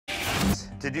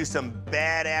to do some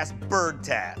badass bird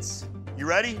tats. You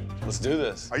ready? Let's do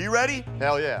this. Are you ready?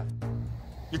 Hell yeah.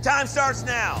 Your time starts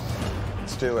now.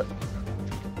 Let's do it.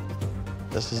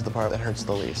 This is the part that hurts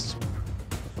the least.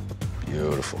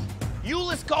 Beautiful.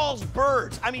 Ulyss calls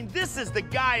birds. I mean, this is the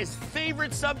guy's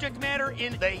favorite subject matter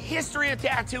in the history of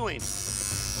tattooing.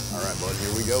 All right, bud,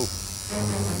 here we go.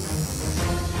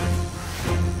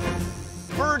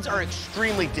 Birds are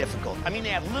extremely difficult. I mean, they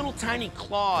have little tiny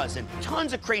claws and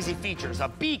tons of crazy features. A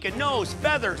beak, a nose,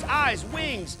 feathers, eyes,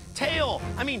 wings, tail.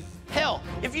 I mean, hell,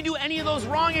 if you do any of those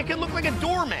wrong, it can look like a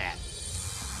doormat.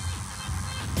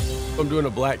 I'm doing a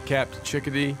black-capped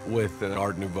chickadee with an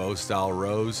Art Nouveau style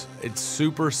rose. It's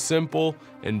super simple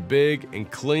and big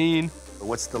and clean.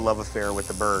 What's the love affair with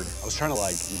the bird? I was trying to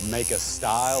like make a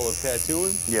style of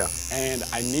tattooing. Yeah. And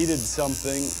I needed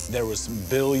something there was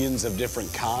billions of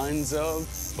different kinds of,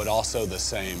 but also the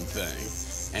same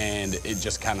thing. And it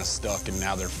just kind of stuck, and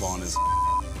now they're fun as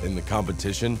In the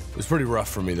competition, it was pretty rough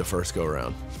for me the first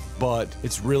go-around. But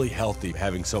it's really healthy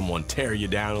having someone tear you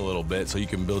down a little bit so you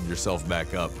can build yourself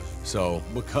back up. So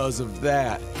because of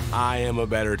that, I am a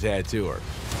better tattooer.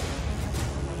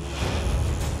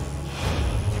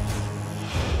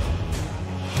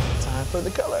 Time for the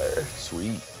color.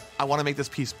 sweet. I want to make this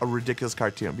piece a ridiculous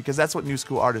cartoon because that's what new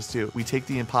school artists do. We take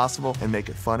the impossible and make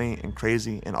it funny and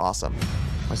crazy and awesome.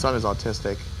 My son is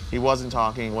autistic. He wasn't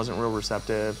talking, wasn't real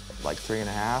receptive, like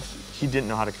 3.5. He didn't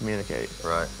know how to communicate.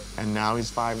 Right. And now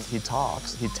he's 5, he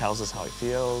talks. He tells us how he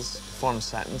feels, forms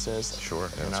sentences. Sure, you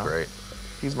that's know? great.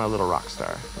 He's my little rock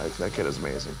star. Like, that kid is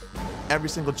amazing. Every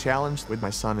single challenge with my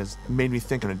son has made me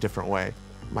think in a different way.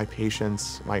 My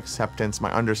patience, my acceptance,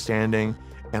 my understanding,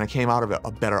 and I came out of it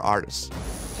a better artist.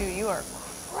 Dude, you are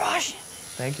crushing.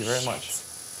 Thank you very much.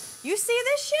 You see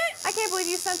this shit? I can't believe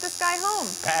you sent this guy home.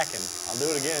 Packing. I'll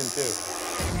do it again,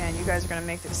 too. Man, you guys are gonna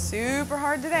make this super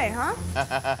hard today, huh?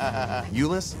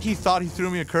 Ulyss, he thought he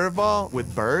threw me a curveball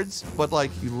with birds, but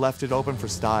like he left it open for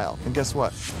style. And guess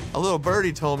what? A little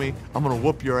birdie told me, I'm gonna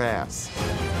whoop your ass.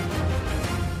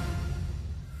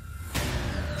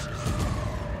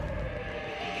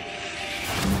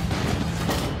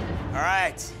 All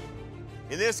right.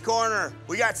 In this corner,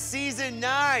 we got Season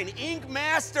 9, Ink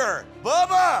Master,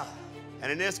 Bubba. And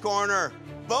in this corner,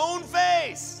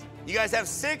 Boneface. You guys have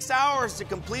 6 hours to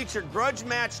complete your grudge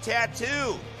match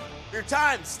tattoo. Your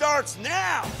time starts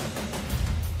now.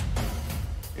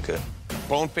 You good?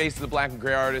 Boneface is a black and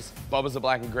gray artist. Bubba's a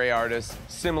black and gray artist.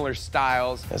 Similar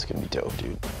styles. That's gonna be dope,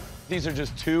 dude. These are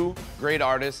just two great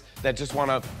artists that just want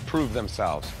to prove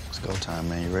themselves. It's go time,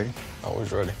 man. You ready?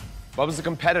 Always ready. Bubba's a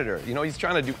competitor. You know, he's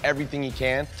trying to do everything he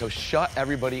can to shut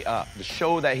everybody up, to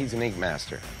show that he's an ink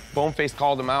master. Boneface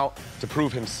called him out to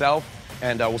prove himself,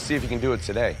 and we'll see if he can do it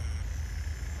today.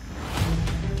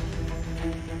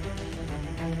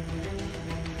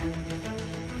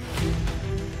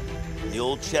 The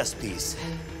old chess piece.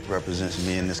 Represents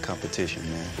me in this competition,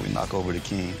 man. We knock over the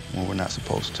king when we're not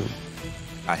supposed to.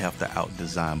 I have to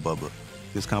out-design Bubba.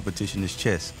 This competition is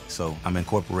chess, so I'm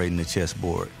incorporating the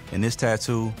chessboard. In this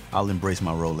tattoo, I'll embrace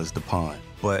my role as the pawn,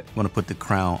 but I'm gonna put the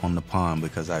crown on the pawn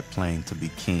because I plan to be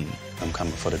king. I'm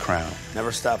coming for the crown.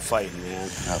 Never stop fighting, man.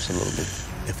 Absolutely.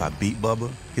 If I beat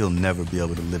Bubba, he'll never be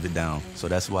able to live it down. So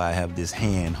that's why I have this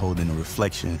hand holding a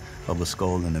reflection of a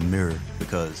skull in the mirror,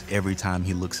 because every time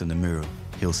he looks in the mirror,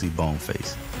 he'll see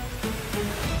Boneface.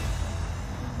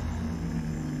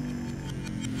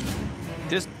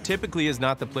 This typically is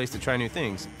not the place to try new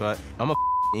things, but I'm a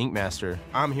ink master.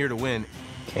 I'm here to win.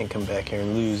 Can't come back here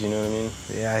and lose, you know what I mean?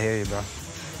 Yeah, I hear you, bro.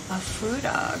 A fruit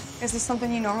dog. Is this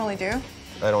something you normally do?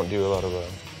 I don't do a lot of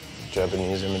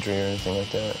Japanese imagery or anything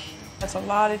like that. That's a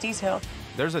lot of detail.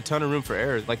 There's a ton of room for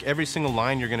error. Like every single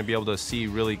line you're gonna be able to see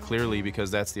really clearly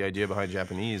because that's the idea behind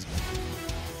Japanese.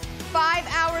 5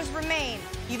 hours remain.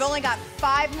 You've only got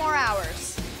 5 more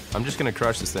hours. I'm just gonna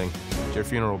crush this thing. It's your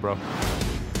funeral, bro.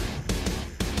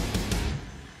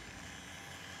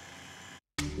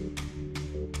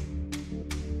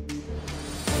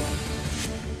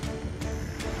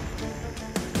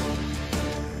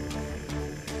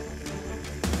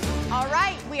 All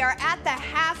right, we are at the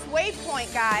halfway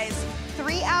point, guys.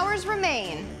 3 hours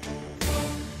remain.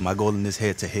 My goal in this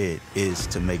head-to-head is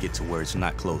to make it to where it's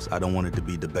not close. I don't want it to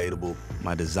be debatable.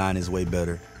 My design is way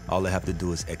better. All I have to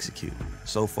do is execute.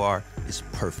 So far, it's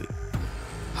perfect.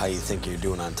 How do you think you're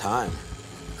doing on time?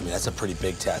 I mean, that's a pretty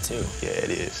big tattoo. Yeah, it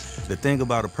is. The thing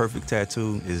about a perfect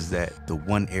tattoo is that the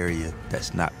one area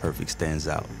that's not perfect stands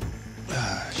out.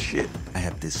 Ah, shit. I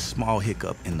have this small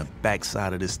hiccup in the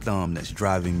backside of this thumb that's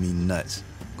driving me nuts.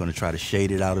 I'm gonna try to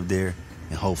shade it out of there,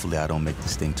 and hopefully I don't make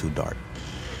this thing too dark.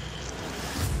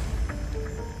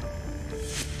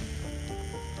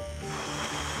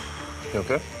 You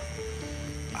okay?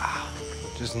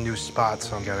 Just new spots,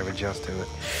 so I gotta adjust to it.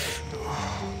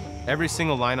 Every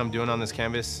single line I'm doing on this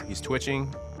canvas, he's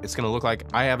twitching. It's gonna look like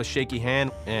I have a shaky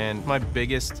hand, and my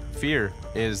biggest fear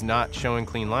is not showing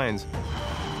clean lines.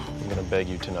 I'm gonna beg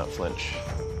you to not flinch.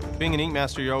 Being an ink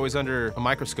master, you're always under a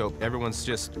microscope. Everyone's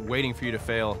just waiting for you to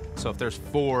fail. So if there's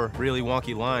 4 really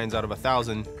wonky lines out of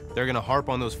 1,000, they're gonna harp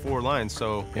on those 4 lines,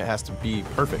 so it has to be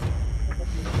perfect.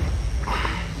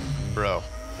 Bro,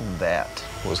 that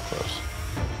was close.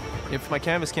 If my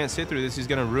canvas can't sit through this, he's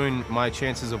gonna ruin my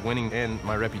chances of winning and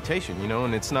my reputation, you know,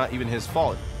 and it's not even his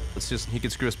fault. It's just, he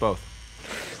could screw us both.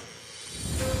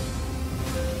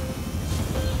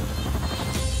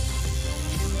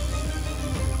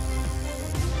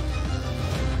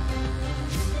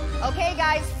 Okay,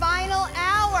 guys, final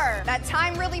hour. That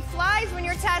time really flies when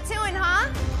you're tattooing,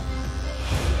 huh?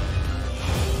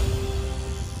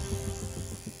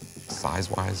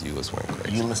 Size-wise, Euless went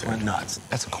crazy. Euless went nuts.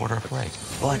 That's a quarter of a rate.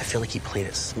 But I feel like he played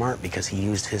it smart because he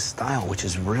used his style, which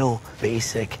is real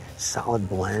basic, solid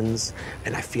blends.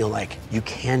 And I feel like you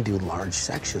can do large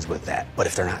sections with that. But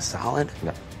if they're not solid,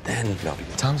 then no.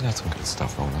 Tom's got some good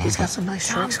stuff going on. He's got some nice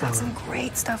strokes Tom's going got on. some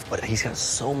great stuff. But he's got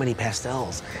so many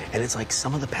pastels. And it's like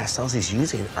some of the pastels he's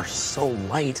using are so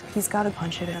light. He's got to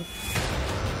punch it in.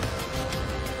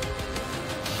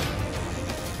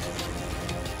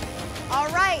 All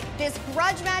right, this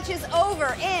grudge match is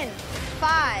over in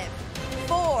 5,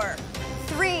 4,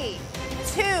 3,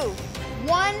 2,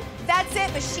 1. That's it.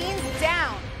 Machine's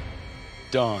down.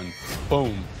 Done.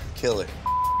 Boom. Kill it.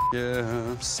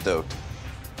 Yeah. Stoked.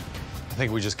 I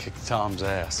think we just kicked Tom's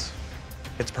ass.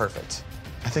 It's perfect.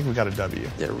 I think we got a W.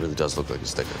 Yeah, it really does look like a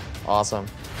sticker. Awesome.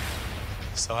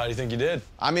 So how do you think you did?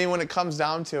 I mean, when it comes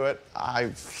down to it,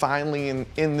 I finally,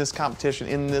 in this competition,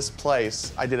 in this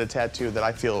place, I did a tattoo that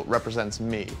I feel represents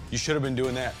me. You should have been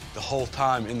doing that the whole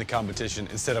time in the competition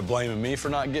instead of blaming me for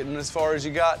not getting as far as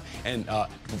you got and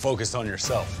focus on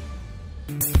yourself.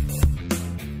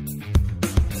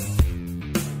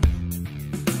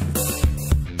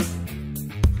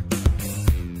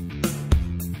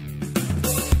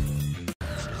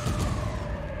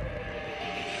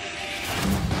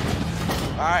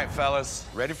 All right, fellas,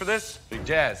 ready for this? Big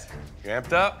Jazz, you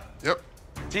amped up? Yep.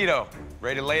 Tito,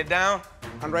 ready to lay it down?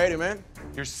 I'm ready, man.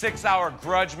 Your 6-hour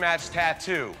grudge match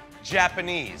tattoo,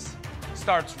 Japanese,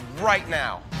 starts right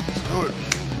now. Do it.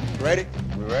 Ready?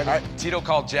 We ready? All right, Tito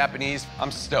called Japanese.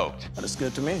 I'm stoked. That's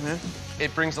good to me, man.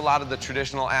 It brings a lot of the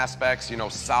traditional aspects, you know,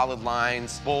 solid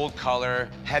lines, bold color,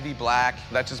 heavy black.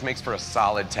 That just makes for a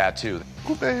solid tattoo.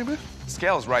 Cool, baby. The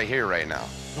scale's right here right now.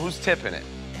 Who's tipping it?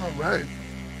 All right.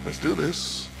 Let's do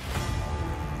this.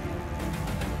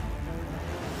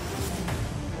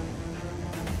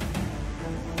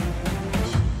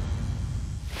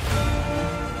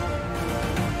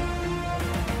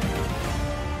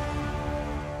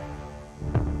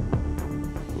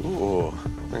 Ooh,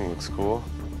 that looks cool.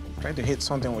 Try to hit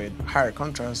something with higher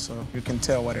contrast so you can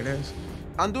tell what it is.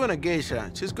 I'm doing a geisha.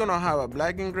 She's gonna have a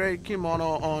black and gray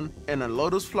kimono on and a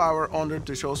lotus flower under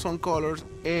to show some colors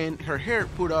and her hair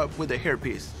put up with a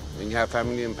hairpiece. And you have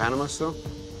family in Panama still?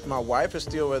 My wife is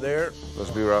still over there.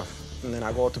 Must be rough. And then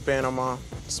I go to Panama,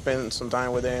 spend some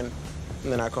time with them,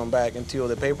 and then I come back until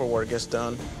the paperwork gets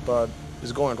done. But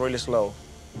it's going really slow.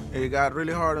 It got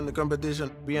really hard in the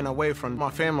competition. Being away from my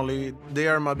family, they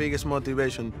are my biggest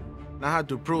motivation. I had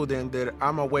to prove them that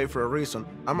I'm away for a reason.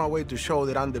 I'm away to show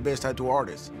that I'm the best tattoo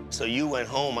artist. So you went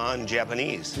home on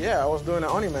Japanese? Yeah, I was doing an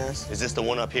oni mask. Is this the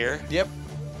one up here? Yep.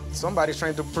 Somebody's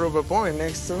trying to prove a point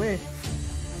next to me.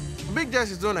 Big Jazz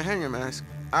is doing a hanger mask.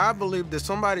 I believe there's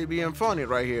somebody being funny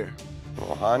right here.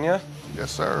 Oh, Hanya?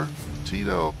 Yes, sir.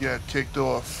 Tito got kicked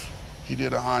off. He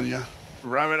did a Hanya.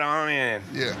 Rub it on in.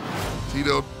 Yeah.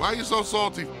 Tito, why are you so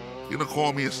salty? You gonna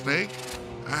call me a snake?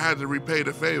 I had to repay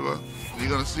the favor. You're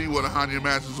gonna see what a Hanya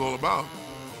mask is all about.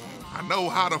 I know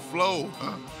how to flow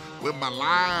with my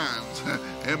lines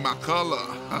and my color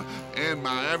and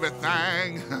my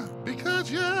everything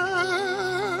because you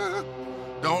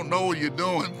don't know what you're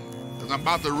doing. Because I'm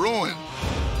about to ruin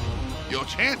your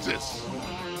chances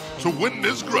to win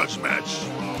this grudge match.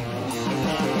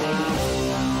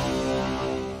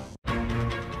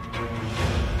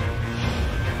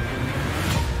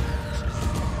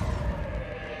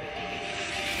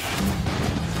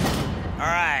 All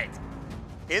right.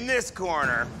 In this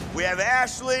corner, we have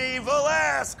Ashley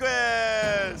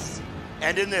Velasquez.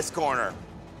 And in this corner,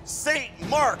 St.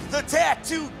 Mark, the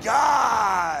Tattoo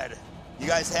God. You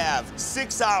guys have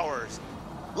 6 hours.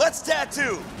 Let's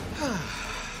tattoo.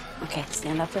 Okay,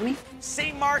 stand up for me.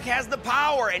 St. Mark has the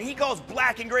power, and he goes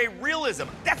black and gray realism.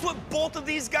 That's what both of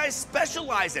these guys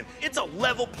specialize in. It's a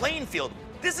level playing field.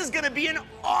 This is gonna be an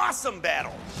awesome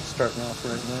battle. Starting off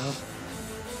right now.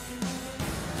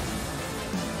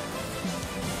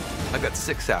 I've got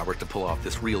 6 hours to pull off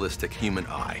this realistic human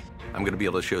eye. I'm gonna be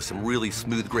able to show some really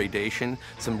smooth gradation,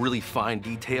 some really fine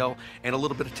detail, and a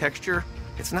little bit of texture.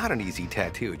 It's not an easy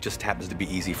tattoo, it just happens to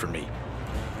be easy for me.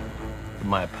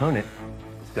 My opponent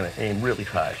is gonna aim really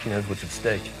high. She knows what's at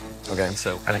stake. Okay.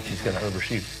 So I think she's gonna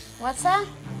overshoot. What's that?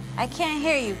 I can't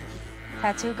hear you.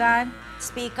 Tattoo God,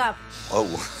 speak up. Oh,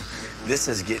 this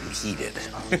is getting heated.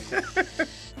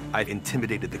 I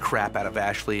intimidated the crap out of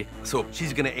Ashley, so if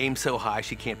she's gonna aim so high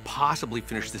she can't possibly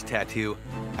finish this tattoo,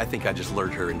 I think I just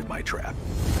lured her into my trap.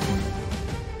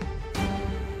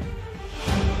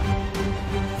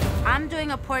 I'm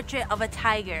doing a portrait of a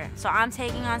tiger, so I'm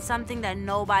taking on something that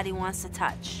nobody wants to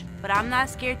touch. But I'm not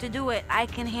scared to do it. I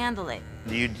can handle it.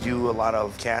 Do you do a lot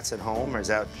of cats at home, or is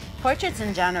that? Portraits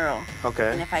in general.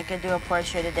 Okay. And if I could do a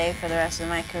portrait a day for the rest of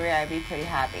my career, I'd be pretty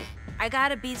happy. I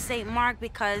gotta beat St. Mark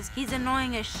because he's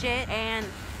annoying as shit and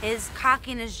his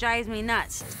cockiness drives me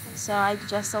nuts. So I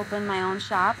just opened my own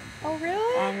shop. Oh,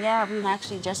 really? And yeah, we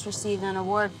actually just received an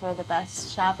award for the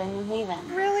best shop in New Haven.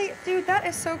 Really? Dude, that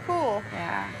is so cool.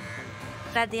 Yeah.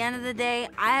 At the end of the day,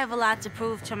 I have a lot to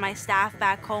prove to my staff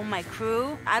back home, my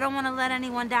crew. I don't want to let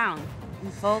anyone down. I'm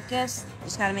focused.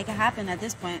 Just gotta make it happen at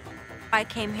this point. I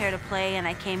came here to play and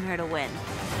I came here to win.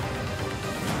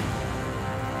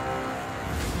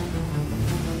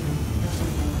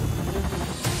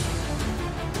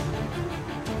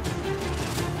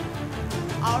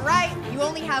 All right, you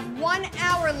only have 1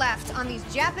 hour left on these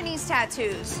Japanese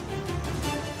tattoos.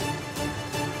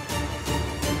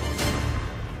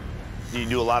 Do you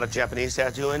do a lot of Japanese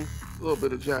tattooing? A little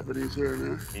bit of Japanese here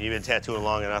and there. You've been tattooing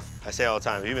long enough. I say all the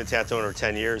time, if you've been tattooing for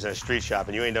 10 years in a street shop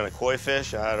and you ain't done a koi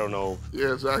fish, I don't know.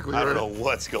 Yeah, exactly. I don't know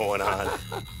what's going on.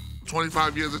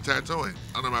 25 years of tattooing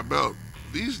under my belt.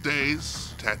 These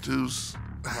days, tattoos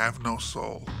have no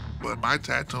soul, but my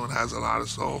tattooing has a lot of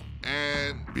soul.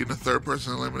 And being the third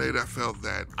person eliminated, I felt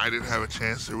that I didn't have a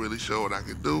chance to really show what I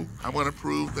could do. I'm gonna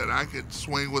prove that I could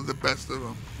swing with the best of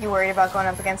them. You worried about going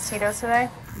up against Tito today?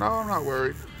 No, I'm not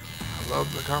worried. I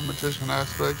love the competition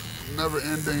aspect.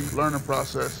 Never-ending learning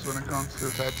process when it comes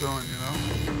to tattooing, you know?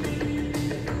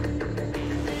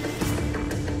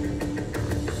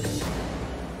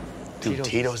 Dude,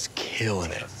 Tito's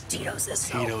killing it. Tito's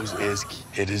is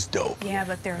It is dope. Yeah,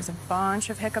 but there's a bunch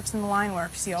of hiccups in the line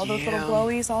work. See all those little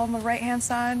glowies all on the right-hand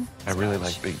side? I really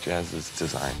like Big Jazz's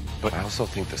design, but I also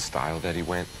think the style that he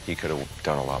went, he could have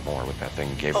done a lot more with that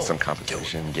thing. Gave it some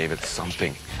competition, gave it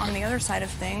something. On the other side of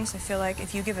things, I feel like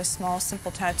if you give a small,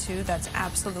 simple tattoo that's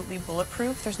absolutely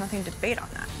bulletproof, there's nothing to debate on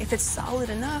that. If it's solid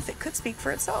enough, it could speak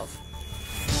for itself.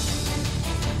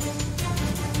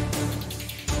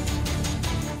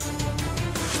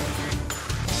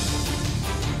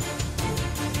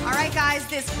 All right, guys,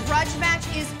 this grudge match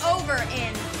is over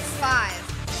in 5,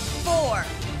 4,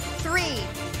 3,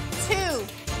 2,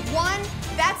 1.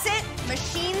 That's it.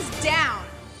 Machines down.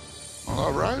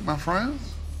 All right, my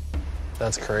friends.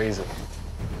 That's crazy.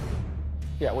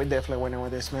 Yeah, we're definitely winning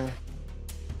with this, man.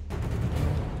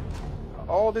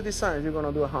 All the designs you're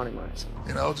gonna do a honey mice.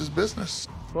 You know, just business.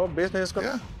 Well, business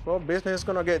is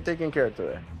gonna get taken care of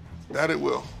today. That it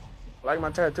will. Like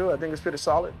my tattoo, I think it's pretty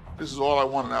solid. This is all I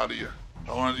wanted out of you.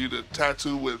 I wanted you to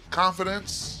tattoo with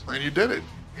confidence, and you did it.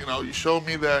 You know, you showed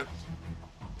me that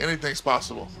anything's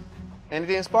possible.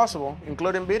 Anything's possible,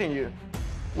 including beating you.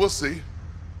 We'll see.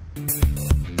 You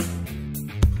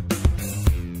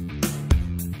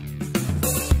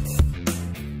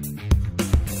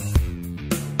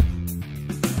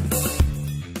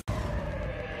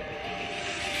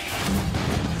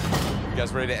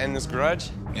guys ready to end this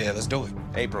grudge? Yeah, let's do it.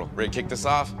 April, ready to kick this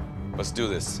off? Let's do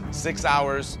this. 6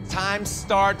 hours. Time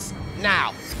starts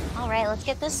now. All right, let's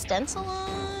get this stencil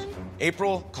on.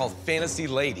 April called Fantasy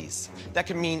Ladies. That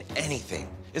can mean anything.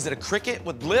 Is it a cricket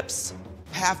with lips?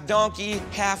 Half donkey,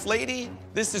 half lady?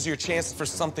 This is your chance for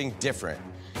something different.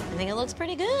 I think it looks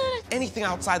pretty good. Anything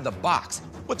outside the box.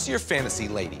 What's your fantasy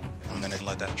lady? I'm gonna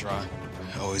let that dry.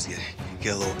 I always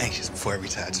get a little anxious before every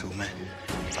tattoo, man.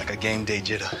 It's like a game day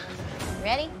jitter.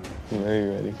 Ready?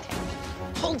 Ready.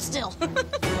 Hold still.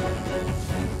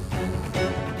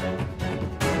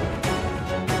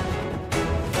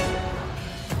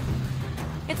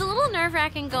 It's a little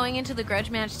nerve-wracking going into the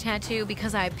grudge match tattoo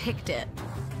because I picked it.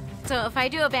 So if I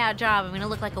do a bad job, I'm gonna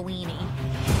look like a weenie.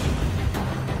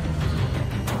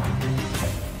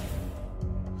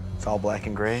 It's all black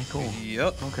and gray? Cool.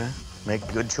 Yep. Okay. Make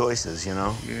good choices, you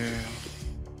know? Yeah.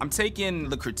 I'm taking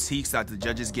the critiques that the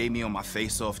judges gave me on my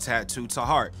face-off tattoo to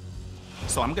heart.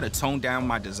 So I'm gonna tone down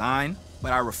my design,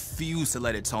 but I refuse to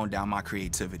let it tone down my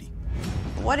creativity.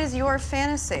 What is your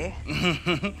fantasy?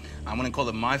 I'm gonna call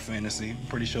it my fantasy.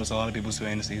 Pretty sure it's a lot of people's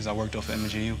fantasies. I worked off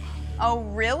MGU. Oh,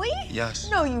 really? Yes.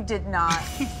 No, you did not.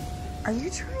 Are you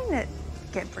trying to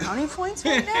get brownie points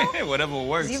right now? Whatever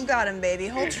works. You've got him, baby.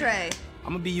 Hold tray.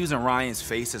 I'm gonna be using Ryan's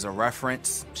face as a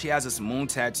reference. She has this moon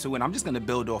tattoo, and I'm just gonna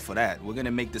build off of that. We're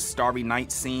gonna make the starry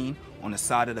night scene on the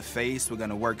side of the face. We're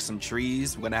gonna work some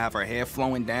trees. We're gonna have her hair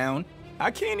flowing down.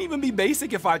 I can't even be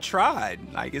basic if I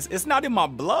tried. Like, it's not in my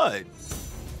blood.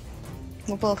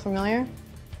 Look a little familiar?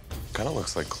 Kind of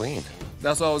looks like clean.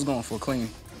 That's what I was going for, clean.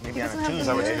 He doesn't have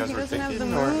the moon, he doesn't have the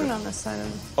moon on the side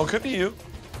of Oh, could be you.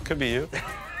 Could be you.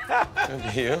 Could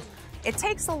be you. It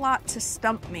takes a lot to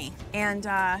stump me, and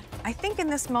I think in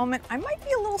this moment, I might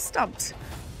be a little stumped.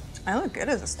 I look good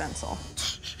as a stencil.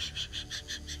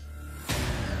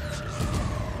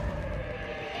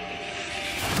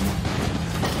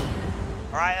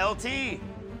 All right, LT,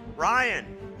 Ryan,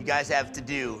 you guys have to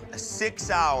do a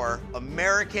 6-hour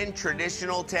American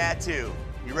traditional tattoo.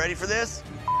 You ready for this?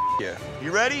 Yeah. You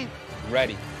ready?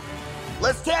 Ready.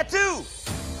 Let's tattoo!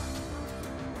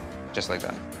 Just like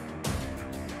that.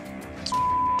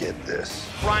 Get this.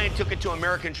 Ryan took it to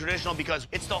American traditional because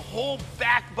it's the whole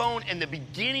backbone and the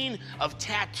beginning of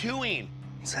tattooing.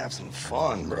 Let's have some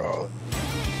fun, bro.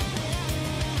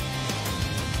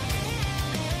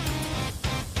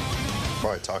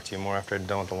 Probably talk to you more after I'm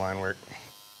done with the line work.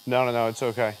 No, it's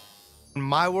okay. In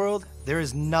my world, there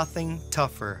is nothing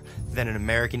tougher than an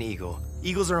American Eagle.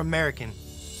 Eagles are American,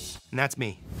 and that's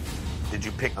me. Did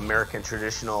you pick American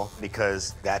traditional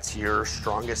because that's your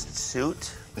strongest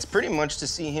suit? It's pretty much to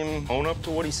see him own up to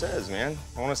what he says, man.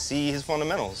 I want to see his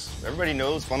fundamentals. Everybody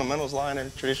knows fundamentals lie in a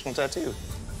traditional tattoo.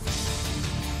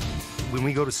 When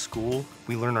we go to school,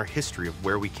 we learn our history of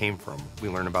where we came from. We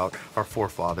learn about our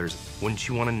forefathers. Wouldn't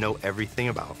you want to know everything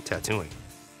about tattooing?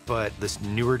 But this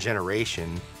newer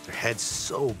generation, their head's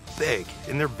so big,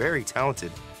 and they're very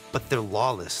talented, but they're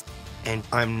lawless. And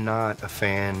I'm not a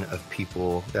fan of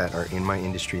people that are in my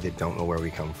industry that don't know where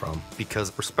we come from,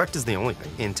 because respect is the only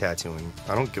thing in tattooing.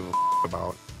 I don't give a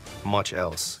about much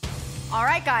else. All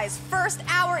right, guys, first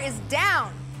hour is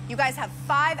down. You guys have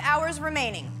 5 hours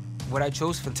remaining. What I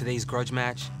chose for today's grudge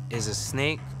match is a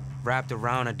snake wrapped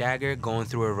around a dagger going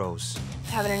through a rose.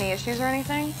 Having any issues or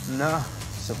anything? No,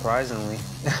 surprisingly.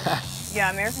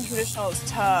 Yeah, American traditional is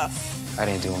tough. I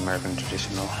didn't do American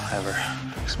traditional ever.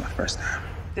 It's my first time.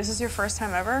 This is your first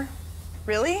time ever?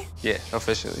 Really? Yeah,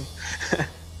 officially.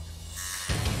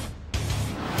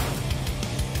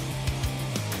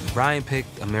 Ryan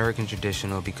picked American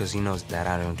traditional because he knows that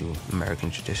I don't do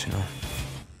American traditional.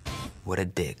 What a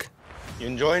dick. You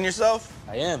enjoying yourself?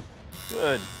 I am.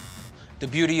 Good. The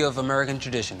beauty of American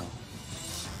traditional.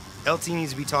 LT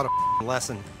needs to be taught a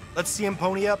lesson. Let's see him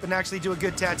pony up and actually do a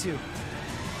good tattoo.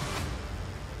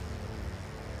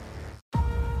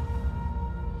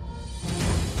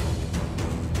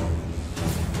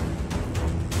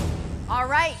 All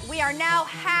right, we are now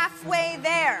halfway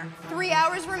there. 3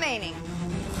 hours remaining.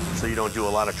 So you don't do a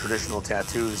lot of traditional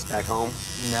tattoos back home?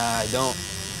 Nah, I don't.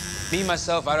 Me,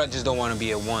 myself, just don't want to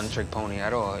be a one-trick pony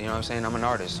at all. You know what I'm saying? I'm an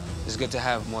artist. It's good to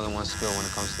have more than one skill when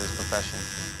it comes to this profession.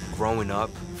 Growing up,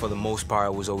 for the most part, I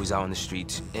was always out in the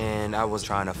streets, and I was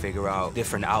trying to figure out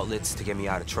different outlets to get me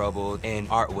out of trouble, and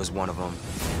art was one of them.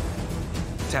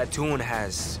 Tattooing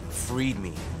has freed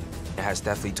me. It has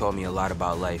definitely taught me a lot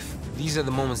about life. These are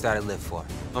the moments that I live for.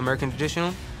 American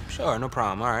traditional? Sure, no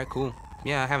problem. All right, cool.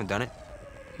 Yeah, I haven't done it.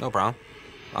 No problem.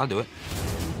 I'll do it.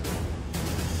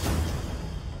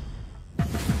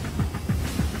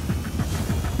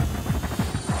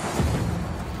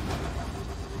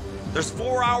 There's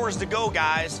 4 hours to go,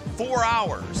 guys. 4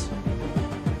 hours.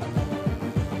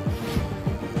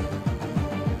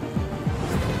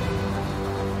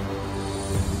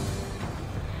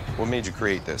 What made you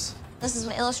create this? This is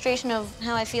an illustration of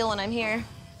how I feel when I'm here.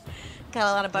 Got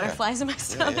a lot of butterflies in my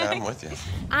stomach. Yeah, I'm with you.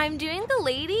 I'm doing the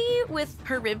lady with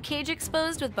her rib cage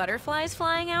exposed with butterflies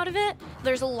flying out of it.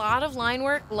 There's a lot of line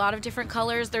work, a lot of different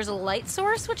colors. There's a light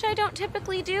source, which I don't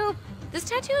typically do. This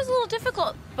tattoo is a little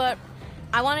difficult, but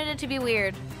I wanted it to be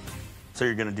weird. So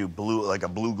you're gonna do blue, like a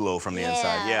blue glow from the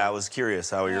inside. Yeah, I was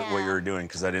curious how what you were doing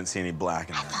because I didn't see any black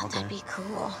in there. I thought that'd be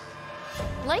cool.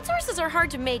 Light sources are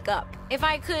hard to make up. If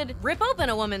I could rip open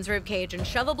a woman's rib cage and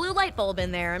shove a blue light bulb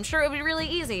in there, I'm sure it would be really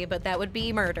easy, but that would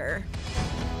be murder.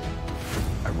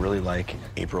 I really like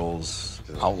April's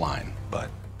outline, but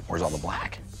where's all the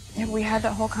black? Yeah, we had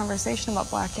that whole conversation about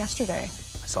black yesterday.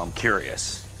 So I'm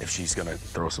curious if she's gonna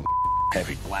throw some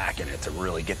heavy black in it to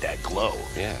really get that glow.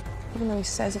 Yeah. Even though he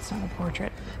says it's not a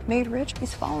portrait, Made Rich,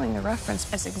 he's following the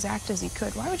reference as exact as he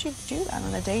could. Why would you do that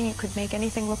on a day you could make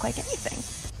anything look like anything?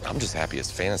 I'm just happy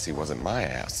his fantasy wasn't my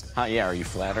ass. Yeah, are you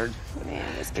flattered? Man,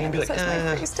 this Maybe canvas like, has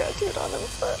my face tattooed on him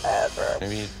forever.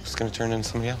 Maybe it's gonna turn into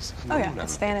somebody else. Oh yeah,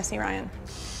 it's fantasy Ryan,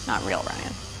 not real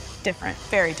Ryan. Different,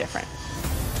 very different.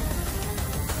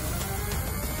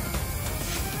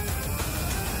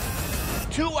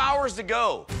 Two hours to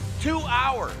go. 2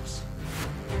 hours.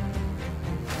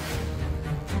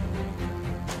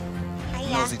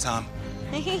 Nosy time.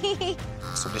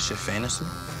 So this shit fantasy?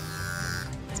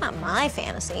 It's not my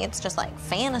fantasy, it's just like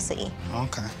fantasy.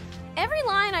 Okay. Every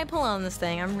line I pull on this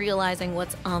thing, I'm realizing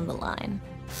what's on the line.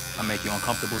 I make you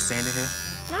uncomfortable standing here?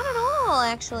 Not at all,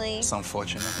 actually. It's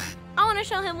unfortunate. I want to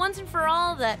show him once and for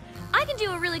all that I can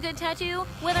do a really good tattoo,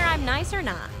 whether I'm nice or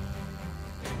not.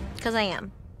 Because I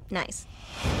am nice.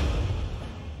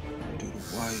 Do the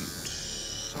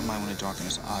white. I might want to darken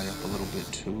his eye up a little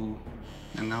bit too.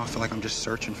 And now I feel like I'm just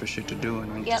searching for shit to do,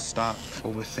 and I need to stop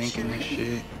overthinking this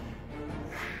shit.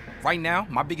 Right now,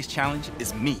 my biggest challenge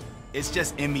is me. It's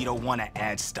just in me to want to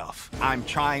add stuff. I'm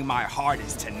trying my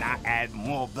hardest to not add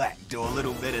more black. Do a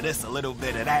little bit of this, a little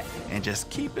bit of that, and just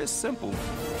keep it simple.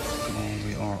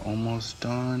 We are almost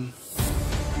done.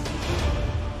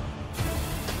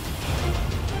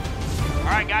 All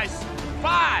right, guys.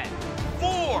 5,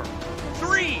 4,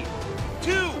 3,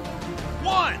 2,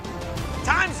 1.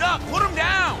 Time's up. Put him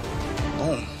down.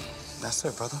 Boom. That's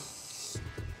it, brother.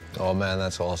 Oh, man,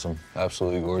 that's awesome.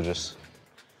 Absolutely gorgeous.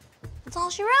 That's all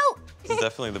she wrote. It's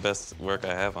definitely the best work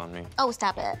I have on me. Oh,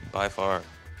 stop it. By far.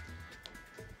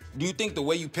 Do you think the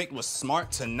way you picked was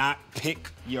smart to not pick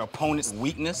your opponent's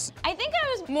weakness? I think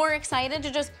I was more excited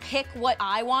to just pick what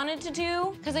I wanted to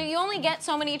do, because you only get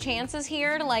so many chances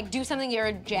here to like do something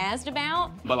you're jazzed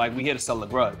about. But like, we here to sell a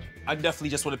grudge. I definitely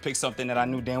just would have picked something that I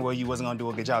knew damn well you wasn't gonna do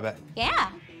a good job at.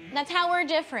 Yeah, that's how we're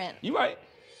different. You right.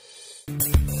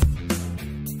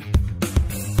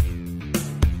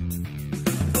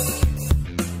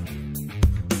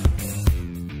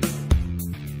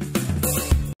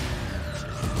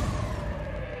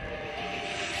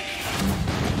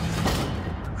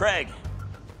 Craig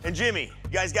and Jimmy, you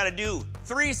guys gotta do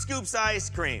 3 scoops of ice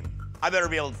cream. I better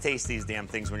be able to taste these damn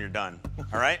things when you're done.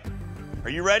 All right? Are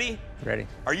you ready? Ready.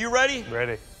 Are you ready?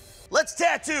 Ready. Let's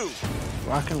tattoo.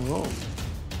 Rock and roll.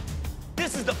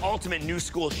 This is the ultimate new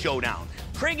school showdown.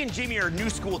 Craig and Jimmy are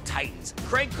new school titans.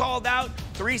 Craig called out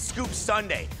 3 scoops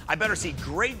Sunday. I better see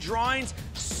great drawings,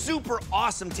 super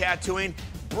awesome tattooing,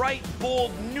 bright,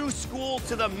 bold, new school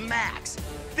to the max.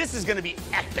 This is gonna be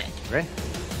epic. Ready?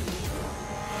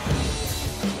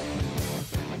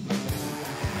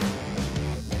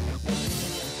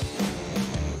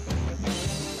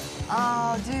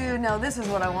 Oh, dude, no, this is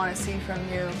what I want to see from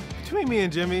you. Between me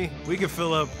and Jimmy, we could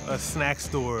fill up a snack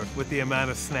store with the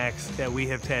amount of snacks that we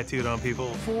have tattooed on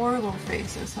people. 4 little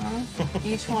faces, huh?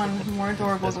 Each one more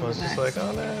adorable than the next. Just like,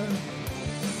 oh no.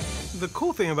 The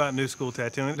cool thing about new school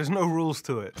tattooing, there's no rules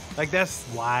to it. Like, that's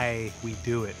why we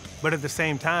do it. But at the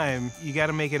same time, you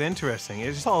gotta make it interesting.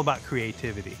 It's just all about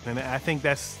creativity. And I think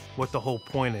that's what the whole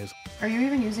point is. Are you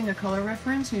even using a color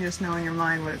reference? You just know in your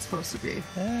mind what it's supposed to be?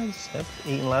 Yeah, just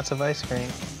eating lots of ice cream.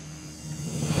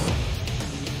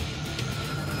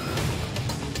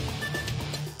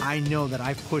 I know that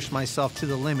I've pushed myself to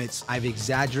the limits. I've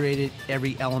exaggerated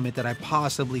every element that I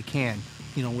possibly can.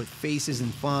 You know, with faces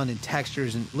and fun and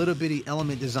textures and little bitty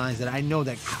element designs that I know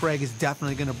that Craig is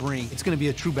definitely gonna bring. It's gonna be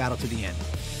a true battle to the end.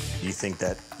 You think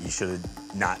that you should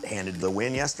have not handed the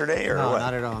win yesterday, or No, what?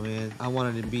 not at all, man. I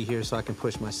wanted to be here so I can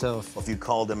push myself. If you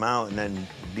called him out and then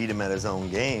beat him at his own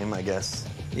game, I guess.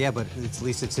 Yeah, but at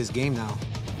least it's his game now.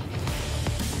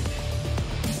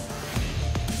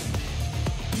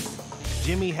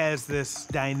 Jimmy has this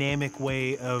dynamic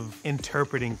way of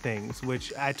interpreting things,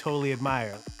 which I totally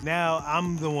admire. Now,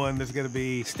 I'm the one that's gonna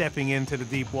be stepping into the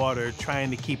deep water,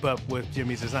 trying to keep up with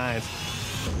Jimmy's designs.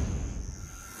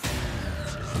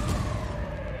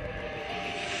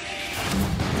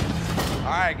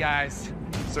 All right, guys.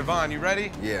 Servan, you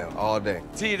ready? Yeah, all day.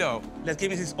 Tito. Let's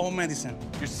give him his own medicine.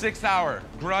 Your 6-hour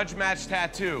grudge match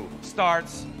tattoo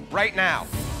starts right now.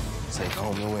 Take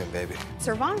home the win, baby.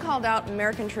 Servan called out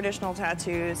American traditional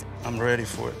tattoos. I'm ready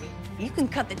for it. You can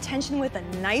cut the tension with a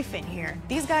knife in here.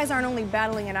 These guys aren't only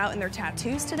battling it out in their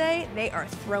tattoos today, they are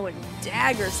throwing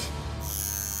daggers.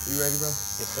 You ready, bro?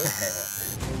 Yes,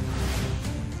 sir.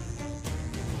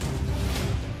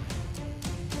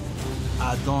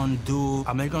 I don't do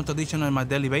American traditional on my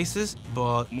daily basis,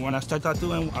 but when I start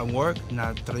tattooing, I work in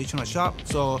a traditional shop,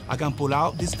 so I can pull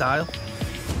out this style.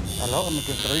 I love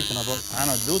making traditional, but I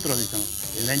don't do traditional.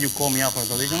 And then you call me out for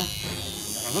traditional?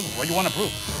 What do you want to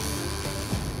prove?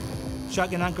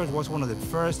 Shock and anchors was one of the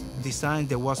first designs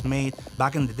that was made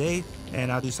back in the day, and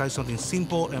I decided something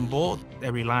simple and bold.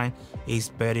 Every line is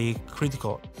very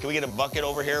critical. Can we get a bucket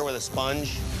over here with a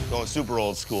sponge? Going super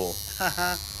old school.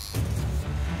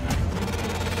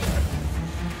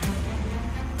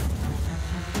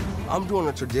 I'm doing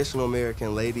a traditional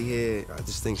American lady head. I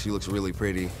just think she looks really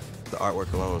pretty. The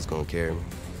artwork alone is gonna carry me.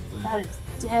 That is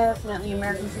definitely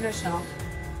American traditional.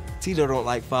 Tito don't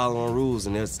like following rules,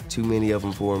 and there's too many of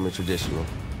them for him in traditional.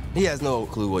 He has no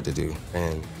clue what to do,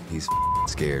 and he's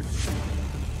scared.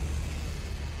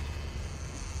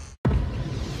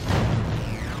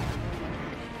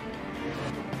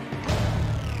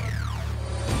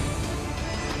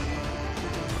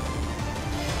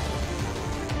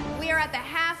 We are at the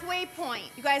halfway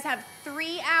point. You guys have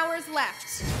 3 hours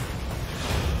left.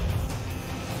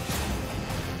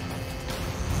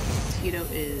 Tito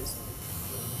is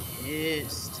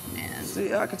pissed, man.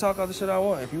 See, I can talk all the shit I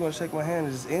want. If you want to shake my hand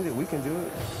and just end it, we can do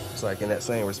it. It's like in that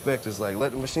same respect, it's like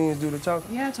let the machines do the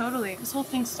talking. Yeah, totally. This whole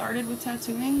thing started with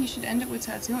tattooing. You should end it with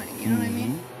tattooing. You know what I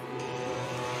mean?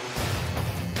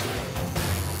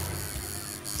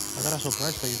 I got a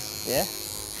surprise for you. Yeah?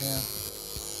 Yeah.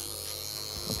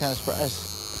 What kind of surprise?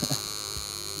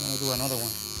 I'm gonna do another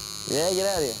one. Yeah, get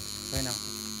out of here. Right now.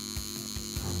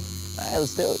 All right,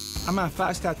 let's do it. I'm a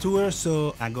fast tattooer,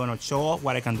 so I'm gonna show off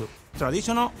what I can do.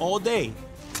 Traditional all day.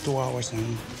 2 hours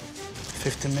and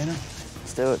 15 minutes.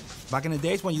 Let's do it. Back in the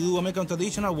days when you do American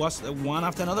traditional, was one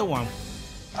after another one.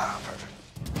 Ah, perfect.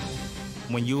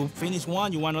 When you finish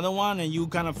one, you want another one, and you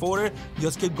can't afford it,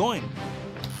 just keep going.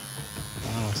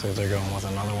 I don't see if they're going with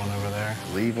another one over there.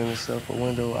 Leaving itself a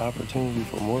window of opportunity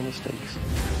for more mistakes.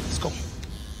 Let's go.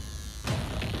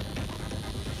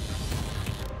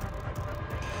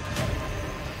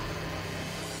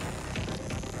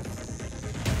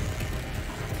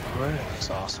 All right. That's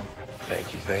awesome.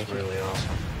 Thank you, thank you. Really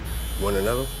awesome. Want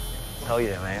another? Hell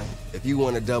yeah, man. If you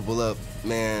want to double up,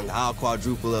 man, I'll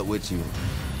quadruple up with you.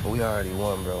 We already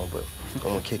won, bro, but I'm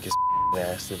gonna kick his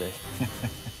ass today.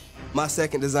 My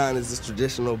second design is this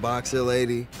traditional boxer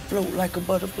lady. Float like a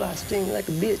butterfly, sting like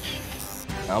a bitch.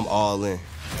 I'm all in.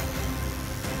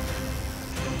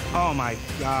 Oh my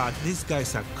God, this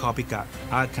guy's a copycat.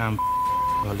 I can't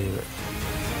believe it.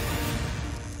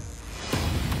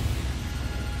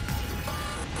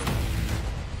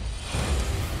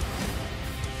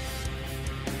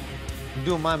 I'm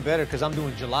doing mine better because I'm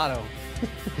doing gelato.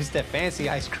 It's that fancy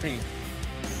ice cream.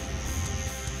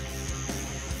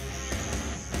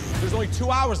 There's only 2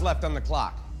 hours left on the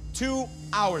clock. 2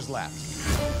 hours left.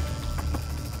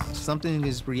 Something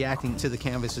is reacting to the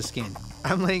canvas's skin.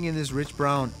 I'm laying in this rich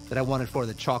brown that I wanted for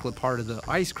the chocolate part of the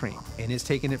ice cream, and it's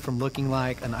taking it from looking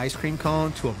like an ice cream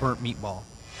cone to a burnt meatball.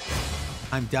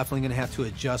 I'm definitely gonna have to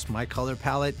adjust my color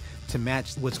palette to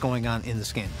match what's going on in the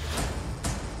skin.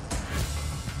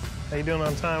 How you doing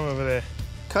on time over there?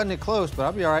 Cutting it close, but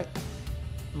I'll be all right.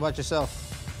 How about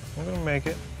yourself? I'm gonna make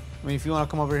it. I mean, if you want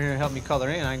to come over here and help me color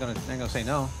in, I ain't gonna say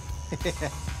no.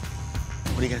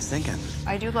 What are you guys thinking?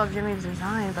 I do love Jimmy's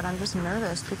design, but I'm just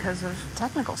nervous because of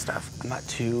technical stuff. I'm not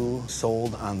too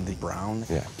sold on the brown.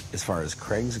 Yeah. As far as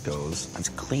Craig's goes, it's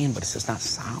clean, but it's just not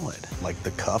solid. Like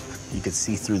the cup, you could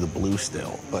see through the blue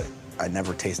still, but I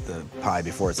never taste the pie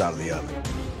before it's out of the oven.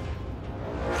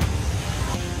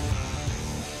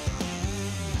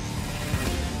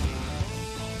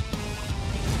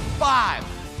 Five,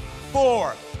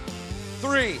 4,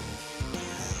 3,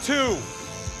 2,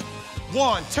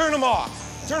 1. Turn them off.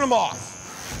 Turn them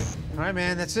off. All right,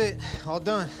 man, that's it. All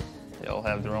done. They all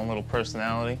have their own little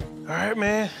personality. All right,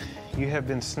 man. You have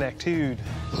been snack-tooed.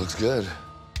 Looks good.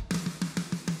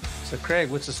 So,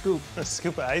 Craig, what's the scoop? A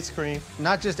scoop of ice cream.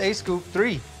 Not just a scoop,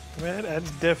 3. Man, I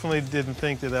definitely didn't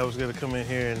think that I was gonna come in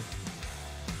here and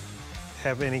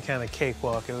have any kind of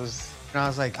cakewalk. It was... And I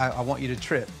was like, I want you to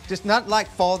trip. Just not like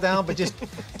fall down, but just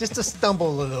to stumble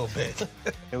a little bit.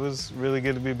 It was really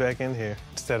good to be back in here.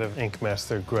 Instead of Ink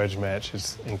Master Grudge match,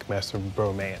 it's Ink Master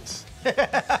Bromance.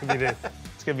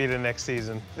 It's gonna be the next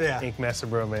season. Yeah. Ink Master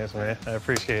Bromance, man. I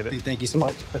appreciate it. Thank you so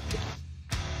much.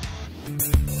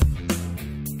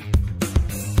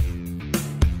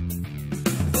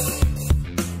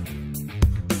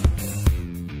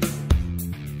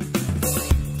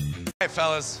 All right,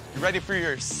 fellas, you ready for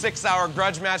your 6-hour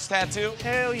grudge match tattoo?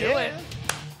 Hell yeah.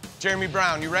 Jeremy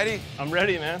Brown, you ready? I'm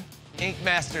ready, man. Ink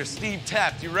Master Steve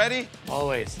Tept, you ready?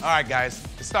 Always. All right, guys,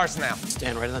 it starts now.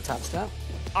 Stand right on the top step.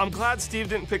 I'm glad Steve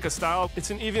didn't pick a style.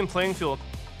 It's an even playing field.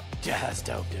 Yeah, that's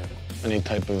dope, dude. Any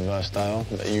type of style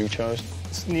that you chose?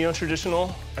 It's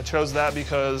neo-traditional. I chose that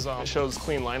because it shows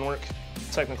clean line work,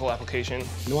 technical application.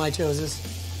 You know why I chose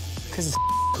this? Because it's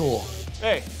cool.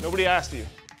 Hey, nobody asked you.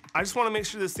 I just want to make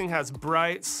sure this thing has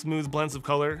bright, smooth blends of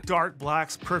color, dark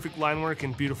blacks, perfect line work,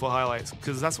 and beautiful highlights,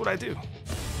 because that's what I do.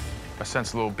 I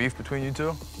sense a little beef between you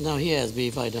two. No, he has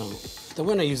beef, I don't. The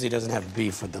winner usually doesn't have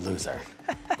beef with the loser.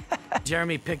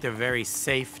 Jeremy picked a very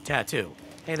safe tattoo.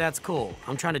 Hey, that's cool.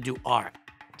 I'm trying to do art.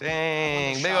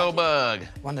 Dang, big old bug.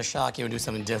 Wanted to shock you and do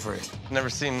something different. Never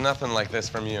seen nothing like this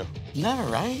from you. Never,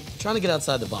 right? Trying to get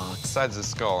outside the box. Besides the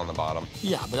skull on the bottom.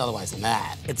 Yeah, but otherwise than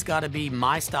that. It's gotta be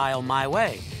my style, my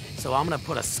way. So I'm gonna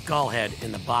put a skull head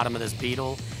in the bottom of this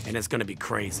beetle, and it's gonna be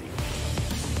crazy.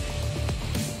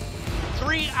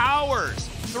 3 hours.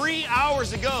 3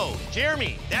 hours ago.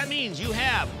 Jeremy, that means you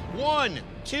have 1,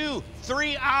 2,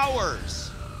 3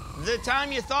 hours. The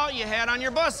time you thought you had on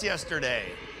your bus yesterday.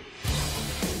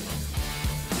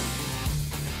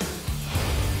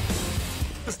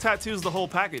 This tattoo is the whole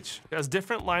package. It has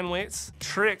different line weights,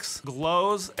 tricks,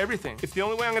 glows, everything. If the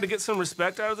only way I'm gonna get some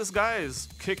respect out of this guy is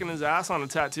kicking his ass on a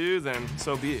tattoo, then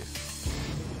so be it.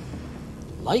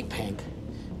 Light pink?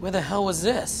 Where the hell was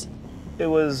this? It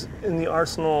was in the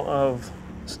arsenal of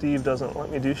Steve doesn't let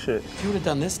me do shit. If you would have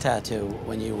done this tattoo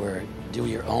when you were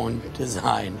doing your own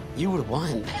design, you would have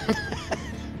won.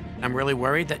 I'm really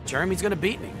worried that Jeremy's gonna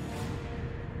beat me.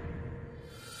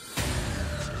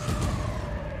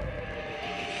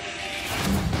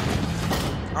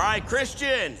 All right,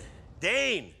 Christian,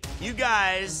 Dane, you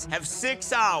guys have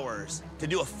 6 hours to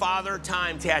do a Father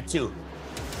Time tattoo.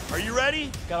 Are you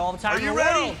ready? Got all the time in the world.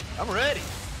 Are you ready? I'm ready.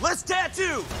 Let's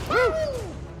tattoo. Woo!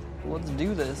 Let's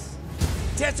do this.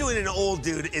 Tattooing an old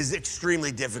dude is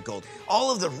extremely difficult.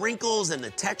 All of the wrinkles and the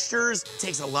textures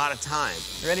takes a lot of time.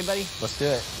 You ready, buddy? Let's do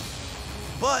it.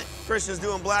 But Christian's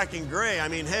doing black and gray. I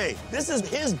mean, hey, this is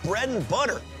his bread and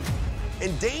butter.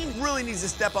 And Dane really needs to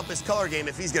step up his color game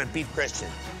if he's gonna beat Christian.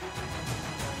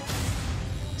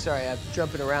 Sorry, I'm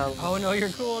jumping around. Oh, no, you're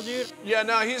cool, dude. Yeah,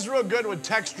 no, he's real good with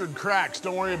textured cracks.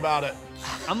 Don't worry about it.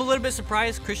 I'm a little bit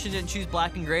surprised Christian didn't choose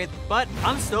black and gray, but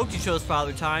I'm stoked you chose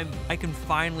Father Time. I can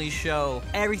finally show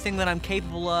everything that I'm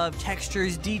capable of,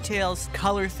 textures, details,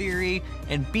 color theory,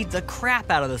 and beat the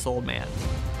crap out of this old man.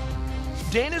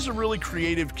 Dane is a really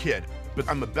creative kid, but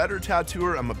I'm a better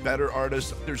tattooer, I'm a better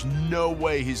artist. There's no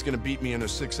way he's gonna beat me in a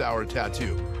 6-hour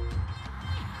tattoo.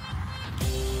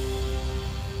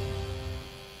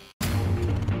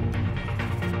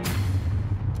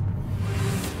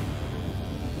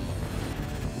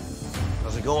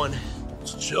 How's it going?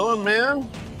 It's chilling, man.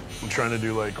 I'm trying to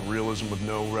do like realism with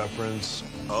no reference.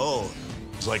 Oh.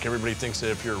 It's like everybody thinks that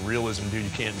if you're a realism dude, you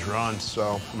can't draw,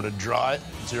 so I'm gonna draw it,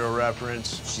 0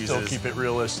 reference, still keep it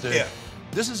realistic. Yeah.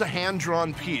 This is a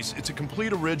hand-drawn piece. It's a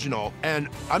complete original, and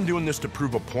I'm doing this to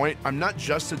prove a point. I'm not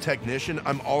just a technician,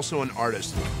 I'm also an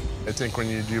artist. I think when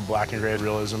you do black and gray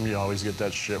realism, you always get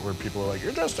that shit where people are like,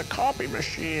 you're just a copy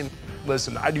machine.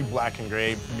 Listen, I do black and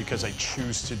gray because I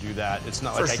choose to do that. It's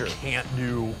not like I can't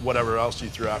do whatever else you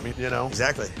threw at me, you know?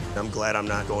 Exactly. I'm glad I'm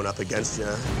not going up against you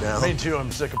now. Me too,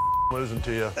 I'm sick of losing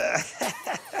to you.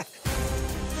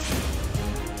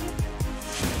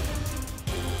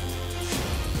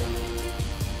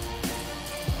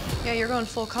 Yeah, you're going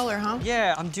full color, huh?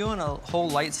 Yeah, I'm doing a whole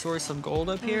light source of gold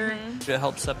up here. It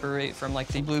helps separate from like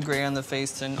the blue-gray on the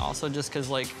face, and also just because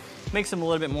like makes him a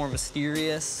little bit more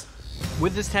mysterious.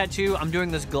 With this tattoo, I'm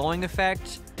doing this glowing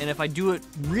effect, and if I do it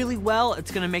really well,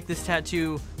 it's gonna make this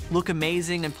tattoo look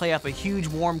amazing and play up a huge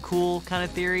warm, cool kind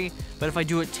of theory. But if I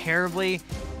do it terribly,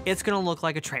 it's gonna look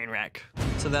like a train wreck.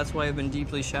 So that's why I've been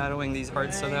deeply shadowing these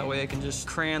parts so that way I can just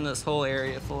cram this whole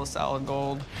area full of solid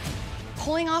gold.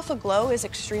 Pulling off a glow is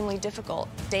extremely difficult.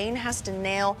 Dane has to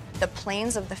nail the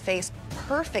planes of the face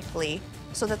perfectly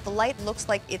so that the light looks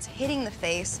like it's hitting the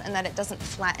face and that it doesn't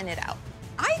flatten it out.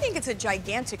 I think it's a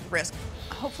gigantic risk.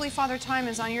 Hopefully Father Time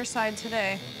is on your side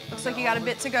today. Looks like you got a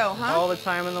bit to go, huh? All the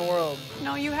time in the world.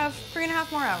 No, you have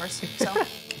 3.5 more hours, so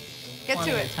get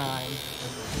to it. Time.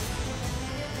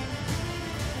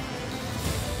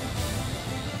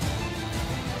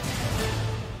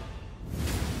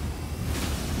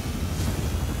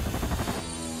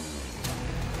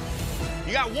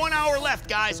 You got 1 hour left,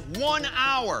 guys. 1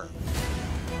 hour.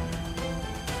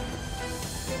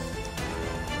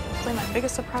 My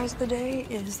biggest surprise of the day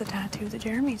is the tattoo that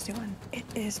Jeremy's doing. It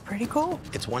is pretty cool.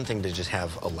 It's one thing to just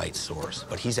have a light source,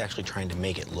 but he's actually trying to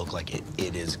make it look like it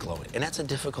is glowing. And that's a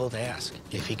difficult ask.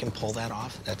 If he can pull that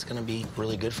off, that's gonna be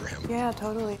really good for him. Yeah,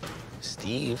 totally.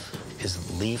 Steve,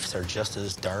 his leaves are just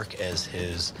as dark as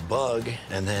his bug,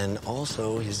 and then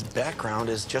also his background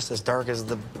is just as dark as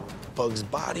the Bug's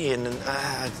body, and then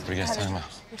What are you guys talking about?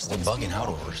 We're bugging out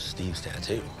over Steve's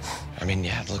tattoo. I mean,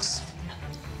 yeah, it looks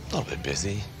a little bit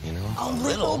busy, you know? A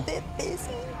little bit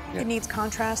busy. Yeah. It needs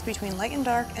contrast between light and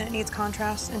dark, and it needs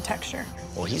contrast and texture.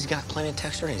 Well, he's got plenty of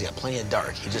texture and he's got plenty of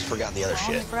dark. He just forgot the other I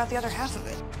shit. forgot the other half of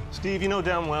it. Steve, you know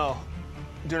damn well,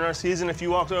 during our season, if you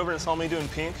walked over and saw me doing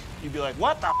pink, you'd be like,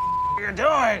 what the are you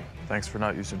doing? Thanks for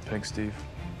not using pink, Steve.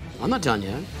 I'm not done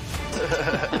yet.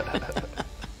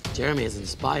 Jeremy has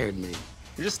inspired me.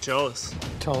 You're just jealous.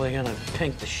 Totally gonna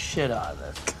pink the shit out of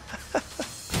this.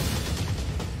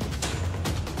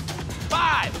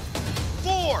 5,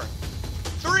 4,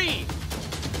 3,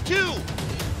 2,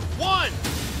 1.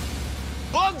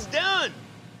 Bug's done.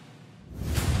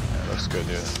 Yeah, looks good,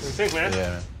 dude. What do you think, man? Yeah,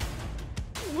 man.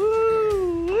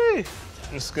 Woo-wee.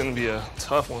 This is gonna be a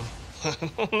tough one. I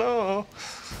don't know.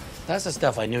 That's the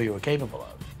stuff I knew you were capable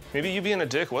of. Maybe you being a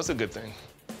dick was a good thing.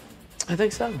 I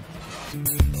think so.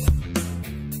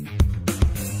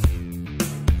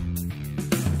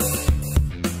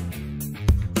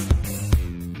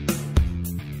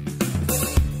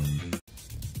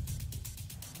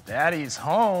 Daddy's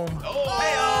home.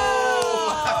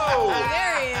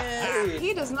 There he is.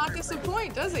 He does not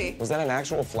disappoint, does he? Was that an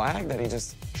actual flag that he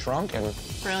just shrunk and...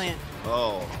 Brilliant.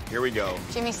 Oh, here we go.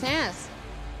 Jimmy Snaz.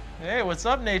 Hey, what's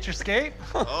up, Naturescape?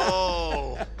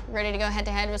 Oh. Ready to go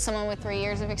head-to-head with someone with 3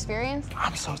 years of experience?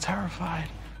 I'm so terrified.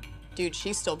 Dude,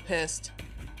 she's still pissed.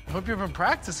 I hope you've been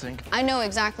practicing. I know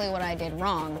exactly what I did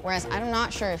wrong, whereas I'm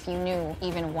not sure if you knew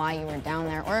even why you were down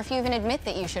there, or if you even admit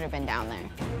that you should have been down there.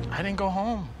 I didn't go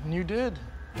home, and you did.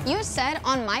 You said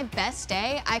on my best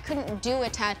day, I couldn't do a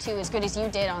tattoo as good as you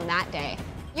did on that day.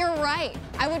 You're right.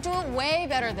 I would do it way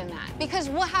better than that. Because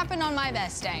what happened on my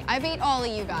best day? I beat all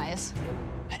of you guys.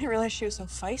 I didn't realize she was so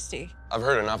feisty. I've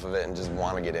heard enough of it and just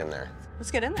want to get in there.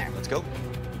 Let's get in there. Let's go.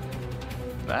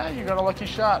 Ah, you got a lucky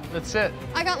shot. That's it.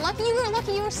 I got lucky. You got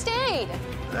lucky. You stayed.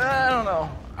 I don't know.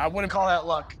 I wouldn't call that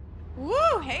luck.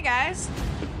 Woo! Hey, guys.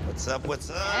 What's up? What's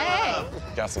up? Hey.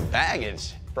 Got some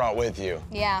baggage brought with you.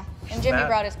 Yeah, and Jimmy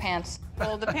brought his pants.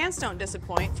 Well, the pants don't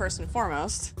disappoint, first and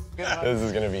foremost. This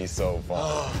is gonna be so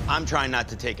fun. I'm trying not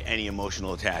to take any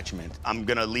emotional attachment. I'm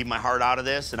gonna leave my heart out of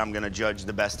this, and I'm gonna judge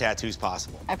the best tattoos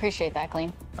possible. I appreciate that,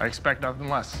 Clean. I expect nothing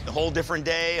less. A whole different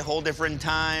day, a whole different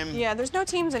time. Yeah, there's no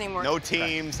teams anymore. No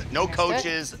teams, no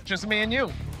coaches. Just me and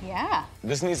you. Yeah.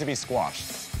 This needs to be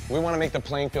squashed. We want to make the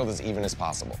playing field as even as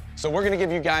possible. So we're gonna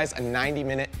give you guys a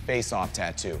 90-minute face-off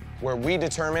tattoo, where we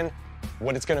determine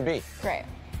what it's gonna be. Great.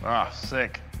 Ah,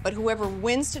 sick. But whoever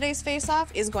wins today's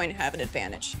face-off is going to have an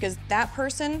advantage, because that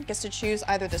person gets to choose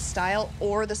either the style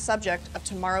or the subject of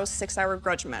tomorrow's 6-hour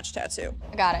grudge match tattoo.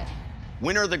 I got it.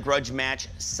 Winner of the grudge match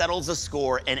settles the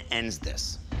score and ends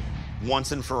this.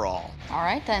 Once and for all. All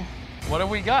right, then. What do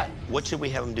we got? What should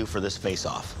we have him do for this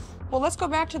face-off? Well, let's go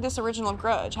back to this original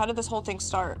grudge. How did this whole thing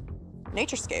start?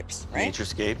 Naturescapes, right?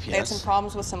 Naturescape, yes. They had some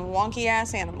problems with some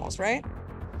wonky-ass animals, right?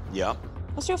 Yep.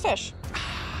 Let's do a fish.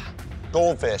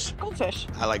 Goldfish. Goldfish.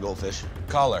 I like goldfish.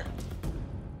 Color.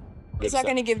 Is that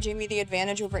going to give Jimmy the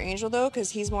advantage over Angel, though?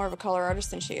 Because he's more of a color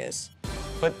artist than she is.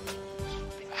 But...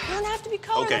 You don't have to be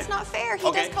color. Okay. That's not fair. He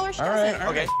Okay. does color, she All doesn't. right.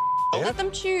 Okay. Let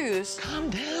them choose. Calm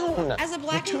down. As a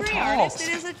black and You're too gray tall. artist, it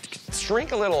is a...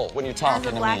 Shrink a little when you talk As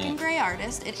a to black me. and gray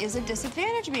artist, it is a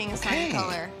disadvantage being assigned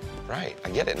color. Right,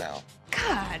 I get it now.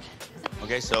 God.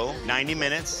 Okay, so 90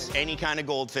 minutes, any kind of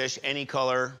goldfish, any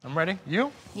color. I'm ready. You?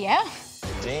 Yeah.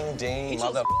 Ding, ding,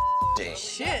 Angel's- mother ding.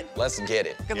 Shit. Let's get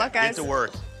it. Good luck, Get guys. to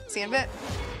work. See you in a bit.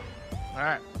 All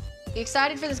right. You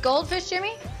excited for this goldfish,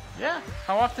 Jimmy? Yeah.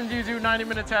 How often do you do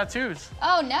 90-minute tattoos?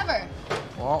 Oh, never.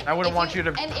 Well, I wouldn't If want you-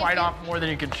 you to and if bite you- off more than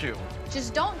you can chew.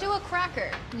 Just don't do a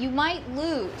cracker. You might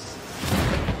lose.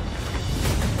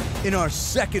 In our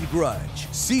second grudge,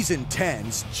 Season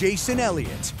 10's Jason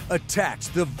Elliott attacks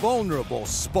the vulnerable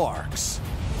Sparks.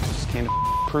 Just came to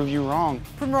prove you wrong.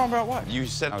 Prove me wrong about what? You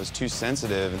said I was too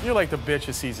sensitive. You're like the bitch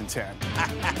of Season 10.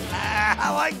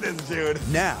 I like this dude.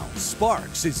 Now,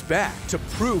 Sparks is back to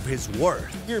prove his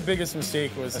worth. Your biggest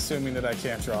mistake was assuming that I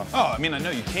can't draw. Oh, I mean, I know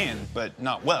you can, but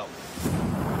not well.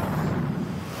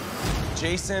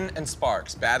 Jason and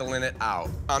Sparks battling it out.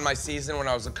 On my season when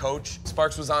I was a coach,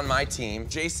 Sparks was on my team.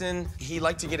 Jason, he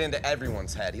liked to get into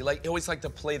everyone's head. He always liked to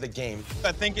play the game.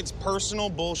 I think it's personal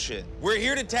bullshit. We're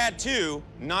here to tattoo,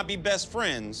 not be best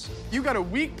friends. You got a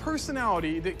weak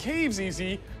personality that caves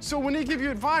easy, so when they give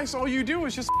you advice, all you do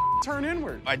is just turn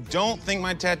inward. I don't think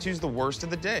my tattoo's the worst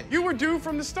of the day. You were due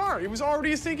from the start. It was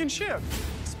already a sinking ship.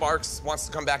 Sparks wants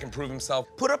to come back and prove himself.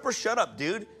 Put up or shut up,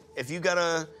 dude. If you got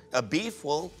a beef,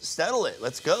 well, settle it.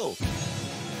 Let's go.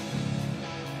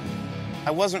 I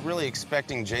wasn't really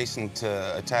expecting Jason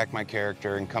to attack my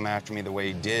character and come after me the way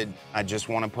he did. I just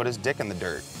want to put his dick in the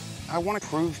dirt. I want to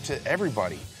prove to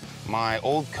everybody, my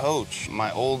old coach,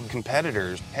 my old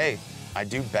competitors, hey, I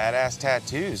do badass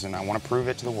tattoos and I want to prove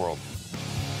it to the world.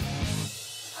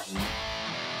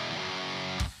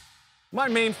 My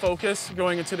main focus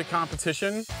going into the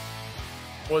competition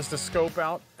was to scope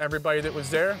out everybody that was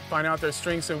there, find out their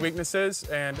strengths and weaknesses,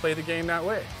 and play the game that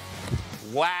way.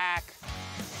 Whack.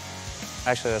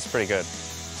 Actually, that's pretty good.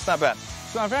 It's not bad.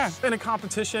 It's not bad. In a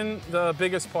competition, the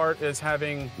biggest part is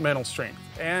having mental strength.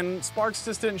 And Sparks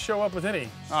just didn't show up with any.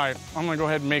 All right, I'm gonna go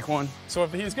ahead and make one. So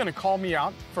if he's gonna call me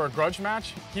out for a grudge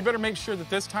match, he better make sure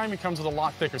that this time he comes with a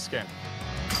lot thicker skin.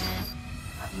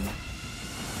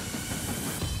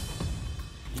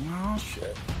 Oh,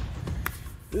 shit.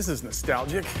 This is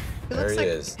nostalgic. It looks like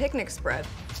a picnic spread.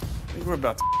 I think we're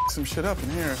about to some shit up in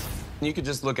here. You could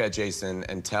just look at Jason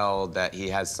and tell that he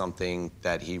has something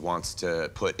that he wants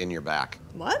to put in your back.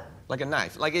 What? Like a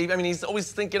knife. Like, I mean, he's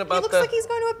always thinking about He looks like he's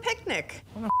going to a picnic.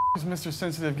 What the is Mr.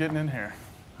 Sensitive getting in here?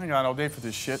 I got all day for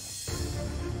this shit.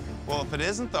 Well, if it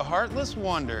isn't the Heartless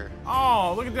Wonder.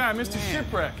 Oh, look at that, Mr.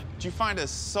 Shipwreck. Did you find a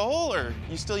soul, or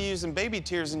you still using baby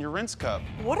tears in your rinse cup?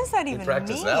 What does that even mean?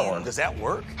 Does that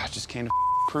work? I just came to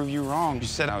prove you wrong. You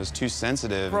said I was too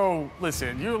sensitive. Bro,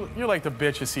 listen, you're like the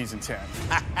bitch of season 10.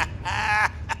 I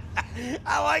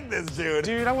like this dude.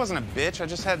 Dude, I wasn't a bitch. I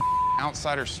just had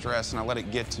outsider stress and I let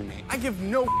it get to me. I give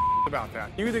no about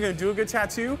that. You're either gonna do a good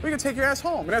tattoo or you're gonna take your ass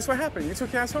home. And that's what happened. You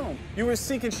took your ass home. You were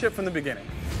sinking ship from the beginning.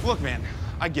 Look, man,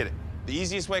 I get it. The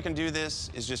easiest way I can do this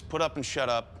is just put up and shut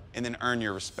up and then earn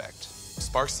your respect.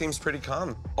 Sparks seems pretty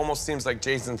calm. Almost seems like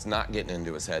Jason's not getting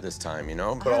into his head this time, you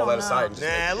know? Put all that aside. And just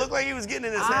Nah, it looked like he was getting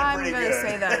in his head pretty good. I'm gonna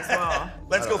say that as well.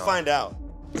 Let's go find out.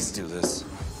 Let's do this.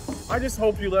 I just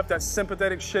hope you left that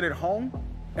sympathetic shit at home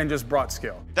and just brought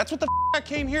skill. That's what the I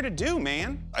came here to do,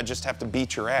 man. I just have to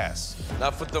beat your ass.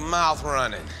 Enough with the mouth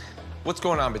running. What's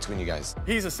going on between you guys?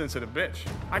 He's a sensitive bitch.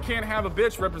 I can't have a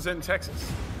bitch representing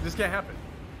Texas. This can't happen.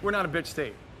 We're not a bitch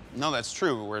state. No, that's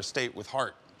true. We're a state with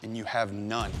heart, and you have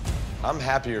none. I'm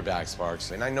happy you're back,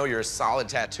 Sparks, and I know you're a solid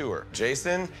tattooer.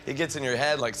 Jason, he gets in your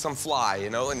head like some fly, you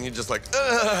know, and you're just like,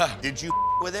 ugh. Did you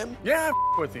with him? Yeah,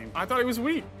 I with him. I thought he was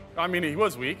weak. I mean, he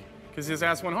was weak, because his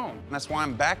ass went home. And that's why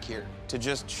I'm back here, to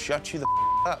just shut you the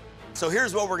up. So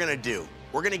here's what we're gonna do.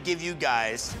 We're gonna give you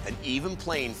guys an even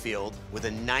playing field with a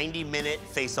 90-minute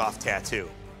face-off tattoo.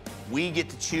 We get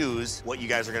to choose what you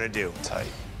guys are gonna do. Tight.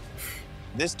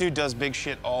 This dude does big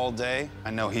shit all day.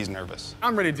 I know he's nervous.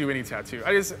 I'm ready to do any tattoo.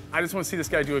 I just want to see this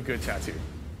guy do a good tattoo.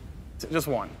 Just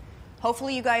one.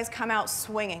 Hopefully you guys come out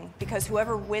swinging, because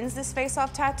whoever wins this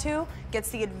face-off tattoo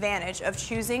gets the advantage of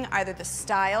choosing either the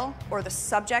style or the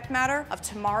subject matter of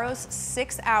tomorrow's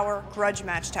 6-hour grudge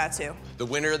match tattoo. The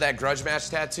winner of that grudge match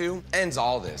tattoo ends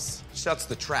all this, shuts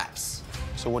the traps.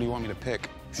 So what do you want me to pick?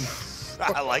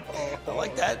 I like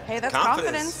that. Hey, that's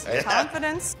confidence. Yeah.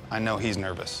 Confidence. I know he's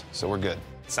nervous, so we're good.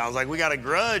 Sounds like we got a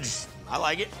grudge. I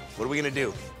like it. What are we gonna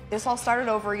do? This all started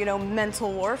over, you know,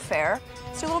 mental warfare.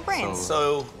 Let's do little brains.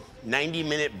 So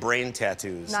 90-minute brain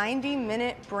tattoos.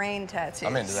 90-minute brain tattoos.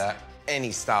 I'm into that.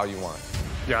 Any style you want.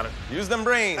 Got it. Use them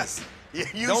brains.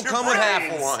 Use Don't your come with half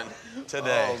brains. of one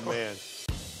today. Oh, man.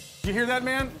 You hear that,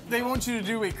 man? They want you to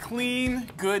do a clean,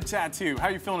 good tattoo. How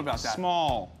you feeling about that?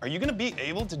 Small. Are you gonna be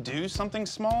able to do something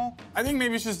small? I think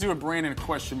maybe you should just do a brain and a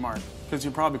question mark, because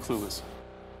you're probably clueless.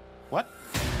 What?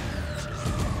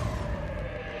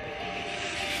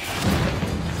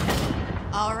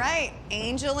 All right,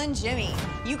 Angel and Jimmy,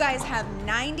 you guys have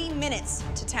 90 minutes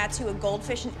to tattoo a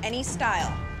goldfish in any style.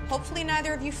 Hopefully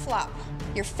neither of you flop.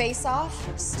 Your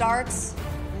face-off starts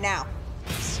now.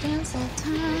 Stencil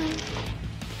time.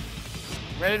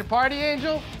 Ready to party,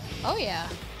 Angel? Oh, yeah.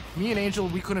 Me and Angel,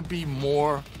 we couldn't be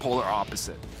more polar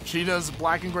opposite. She does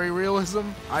black and gray realism.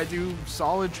 I do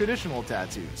solid traditional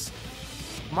tattoos.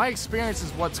 My experience is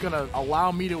what's gonna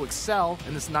allow me to excel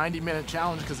in this 90-minute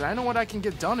challenge, because I know what I can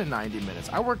get done in 90 minutes.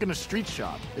 I work in a street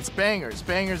shop. It's bangers,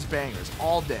 bangers, bangers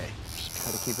all day. Just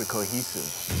gotta keep it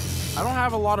cohesive. I don't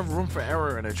have a lot of room for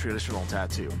error in a traditional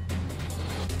tattoo.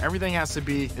 Everything has to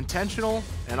be intentional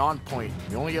and on point.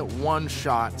 You only get one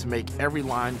shot to make every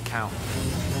line count.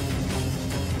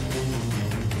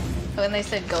 When they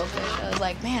said goldfish, I was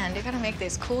like, man, they gotta make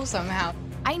this cool somehow.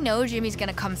 I know Jimmy's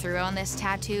gonna come through on this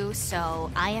tattoo,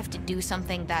 so I have to do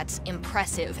something that's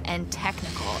impressive and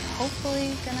technical.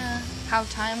 Hopefully gonna have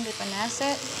time to finesse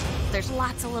it. There's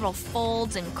lots of little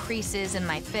folds and creases in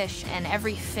my fish, and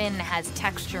every fin has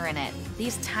texture in it.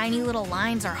 These tiny little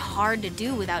lines are hard to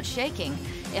do without shaking.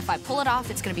 If I pull it off,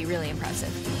 it's gonna be really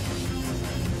impressive.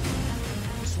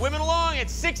 swimming along at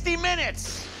 60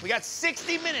 minutes. We got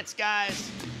 60 minutes, guys.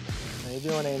 How you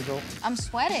doing, Angel? I'm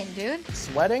sweating, dude.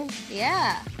 Sweating?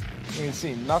 Yeah. You ain't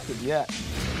seen nothing yet.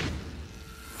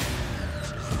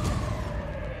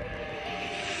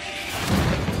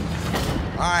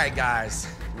 All right, guys.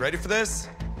 You ready for this?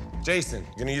 Jason,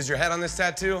 you gonna use your head on this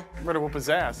tattoo? I'm ready to whoop his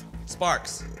ass.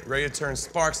 Sparks, you ready to turn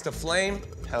sparks to flame?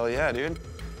 Hell yeah, dude.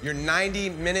 Your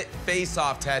 90-minute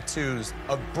face-off tattoos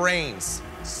of brains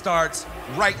starts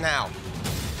right now.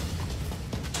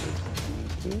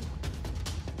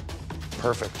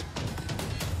 Perfect.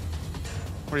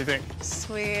 What do you think?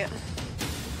 Sweet.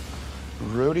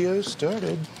 Rodeo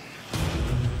started.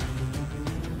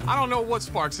 I don't know what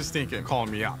Sparks is thinking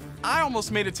calling me out. I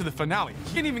almost made it to the finale.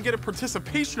 He didn't even get a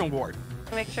participation award.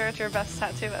 Make sure it's your best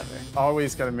tattoo ever.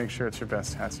 Always gotta make sure it's your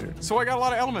best tattoo. So I got a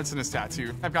lot of elements in this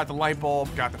tattoo. I've got the light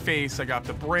bulb, got the face, I got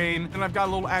the brain, and I've got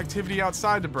a little activity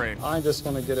outside the brain. I just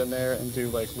wanna get in there and do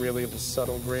like really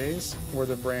subtle grays where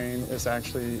the brain is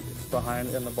actually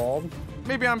behind in the bulb.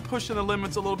 Maybe I'm pushing the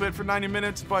limits a little bit for 90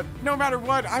 minutes, but no matter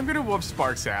what, I'm gonna whoop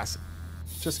Sparks' ass.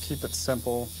 Just keep it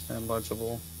simple and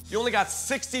legible. You only got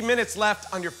 60 minutes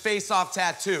left on your face-off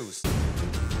tattoos.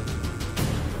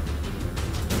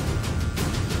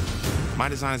 My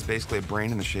design is basically a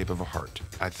brain in the shape of a heart.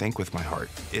 I think with my heart.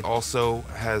 It also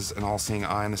has an all-seeing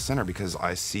eye in the center because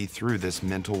I see through this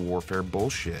mental warfare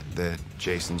bullshit that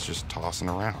Jason's just tossing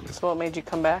around. So what made you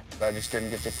come back? I just didn't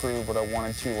get to prove what I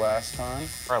wanted to last time.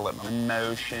 I let my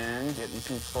emotion get in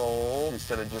control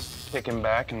instead of just kicking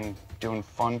back and doing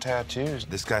fun tattoos.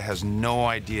 This guy has no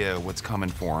idea what's coming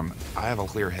for him. I have a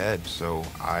clear head, so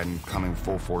I'm coming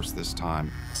full force this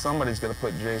time. Somebody's gonna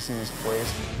put Jason in his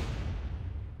place.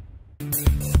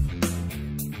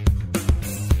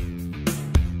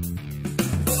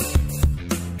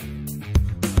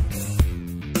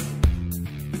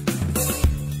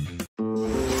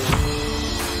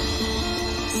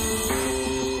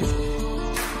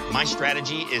 My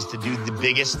strategy is to do the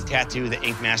biggest tattoo the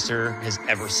Ink Master has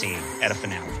ever seen at a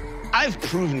finale. I've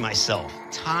proven myself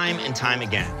time and time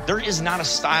again. There is not a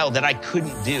style that I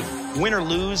couldn't do. Win or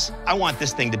lose, I want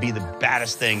this thing to be the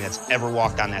baddest thing that's ever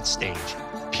walked on that stage,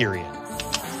 period.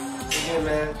 Hey,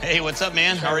 man. Hey, what's up,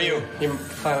 man? How are you? Your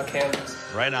final canvas.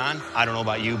 Right on. I don't know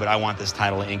about you, but I want this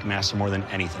title of Ink Master more than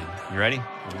anything. You ready?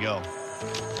 Here we go.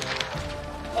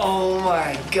 Oh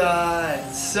my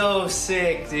God, so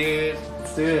sick, dude.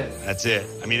 Let's do it. That's it.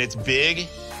 I mean, it's big,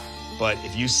 but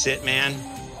if you sit, man,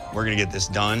 we're gonna get this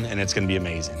done, and it's gonna be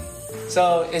amazing.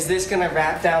 So, is this gonna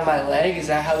wrap down my leg? Is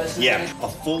that how this is Yeah, gonna... a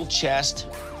full chest,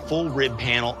 full rib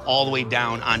panel, all the way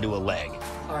down onto a leg.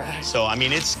 All right. So, I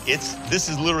mean, this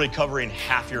is literally covering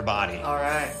half your body. All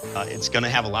right. It's gonna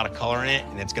have a lot of color in it,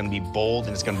 and it's gonna be bold,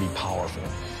 and it's gonna be powerful.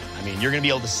 I mean, you're gonna be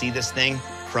able to see this thing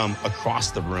from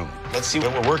across the room. Let's see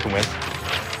what we're working with.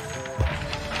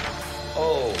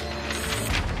 Oh,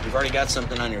 you've already got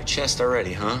something on your chest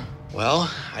already, huh?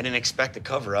 Well, I didn't expect a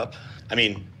cover up. I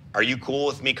mean, are you cool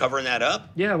with me covering that up?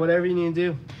 Yeah, whatever you need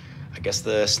to do. I guess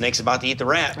the snake's about to eat the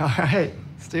rat. All right,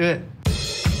 let's do it.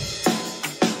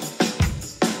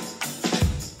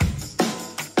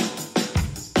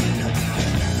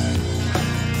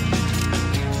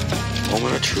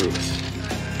 Moment of truth.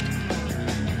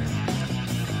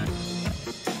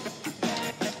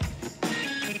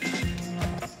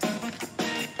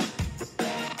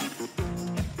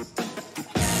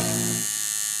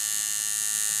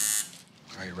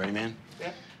 All right, you ready, man?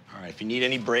 Yeah. All right, if you need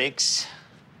any breaks,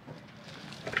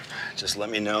 just let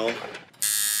me know.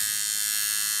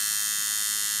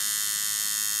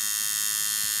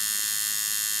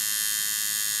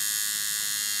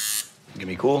 Give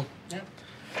me cool? Yep.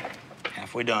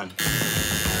 Halfway done.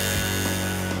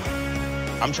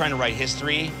 I'm trying to write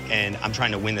history, and I'm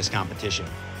trying to win this competition.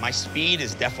 My speed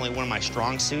is definitely one of my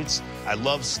strong suits. I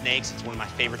love snakes. It's one of my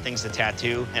favorite things to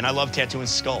tattoo, and I love tattooing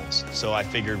skulls. So I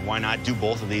figured, why not do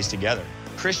both of these together?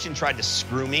 Christian tried to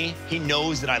screw me. He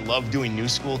knows that I love doing new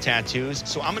school tattoos,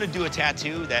 so I'm gonna do a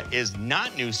tattoo that is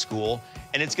not new school,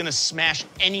 and it's gonna smash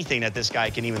anything that this guy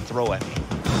can even throw at me.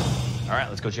 All right,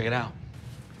 let's go check it out.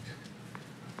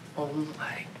 Oh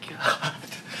my God,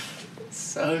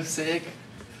 so sick.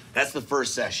 That's the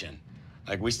first session.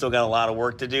 Like, we still got a lot of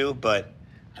work to do, but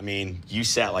I mean, you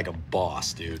sat like a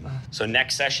boss, dude. So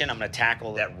next session, I'm gonna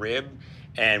tackle that rib,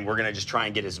 and we're gonna just try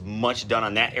and get as much done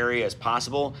on that area as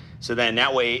possible. So then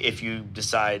that way, if you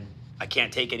decide I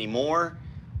can't take any more,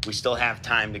 we still have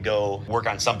time to go work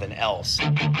on something else.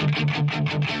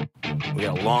 We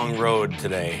got a long road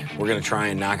today. We're gonna try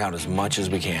and knock out as much as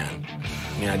we can.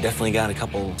 I mean, I definitely got a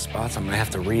couple spots I'm gonna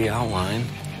have to re-outline.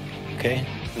 Okay.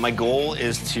 My goal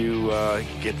is to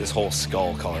get this whole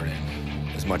skull colored in.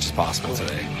 as much as possible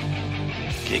today.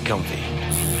 Get comfy.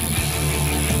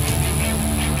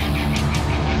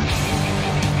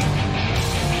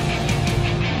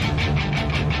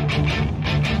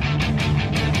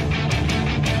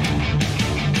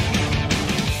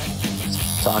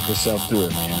 Talk yourself through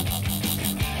it, man.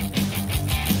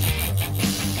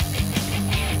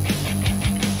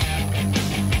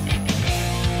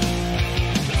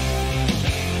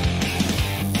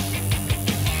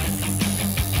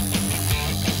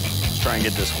 Try and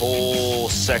get this whole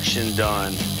section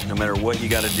done. No matter what you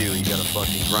gotta do, you gotta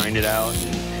fucking grind it out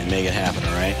and make it happen,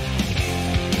 all right?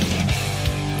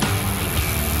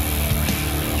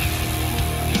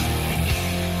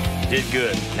 Did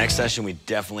good. Next session, we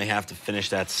definitely have to finish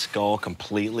that skull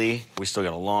completely. We still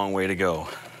got a long way to go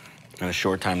and a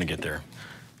short time to get there.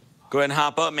 Go ahead and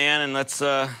hop up, man, and let's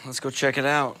go check it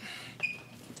out.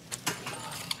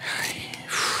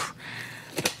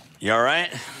 You all right?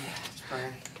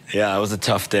 Yeah, it was a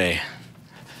tough day.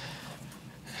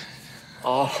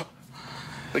 Oh,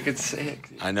 look, it's sick.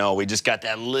 I know, we just got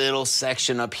that little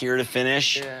section up here to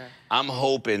finish. Yeah. I'm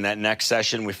hoping that next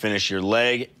session we finish your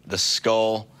leg, the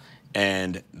skull,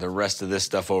 and the rest of this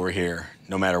stuff over here,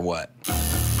 no matter what.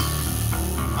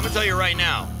 I'm gonna tell you right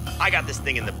now, I got this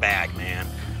thing in the bag, man.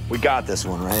 We got this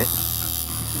one, right?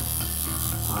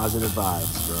 Positive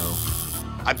vibes, bro.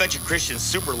 I bet you Christian's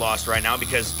super lost right now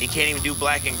because he can't even do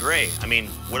black and gray. I mean,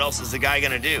 what else is the guy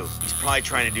gonna do? He's probably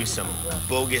trying to do some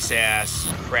bogus-ass,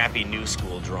 crappy new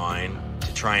school drawing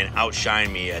to try and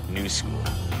outshine me at new school.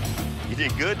 You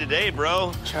did good today,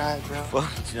 bro. Tried, bro. Well,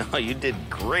 no, you did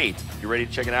great. You ready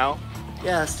to check it out?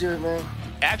 Yeah, let's do it, man.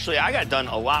 Actually, I got done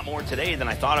a lot more today than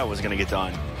I thought I was gonna get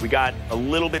done. We got a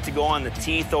little bit to go on the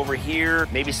teeth over here,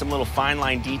 maybe some little fine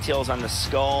line details on the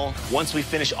skull. Once we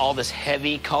finish all this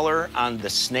heavy color on the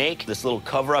snake, this little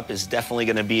cover-up is definitely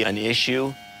gonna be an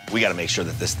issue. We gotta make sure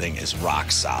that this thing is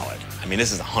rock solid. I mean,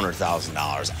 this is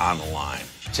 $100,000 on the line.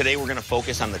 Today, we're gonna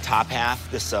focus on the top half,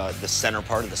 the center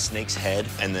part of the snake's head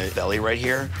and the belly right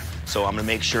here. So I'm gonna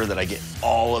make sure that I get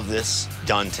all of this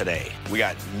done today. We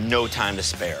got no time to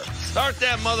spare. Start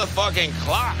that motherfucking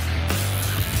clock.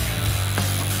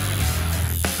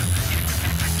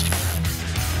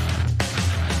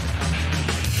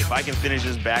 If I can finish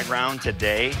this background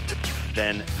today,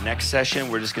 then next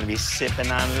session, we're just gonna be sipping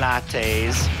on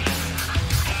lattes.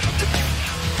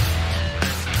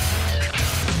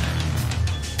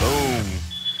 Boom.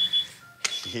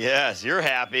 Yes, you're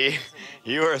happy.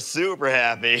 You are super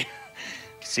happy.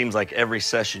 Seems like every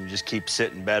session you just keep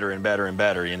sitting better and better and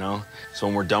better, you know? So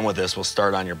when we're done with this, we'll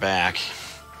start on your back.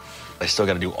 I still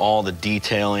gotta do all the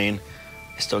detailing.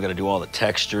 I still gotta do all the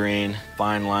texturing,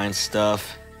 fine line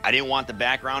stuff. I didn't want the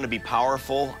background to be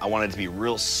powerful. I wanted it to be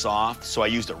real soft, so I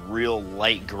used a real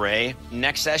light gray.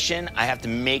 Next session, I have to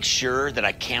make sure that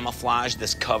I camouflage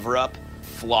this cover-up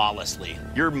flawlessly.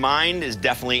 Your mind is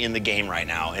definitely in the game right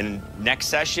now, and next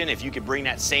session, if you could bring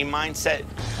that same mindset,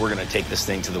 we're gonna take this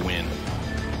thing to the win.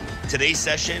 Today's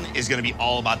session is gonna be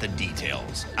all about the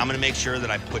details. I'm gonna make sure that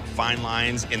I put fine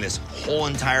lines in this whole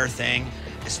entire thing.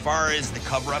 As far as the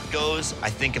cover-up goes, I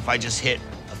think if I just hit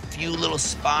a few little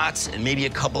spots and maybe a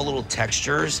couple little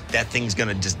textures, that thing's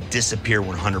gonna just disappear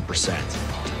 100%.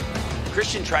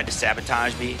 Christian tried to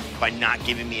sabotage me by not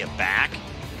giving me a back,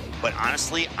 but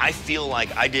honestly, I feel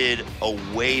like I did a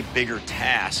way bigger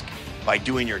task by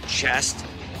doing your chest,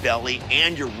 belly,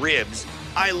 and your ribs.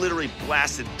 I literally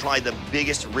blasted probably the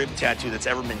biggest rib tattoo that's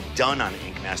ever been done on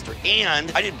Ink Master, and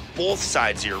I did both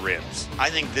sides of your ribs. I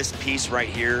think this piece right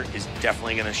here is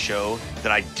definitely gonna show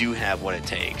that I do have what it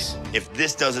takes. If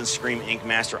this doesn't scream Ink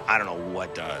Master, I don't know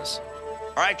what does.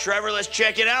 All right, Trevor, let's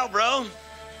check it out, bro.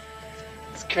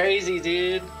 It's crazy,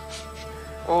 dude.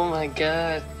 Oh my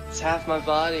God. It's half my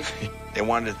body. They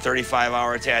wanted a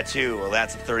 35-hour tattoo. Well,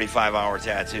 that's a 35-hour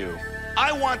tattoo.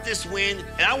 I want this win,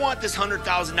 and I want this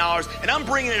 $100,000, and I'm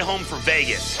bringing it home for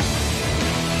Vegas.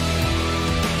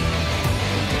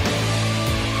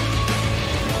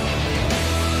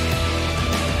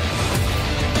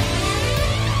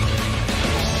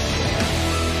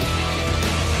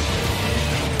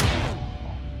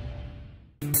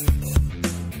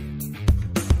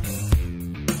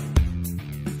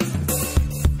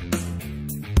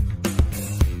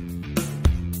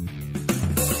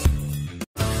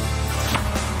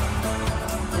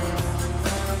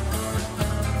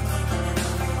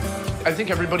 I think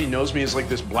everybody knows me as like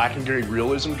this black and gray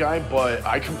realism guy, but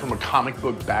I come from a comic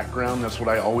book background. That's what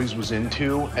I always was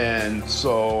into. And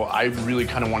so I really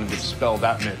kind of wanted to dispel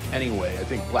that myth anyway. I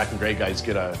think black and gray guys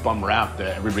get a bum rap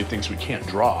that everybody thinks we can't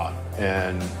draw.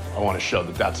 And I want to show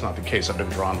that that's not the case. I've been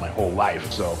drawing my whole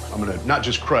life. So I'm going to not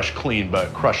just crush clean,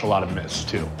 but crush a lot of myths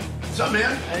too. What's up,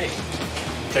 man? Hey,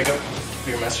 take up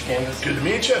your master canvas. Good to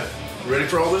meet you. Ready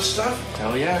for all this stuff?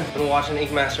 Hell yeah. I've been watching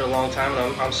Ink Master a long time,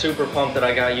 and I'm super pumped that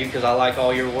I got you because I like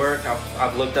all your work.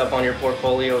 I've looked up on your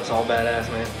portfolio. It's all badass,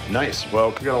 man. Nice. Well,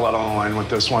 we got a lot on the line with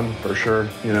this one, for sure.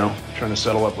 You know, trying to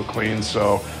settle up with clean.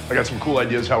 So I got some cool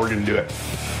ideas how we're going to do it.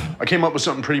 I came up with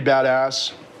something pretty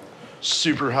badass.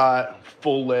 Super hot,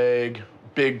 full leg,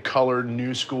 big colored,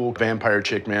 new school vampire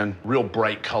chick, man. Real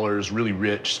bright colors, really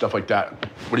rich, stuff like that.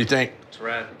 What do you think? It's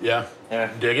rad. Yeah?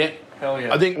 Yeah. Dig it? Hell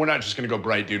yeah. I think we're not just gonna go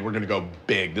bright, dude. We're gonna go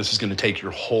big. This is gonna take your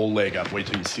whole leg up. Wait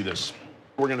till you see this.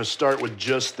 We're gonna start with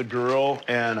just the girl,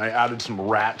 and I added some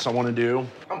rats I wanna do.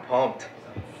 I'm pumped.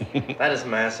 That is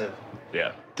massive.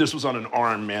 Yeah. This was on an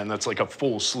arm, man. That's like a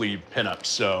full sleeve pinup,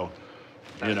 so,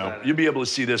 you know, you'll be able to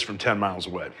see this from 10 miles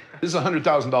away. This is a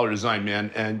 $100,000 design,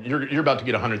 man, and you're about to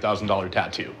get a $100,000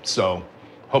 tattoo, so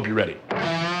hope you're ready.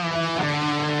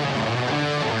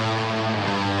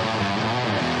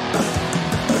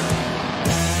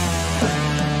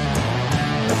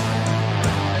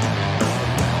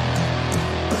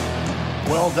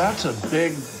 Well, that's a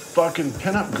big fucking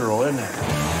pinup girl, isn't it?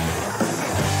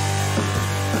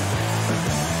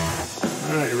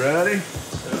 All right, you ready?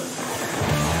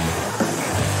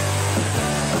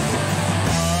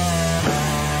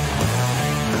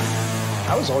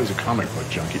 I was always a comic book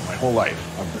junkie my whole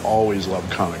life. I've always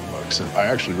loved comic books, and I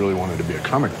actually really wanted to be a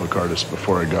comic book artist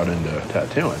before I got into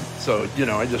tattooing. So, you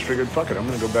know, I just figured, fuck it, I'm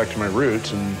gonna go back to my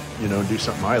roots and, you know, do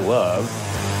something I love.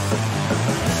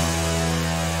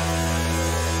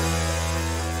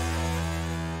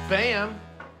 Bam!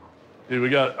 Dude, we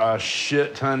got a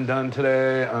shit ton done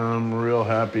today. I'm real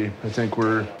happy. I think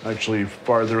we're actually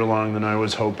farther along than I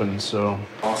was hoping, so.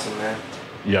 Awesome, man.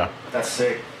 Yeah. That's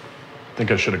sick. I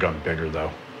think I should have gone bigger, though.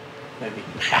 Maybe.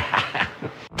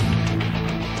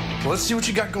 Well, let's see what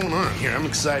you got going on here. I'm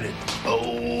excited.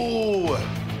 Oh!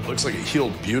 Looks like it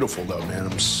healed beautiful, though, man.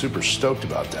 I'm super stoked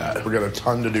about that. We got a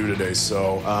ton to do today,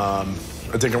 so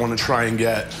I think I want to try and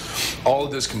get all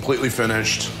of this completely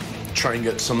finished. Try and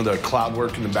get some of the cloud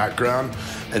work in the background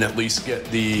and at least get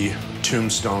the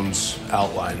tombstones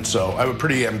outlined. So I have a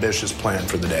pretty ambitious plan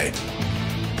for the day.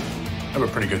 I have a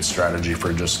pretty good strategy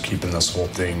for just keeping this whole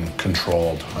thing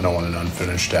controlled. I don't want an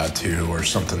unfinished tattoo or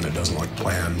something that doesn't look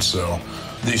planned. So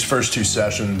these first two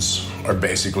sessions are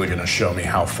basically gonna show me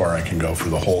how far I can go for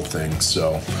the whole thing.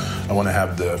 So I wanna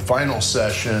have the final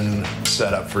session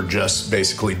set up for just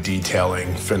basically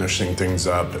detailing, finishing things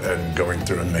up, and going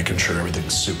through and making sure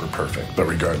everything's super perfect. But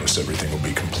regardless, everything will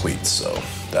be complete, so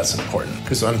that's important.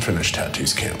 Because unfinished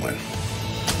tattoos can't win.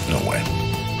 No way.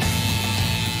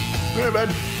 All right,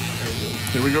 bud.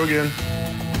 Here we go again.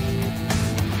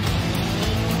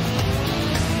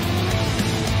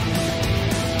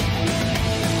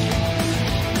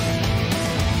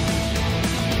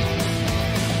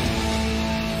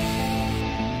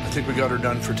 I think we got her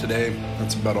done for today.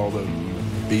 That's about all the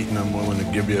beating I'm willing to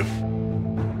give you.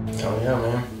 Oh, yeah,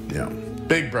 man. Yeah.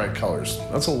 Big, bright colors.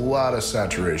 That's a lot of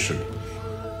saturation.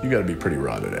 You gotta be pretty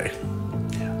raw today.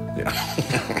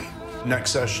 Yeah.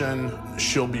 Next session,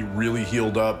 she'll be really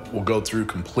healed up. We'll go through,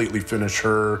 completely finish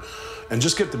her, and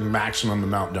just get the maximum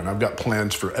amount done. I've got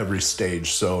plans for every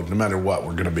stage, so no matter what,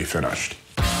 we're gonna be finished.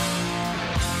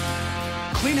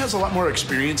 Clean has a lot more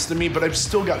experience than me, but I've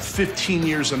still got 15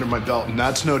 years under my belt, and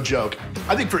that's no joke.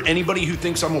 I think for anybody who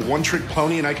thinks I'm a one-trick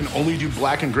pony and I can only do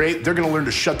black and gray, they're gonna learn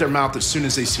to shut their mouth as soon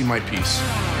as they see my piece.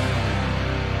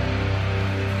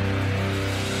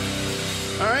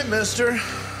 All right, mister.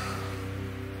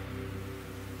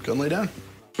 Go and lay down.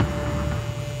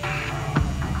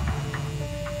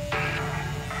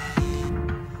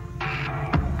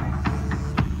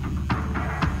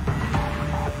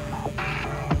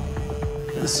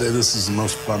 I'd say this is the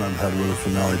most fun I've had with a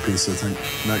finale piece. I think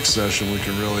next session we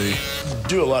can really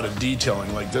do a lot of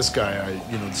detailing. Like this guy,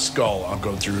 the skull, I'll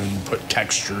go through and put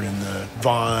texture in the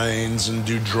vines and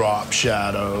do drop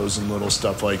shadows and little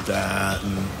stuff like that.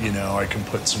 And, I can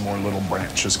put some more little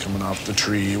branches coming off the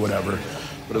tree, whatever.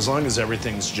 But as long as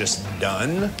everything's just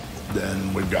done,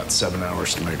 then we've got 7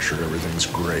 hours to make sure everything's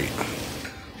great.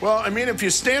 Well, I mean, if you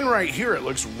stand right here, it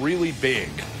looks really big.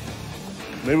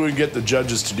 Maybe we can get the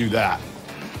judges to do that.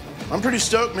 I'm pretty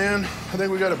stoked, man. I think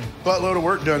we got a buttload of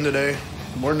work done today.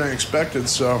 More than I expected,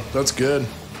 so that's good.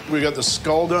 We got the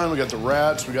skull done, we got the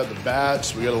rats, we got the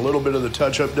bats, we got a little bit of the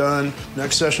touch-up done.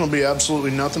 Next session will be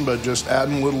absolutely nothing but just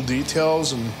adding little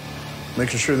details and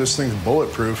making sure this thing's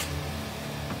bulletproof.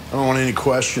 I don't want any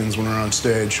questions when we're on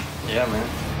stage. Yeah, man.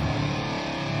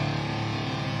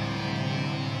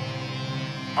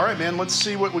 All right, man, let's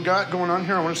see what we got going on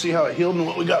here. I want to see how it healed and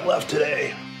what we got left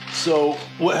today. So,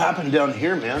 what happened down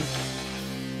here, man?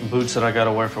 Boots that I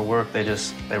gotta wear for work, they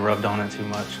rubbed on it too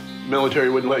much. Military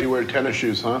wouldn't let you wear tennis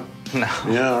shoes, huh? No.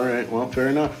 Yeah, all right, well, fair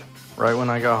enough. Right when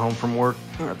I got home from work,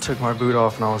 I took my boot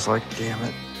off and I was like, damn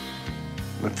it.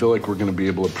 I feel like we're gonna be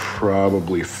able to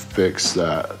probably fix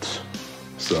that.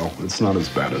 So, it's not as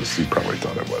bad as you probably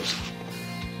thought it was.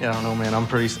 Yeah, I don't know, man.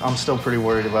 I'm still pretty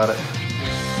worried about it.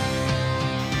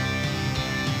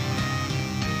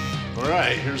 All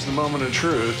right, here's the moment of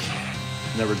truth.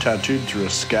 Never tattooed through a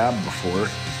scab before,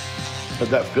 but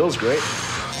that feels great.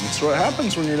 That's what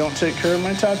happens when you don't take care of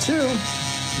my tattoo.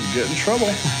 You get in trouble.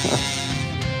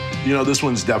 You know, this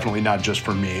one's definitely not just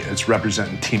for me. It's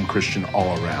representing Team Christian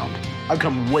all around. I've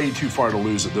come way too far to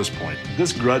lose at this point.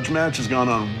 This grudge match has gone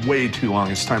on way too long.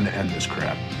 It's time to end this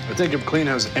crap. I think if Clean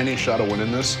has any shot of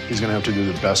winning this, he's gonna have to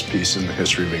do the best piece in the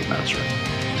history of Ink Master.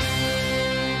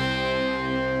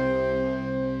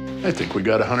 I think we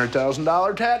got a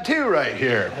 $100,000 tattoo right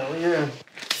here. Hell yeah.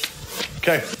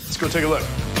 Okay, let's go take a look.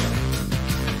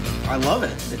 I love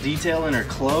it. The detail in her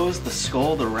clothes, the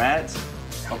skull, the rats,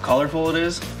 how colorful it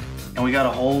is. And we got a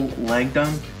whole leg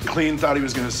done. Clean thought he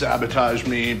was gonna sabotage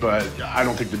me, but I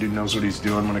don't think the dude knows what he's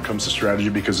doing when it comes to strategy,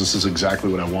 because this is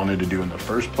exactly what I wanted to do in the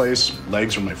first place.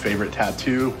 Legs were my favorite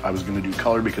tattoo. I was gonna do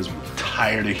color because I'm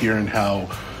tired of hearing how,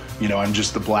 you know, I'm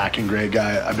just the black and gray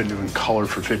guy. I've been doing color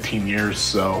for 15 years,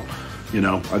 so, you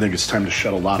know, I think it's time to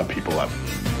shut a lot of people up.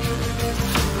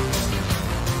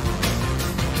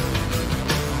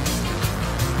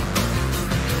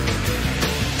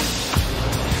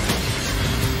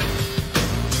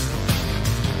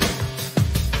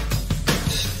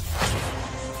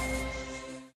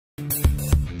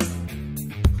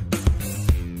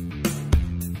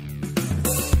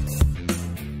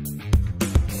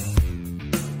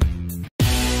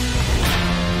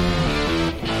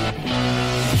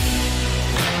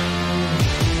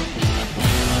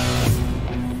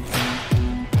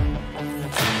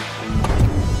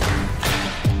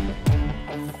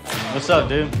 What's up,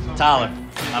 dude? Tyler.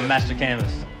 I'm Master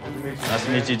Canvas. Nice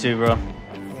to meet you too, bro.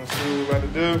 Want to see what we're about to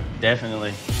do?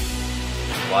 Definitely.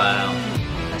 Wow.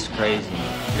 That's crazy.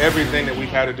 Everything that we've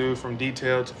had to do, from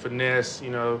detail to finesse,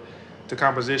 you know, to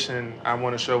composition, I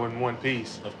want to show in one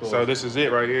piece. Of course. So this is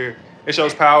it right here. It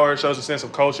shows power, it shows a sense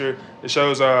of culture. It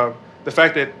shows the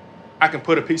fact that I can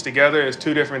put a piece together as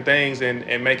two different things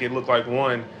and make it look like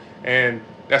one. And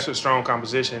that's a strong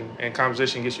composition, and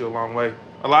composition gets you a long way.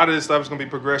 A lot of this stuff is going to be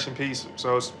progression piece,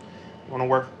 so it's want to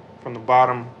work from the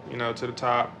bottom, you know, to the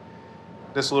top.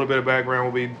 This little bit of background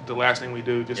will be the last thing we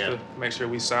do, just to make sure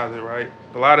we size it right.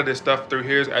 A lot of this stuff through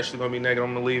here is actually going to be negative.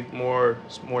 I'm going to leave more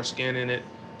skin in it,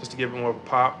 just to give it more of a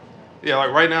pop. Yeah,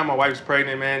 like right now, my wife's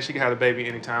pregnant, man. She can have a baby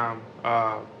anytime.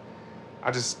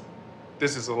 This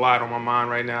is a lot on my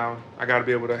mind right now. I got to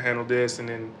be able to handle this, and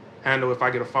then handle if I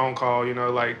get a phone call, you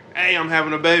know, like, hey, I'm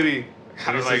having a baby.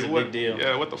 This like, is a big deal.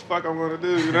 Yeah, what the fuck I'm gonna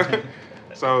do, you know?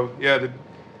 So yeah,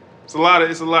 it's a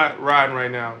lot riding right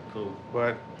now. Cool.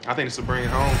 But I think it's to bring it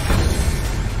home.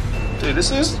 Dude, this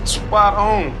is spot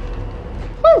on.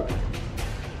 Woo!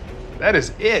 That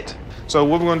is it. So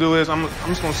what we're gonna do is I'm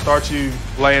just gonna start you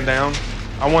laying down.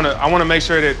 I wanna make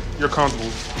sure that you're comfortable.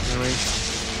 You know what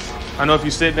I mean? I know if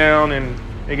you sit down and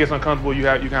it gets uncomfortable, you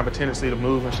can have a tendency to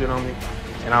move and shit on me,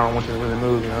 and I don't want you to really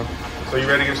move, you know. So you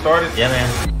ready to get started? Yeah,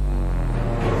 man.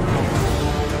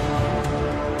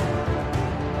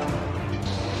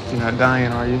 You're not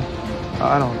dying, are you?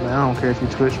 I don't care if you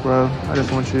twitch, bro. I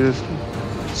just want you to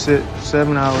sit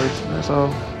 7 hours, that's all.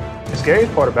 The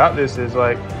scariest part about this is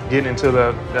like getting into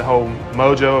the whole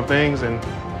mojo of things and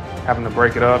having to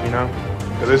break it up, you know?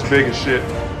 Because it's big as shit.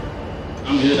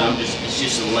 I'm good, it's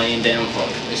just the laying down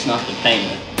part. It's not the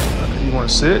pain. You want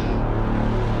to sit?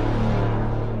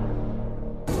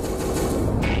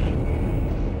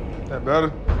 That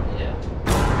better? Yeah.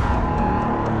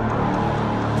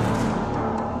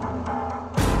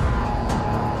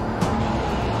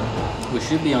 We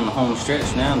should be on the home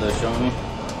stretch now, though, showing me.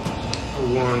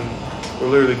 We're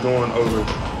literally going over.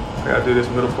 I gotta do this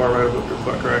middle part right up your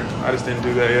butt crack. I just didn't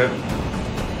do that yet.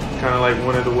 Kind of like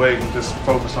wanted to wait and just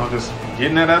focus on just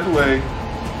getting that out of the way.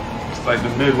 It's like the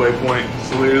midway point.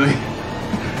 It's literally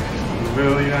in the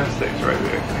middle of the United States right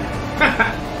there.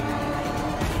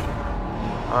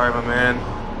 All right, my man.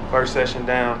 First session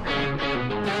down.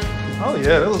 Oh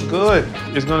yeah, that was good.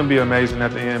 It's gonna be amazing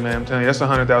at the end, man. I'm telling you, that's a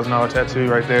 $100,000 tattoo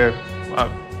right there.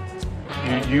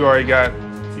 You already got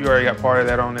part of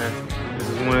that on there. This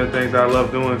is one of the things I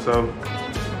love doing, so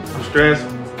I'm stressed,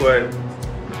 but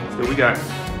we got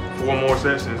 4 more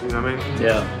sessions, you know what I mean?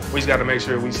 Yeah. We just gotta make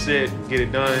sure we sit, get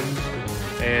it done,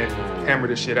 and hammer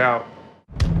this shit out.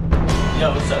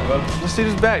 Yo, what's up, bro? Let's see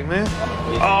this back, man.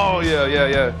 Oh,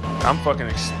 yeah. I'm fucking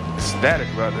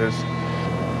ecstatic about this.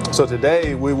 So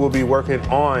today we will be working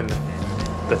on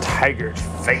the tiger's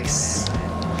face.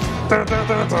 Dun, dun,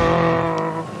 dun,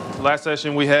 dun. Last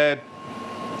session we had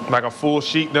like a full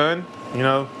sheet done, you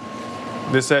know.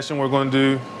 This session we're gonna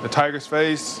do the tiger's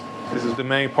face. This is the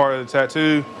main part of the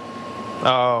tattoo.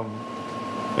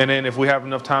 And then if we have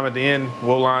enough time at the end,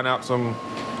 we'll line out some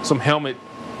helmet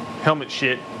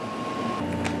shit.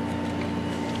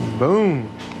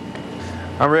 Boom.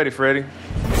 I'm ready, Freddie.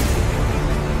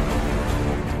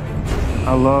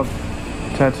 I love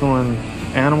tattooing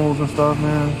animals and stuff,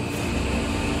 man.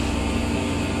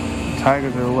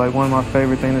 Tigers are like one of my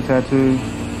favorite things to tattoo.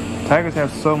 Tigers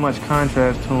have so much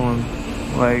contrast to them.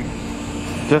 Like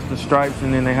just the stripes,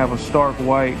 and then they have a stark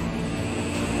white,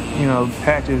 you know,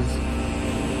 patches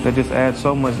that just add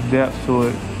so much depth to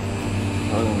it.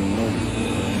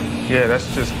 Yeah, that's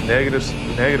just negatives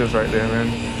right there, man.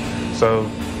 So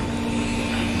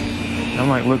I'm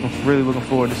like really looking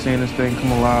forward to seeing this thing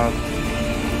come alive.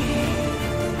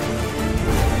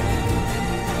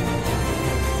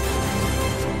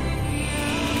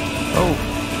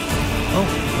 Oh,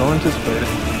 don't anticipate it.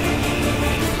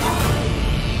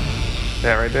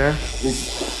 That right there?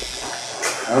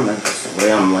 I don't know if that's the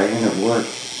way I'm laying at work.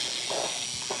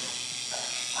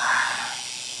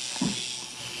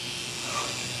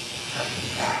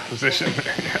 Position.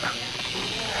 Yeah.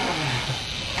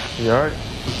 You alright?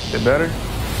 It better?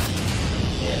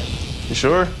 Yeah. You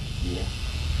sure? Yeah.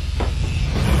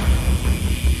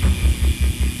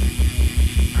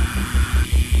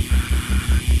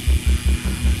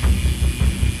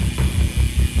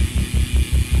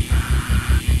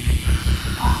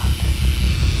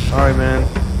 Alright, man.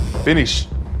 Finish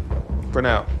for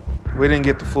now. We didn't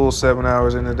get the full 7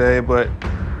 hours in the day, but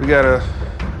we got a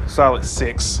solid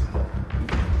 6.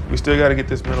 We still got to get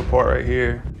this middle part right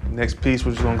here. Next piece,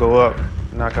 we're just gonna go up,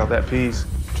 knock out that piece,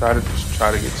 try to get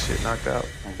the shit knocked out.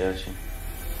 I got you.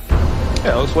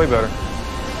 Yeah, it looks way better.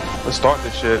 Let's start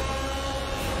this shit.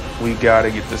 We gotta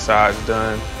get the sides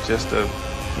done just to,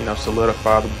 you know,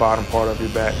 solidify the bottom part of your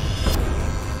back.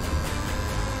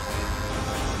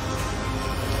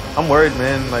 I'm worried,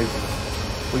 man. Like,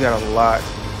 we got a lot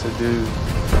to do.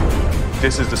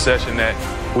 This is the session that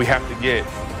we have to get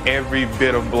every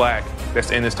bit of black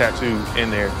that's in this tattoo in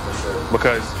there,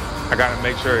 because I gotta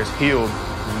make sure it's healed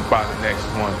by the next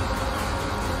one.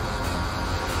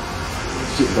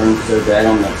 Shit burned so bad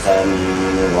on that side, and you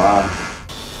know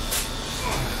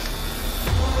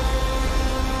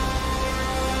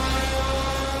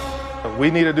why.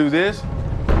 We need to do this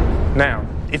now.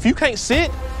 If you can't sit,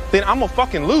 then I'm gonna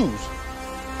fucking lose.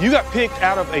 You got picked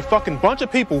out of a fucking bunch of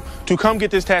people to come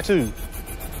get this tattoo.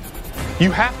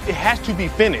 It has to be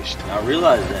finished. I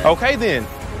realize that. Okay then.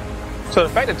 So the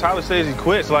fact that Tyler says he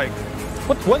quits, like,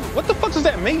 what the fuck does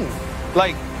that mean?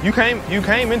 Like, you came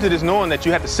into this knowing that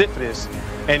you had to sit for this,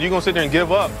 and you're gonna sit there and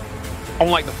give up on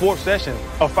like the 4th session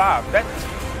of 5. That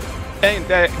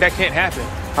can't happen.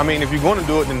 I mean, if you're gonna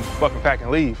do it, then fucking pack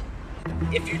and leave.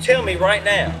 If you tell me right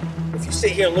now, if you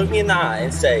sit here and look me in the eye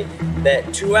and say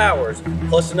that 2 hours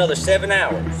plus another 7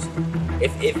 hours,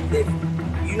 if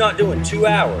you're not doing 2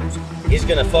 hours, is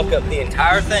gonna fuck up the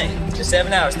entire thing to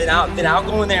 7 hours, then I'll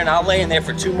go in there and I'll lay in there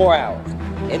for 2 more hours.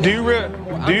 And do you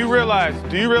realize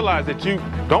that you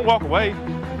don't walk away?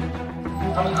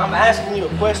 I'm asking you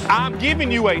a question. I'm giving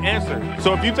you an answer.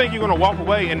 So if you think you're gonna walk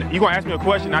away and you're gonna ask me a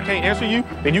question I can't answer you,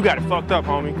 then you got it fucked up,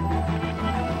 homie.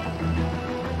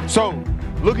 So,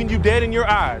 looking you dead in your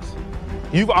eyes,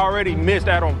 you've already missed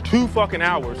out on 2 fucking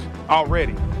hours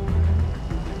already.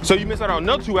 So you missed out on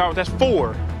another 2 hours, that's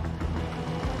 4.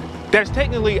 That's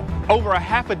technically over a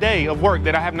half a day of work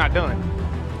that I have not done.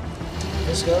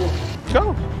 Let's go.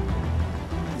 Go.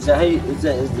 Is that how you, is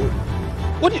that?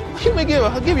 What you may give you a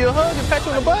hug and pat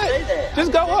you on the butt.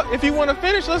 Just go up. If you want to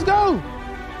finish, let's go.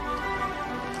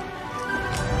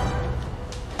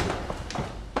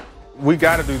 We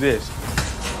got to do this.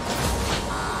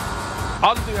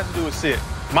 All this dude has to do is sit.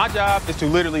 My job is to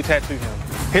literally tattoo him.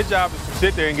 His job is to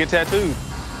sit there and get tattooed.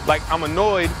 Like, I'm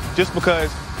annoyed just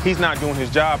because he's not doing his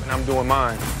job and I'm doing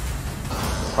mine.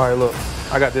 All right, look,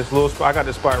 I got this little spot, I got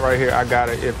this spot right here. I got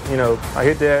it. If, you know, I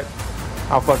hit that,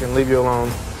 I'll fucking leave you alone.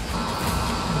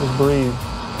 Just breathe.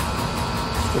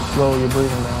 Just slow your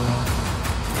breathing down now.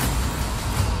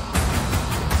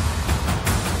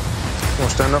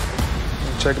 want to stand up?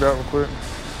 Check it out real quick.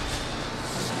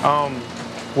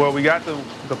 Well, we got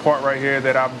the part right here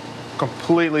that I'm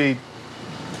completely,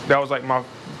 that was like my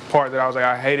part that I was like,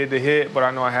 I hated to hit, but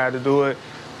I know I had to do it.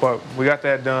 But we got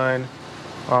that done.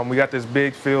 We got this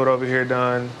big field over here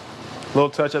done. Little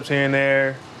touch-ups here and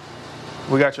there.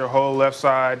 We got your whole left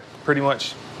side pretty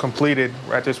much completed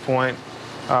at this point.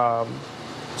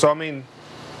 So, I mean,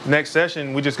 next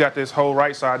session, we just got this whole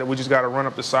right side that we just got to run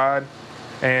up the side.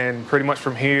 And pretty much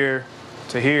from here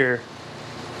to here,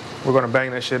 we're going to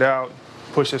bang that shit out,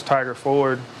 push this tiger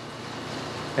forward,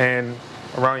 and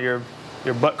around your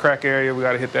butt crack area, we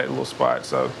got to hit that little spot.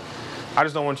 So I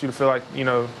just don't want you to feel like, you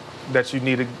know, that you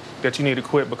need to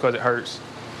quit because it hurts.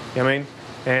 You know what I mean?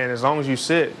 And as long as you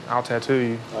sit, I'll tattoo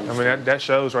you. I mean, that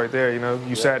shows right there, you know.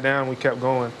 You sat down, we kept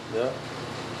going. Yeah.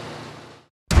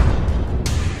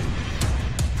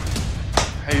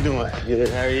 How you doing? Good,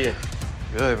 how are you?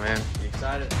 Good, man. You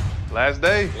excited? Last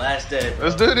day. Last day, bro.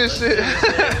 Let's do this shit.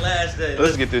 Last day.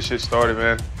 Let's get this shit started,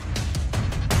 man.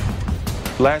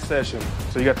 Last session.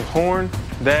 So you got the horn,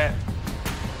 that,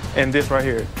 and this right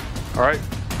here. All right?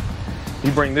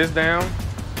 You bring this down,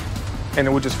 and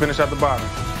then we'll just finish out the bottom.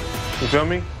 You feel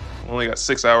me? We only got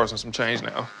 6 hours and some change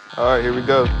now. All right, here we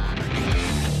go.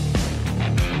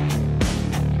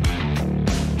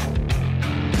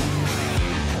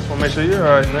 Just wanna make sure you're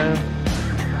all right, man.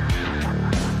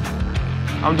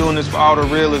 I'm doing this for all the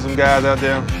realism guys out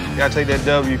there. Gotta take that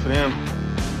W for them.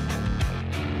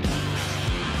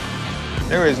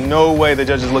 There is no way the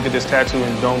judges look at this tattoo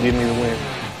and don't give me the win.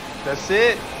 That's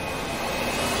it.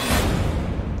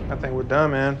 I think we're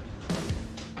done, man.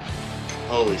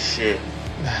 Holy shit.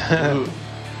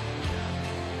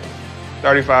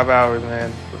 35 hours,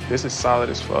 man. This is solid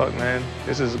as fuck, man.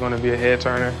 This is gonna be a head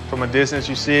turner. From a distance,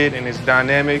 you see it, and it's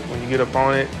dynamic. When you get up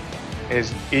on it,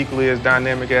 it's equally as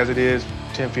dynamic as it is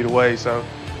 10 feet away. So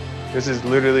this is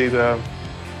literally the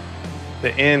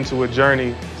end to a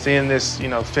journey. Seeing this, you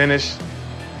know, finish,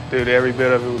 dude, every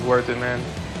bit of it was worth it, man.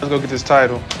 Let's go get this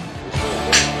title.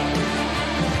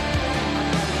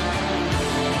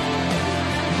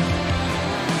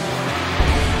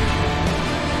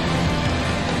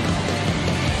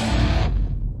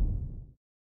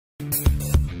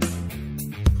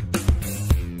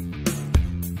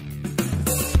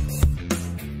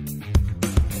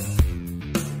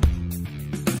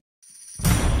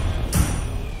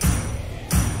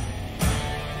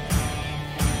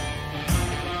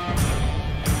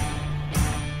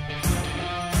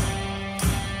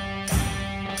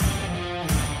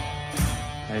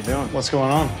 How you doing? What's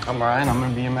going on? I'm Ryan. I'm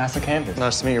going to be your master canvas.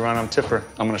 Nice to meet you, Ryan. I'm Tipper.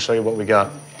 I'm going to show you what we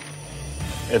got.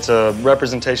 It's a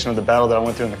representation of the battle that I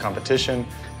went through in the competition,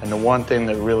 and the one thing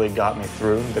that really got me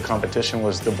through the competition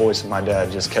was the voice of my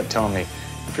dad. Just kept telling me,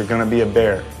 if you're going to be a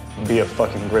bear, be a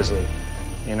fucking grizzly.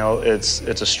 You know, it's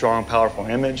a strong, powerful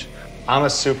image. I'm a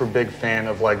super big fan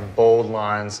of like bold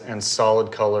lines and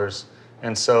solid colors,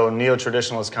 and so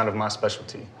neo-traditional is kind of my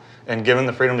specialty. And given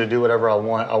the freedom to do whatever I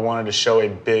want, I wanted to show a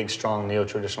big, strong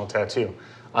neo-traditional tattoo.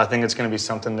 I think it's going to be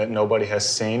something that nobody has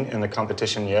seen in the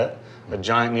competition yet. A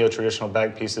giant neo-traditional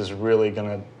back piece is really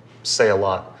going to say a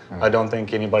lot. I don't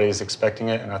think anybody is expecting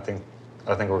it, and I think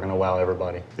we're going to wow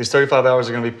everybody. These 35 hours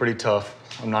are going to be pretty tough,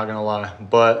 I'm not going to lie,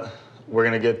 but we're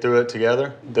going to get through it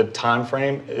together. The time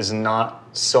frame is not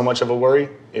so much of a worry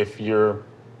if you're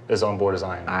as on board as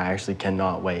I am. I actually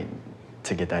cannot wait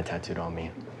to get that tattooed on me.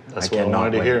 That's I what I cannot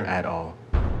wanted to wait hear. at all.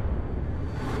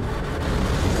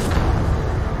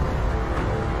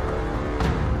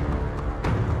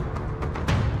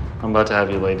 I'm about to have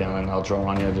you lay down and I'll draw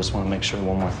on you. I just want to make sure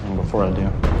one more thing before I do.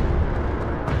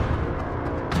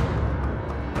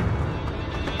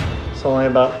 It's only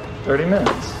about 30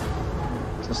 minutes.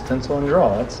 Just stencil and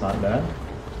draw. That's not bad.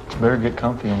 You better get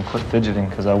comfy and quit fidgeting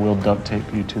because I will duct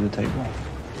tape you to the table.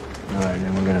 All right,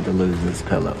 then we're gonna have to lose this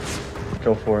pillow.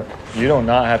 Go for it. You do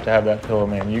not have to have that pillow,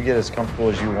 man. You get as comfortable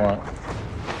as you want.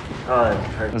 All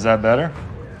right. Is that better?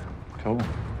 Cool.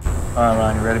 All right,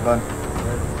 Ryan, you ready, bud?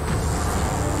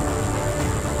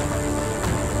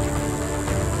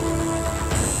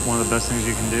 One of the best things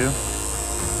you can do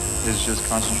is just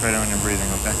concentrate on your breathing,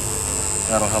 okay?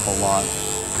 That'll help a lot.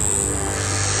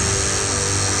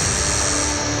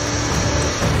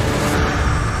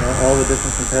 All the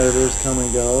different competitors come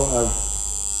and go.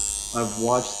 I've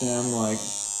watched them like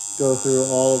go through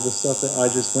all of the stuff that I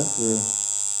just went through.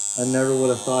 I never would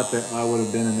have thought that I would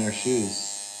have been in their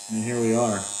shoes. And here we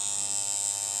are.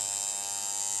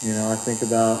 You know, I think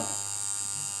about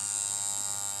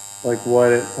like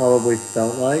what it probably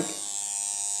felt like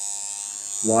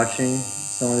watching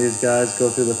some of these guys go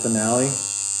through the finale,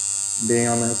 being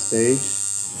on that stage.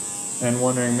 and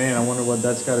wondering, man, I wonder what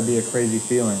that's got to be a crazy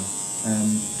feeling.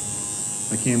 And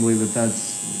I can't believe that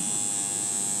that's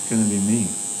going to be me.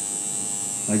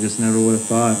 I just never would have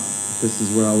thought this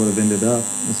is where I would have ended up,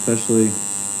 especially,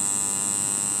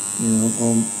 you know,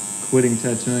 quitting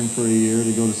tattooing for a year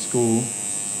to go to school.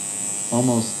 I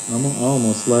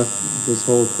almost left this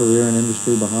whole career and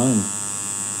industry behind.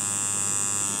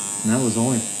 And that was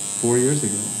only 4 years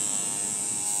ago.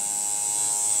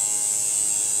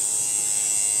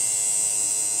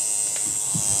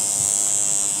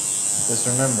 Just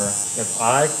remember, if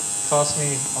I cost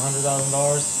me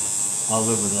 $100,000, I'll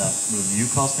live with that. But if you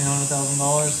cost me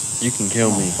 $100,000, you can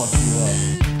kill me. I'll fuck you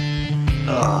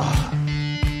up.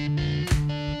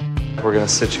 We're gonna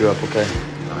sit you up, okay?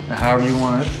 However you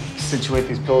want to situate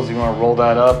these pillows, you want to roll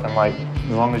that up, and like, as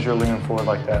long as you're leaning forward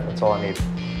like that, that's all I need.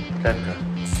 Okay?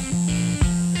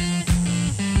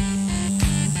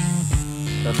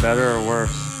 Is that better or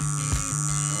worse?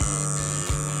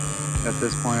 At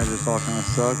this point, it just all kind of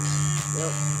sucks.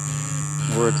 Yep.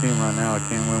 We're a team right now. I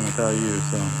can't win without you,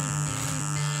 so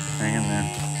hang in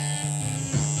there.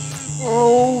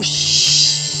 Oh,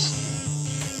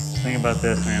 think about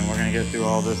this, man. We're gonna get through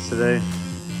all this today.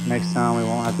 Next time, we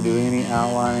won't have to do any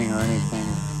outlining or anything,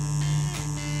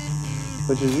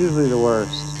 which is usually the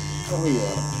worst. Oh,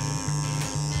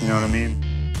 yeah. You know what I mean?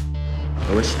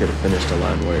 I wish you could have finished the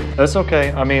line work. That's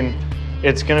okay. I mean,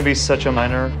 it's gonna be such a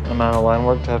minor amount of line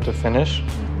work to have to finish.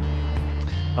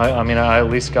 I mean, I at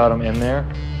least got them in there,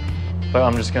 but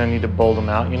I'm just gonna need to bold them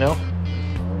out, you know?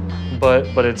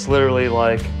 But it's literally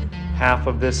like half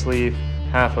of this leaf,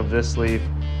 half of this leaf,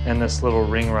 and this little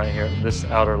ring right here, this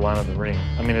outer line of the ring.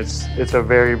 I mean, it's a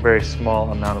very, very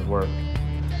small amount of work.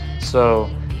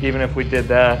 So even if we did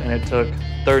that and it took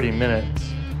 30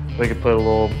 minutes, we could put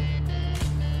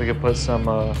some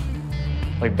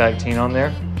like Bactine on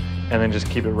there and then just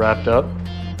keep it wrapped up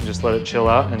and just let it chill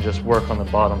out and just work on the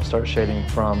bottom. Start shading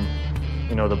from,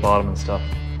 you know, the bottom and stuff.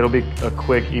 It'll be a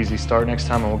quick, easy start next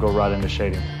time and we'll go right into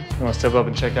shading. You wanna step up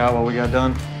and check out what we got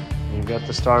done? You've got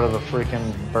the start of a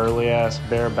freaking burly-ass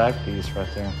bare back piece right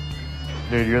there.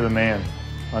 Dude, you're the man.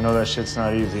 I know that shit's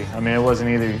not easy. I mean, it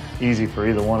wasn't easy for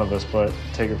either one of us, but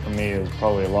take it from me, it was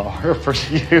probably a lot harder for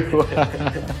you.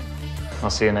 I'll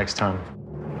see you next time.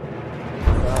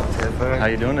 How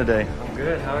you doing today? I'm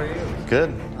good. How are you?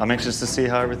 Good. I'm anxious to see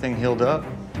how everything healed up.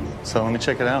 So let me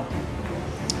check it out.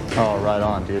 Oh, right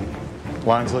on, dude.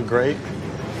 Lines look great.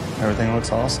 Everything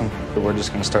looks awesome. We're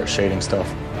just gonna start shading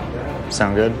stuff.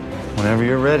 Sound good? Whenever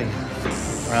you're ready.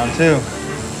 Round two.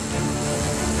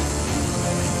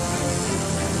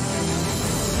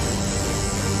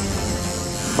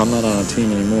 I'm not on a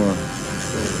team anymore.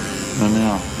 Right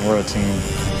now, we're a team.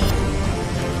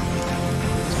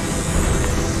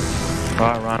 All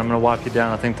right, Ryan, I'm gonna wipe you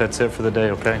down. I think that's it for the day,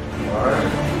 okay? All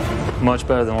right. Much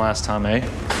better than last time, eh?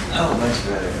 Oh, much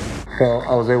better. Well,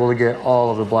 I was able to get all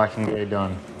of the black and gray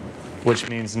done, which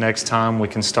means next time we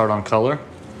can start on color.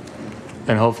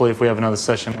 And hopefully if we have another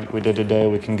session like we did today,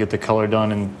 we can get the color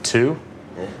done in 2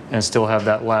 and still have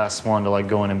that last one to like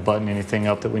go in and button anything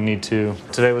up that we need to.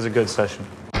 Today was a good session.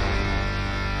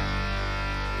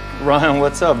 Ryan,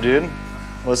 what's up, dude?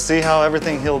 Let's see how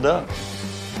everything healed up.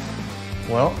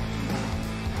 Well,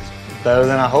 better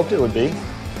than I hoped it would be.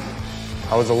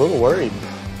 I was a little worried.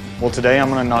 Well, today I'm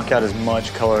gonna knock out as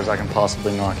much color as I can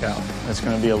possibly knock out. It's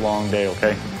gonna be a long day,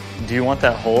 okay? Do you want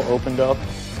that hole opened up?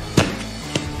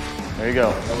 There you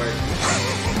go.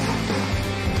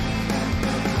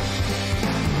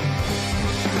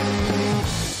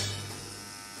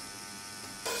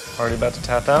 Already about to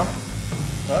tap out?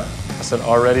 What? I said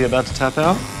already about to tap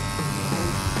out?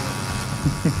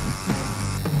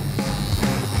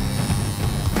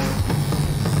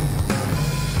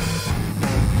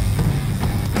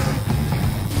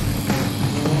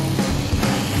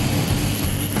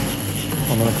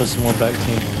 I'm gonna put some more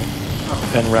Bactine on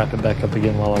it and wrap it back up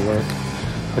again while I work.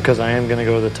 Because I am gonna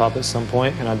go to the top at some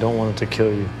point and I don't want it to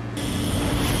kill you.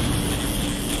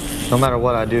 No matter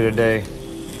what I do today,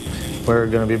 we're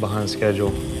gonna be behind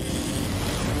schedule.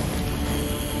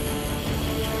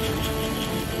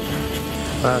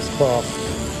 Last ball.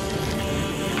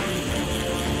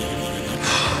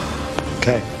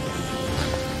 Okay.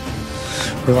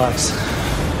 Relax.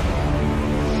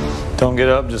 Don't get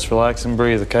up, just relax and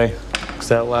breathe, okay? Because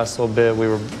that last little bit we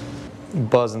were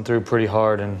buzzing through pretty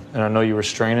hard and I know you were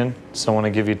straining, so I want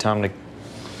to give you time to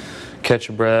catch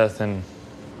your breath and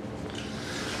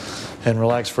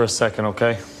relax for a second,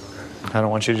 okay? I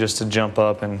don't want you just to jump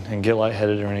up and get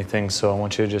lightheaded or anything, so I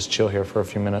want you to just chill here for a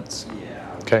few minutes.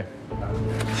 Okay?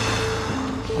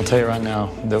 I'll tell you right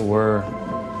now that we're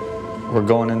We're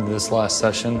going into this last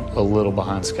session a little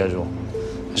behind schedule.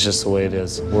 It's just the way it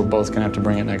is. We're both gonna have to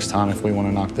bring it next time if we want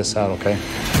to knock this out, okay?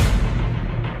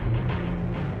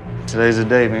 Today's the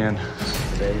day, man.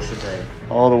 Today's the day.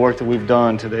 All the work that we've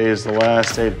done, today is the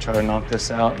last day to try to knock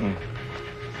this out, and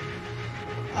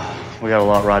we got a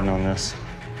lot riding on this.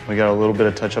 We got a little bit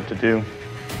of touch-up to do,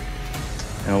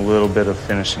 and a little bit of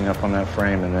finishing up on that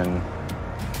frame, and then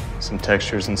some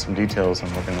textures and some details,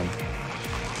 and we're gonna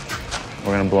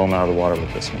blow them out of the water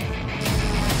with this one.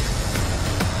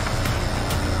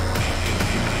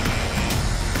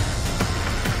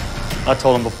 I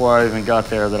told him before I even got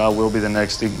there that I will be the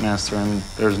next Ink Master, and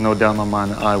there's no doubt in my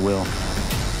mind that I will.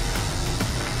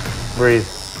 Breathe.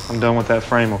 I'm done with that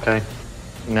frame, okay?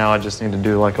 Now I just need to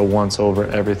do like a once over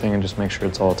everything and just make sure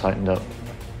it's all tightened up.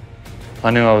 I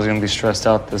knew I was gonna be stressed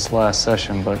out this last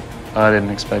session, but I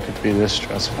didn't expect it to be this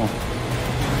stressful.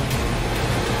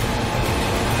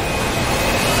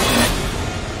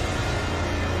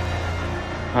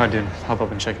 All right, dude, hop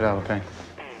up and check it out, okay?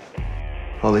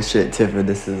 Holy shit, Tiffer,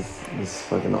 this is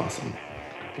fucking awesome.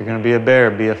 If you're gonna be a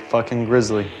bear, be a fucking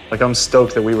grizzly. Like, I'm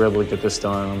stoked that we were able to get this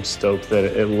done. I'm stoked that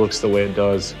it looks the way it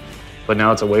does. But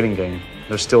now it's a waiting game.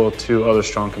 There's still 2 other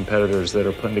strong competitors that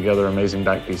are putting together amazing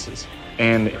back pieces.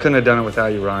 And I couldn't have done it without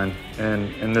you, Ryan.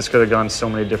 And this could have gone so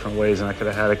many different ways, and I could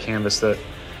have had a canvas that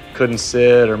couldn't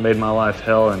sit or made my life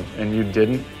hell, and you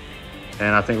didn't.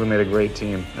 And I think we made a great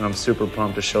team, and I'm super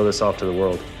pumped to show this off to the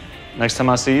world. Next time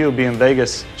I see you, be in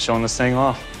Vegas, showing this thing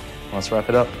off. Let's wrap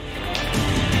it up.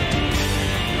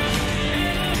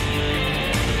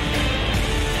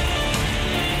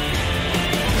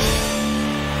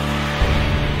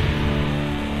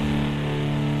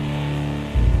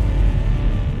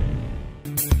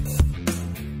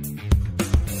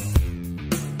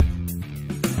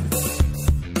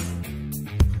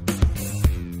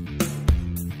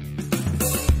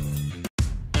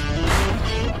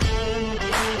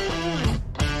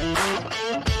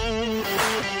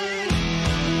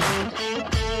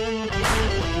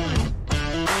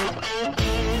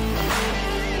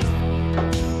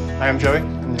 Hi, I'm Joey.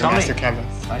 I'm your Tommy. master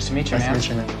canvas. Nice to meet you, Nice man. to meet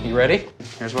you, man. You ready?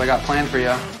 Here's what I got planned for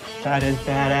you. That is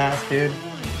badass, dude.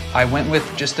 I went with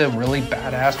just a really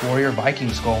badass warrior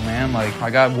Viking skull, man. Like, I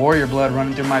got warrior blood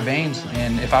running through my veins,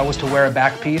 and if I was to wear a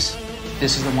back piece,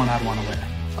 this is the one I'd want to wear.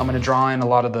 I'm gonna draw in a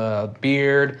lot of the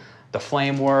beard, the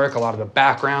flame work, a lot of the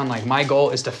background. Like, my goal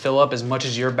is to fill up as much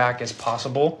as your back as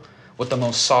possible with the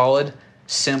most solid,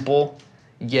 simple,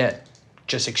 yet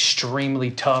just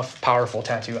extremely tough, powerful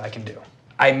tattoo I can do.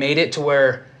 I made it to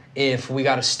where if we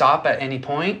got to stop at any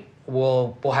point,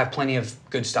 we'll have plenty of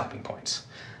good stopping points.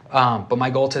 But my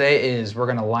goal today is we're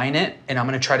gonna line it, and I'm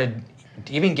gonna try to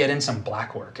even get in some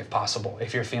black work if possible,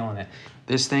 if you're feeling it.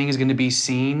 This thing is gonna be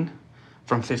seen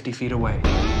from 50 feet away.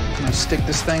 I'm gonna stick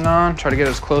this thing on, try to get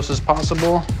as close as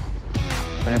possible.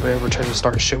 If anybody ever tries to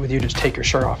start shit with you, just take your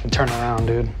shirt off and turn around,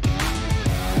 dude.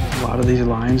 A lot of these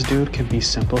lines, dude, can be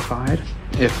simplified.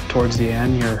 If towards the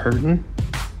end you're hurting,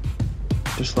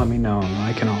 just let me know.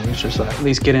 I can always just at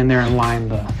least get in there and line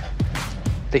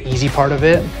the easy part of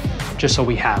it, just so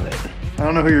we have it. I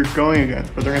don't know who you're going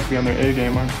against, but they're going to be on their A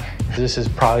game, aren't they? This is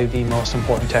probably the most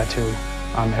important tattoo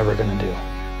I'm ever gonna do.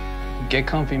 Get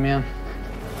comfy, man.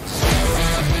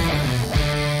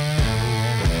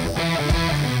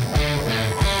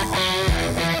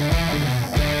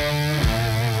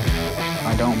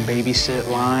 I don't babysit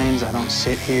lines. I don't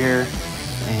sit here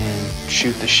and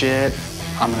shoot the shit.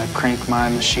 I'm gonna crank my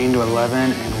machine to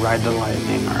 11 and ride the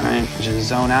lightning, all right? Just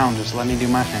zone out and just let me do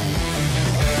my thing.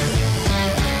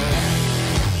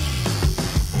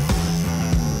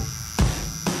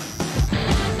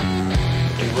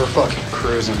 Dude, we're fucking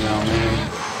cruising now, man.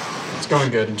 It's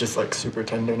going good and just like super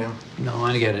tender now. No,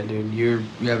 I get it, dude. You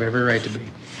have every right to be.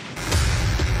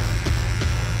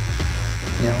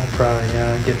 Yeah, we'll probably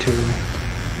get to.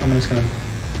 I'm just gonna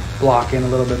block in a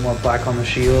little bit more black on the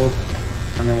shield,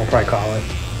 and then we'll probably call it.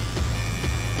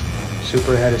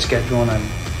 Super ahead of schedule, and I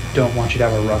don't want you to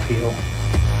have a rough heel.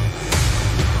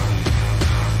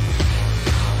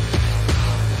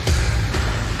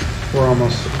 We're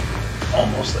almost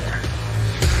there.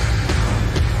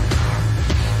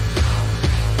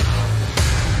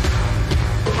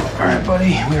 All right,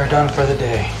 buddy, we are done for the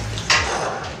day.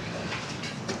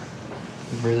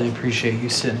 Really appreciate you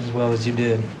sitting as well as you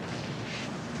did.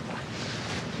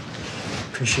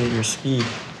 Appreciate your speed.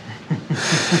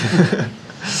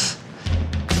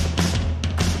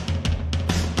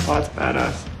 Oh, that's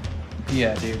badass.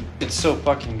 Yeah, dude. It's so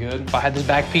fucking good. If I had this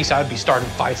back piece, I would be starting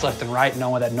fights left and right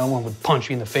knowing that no one would punch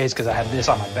me in the face because I had this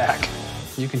on my back.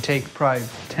 You can take probably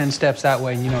 10 steps that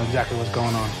way and you know exactly what's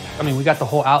going on. I mean, we got the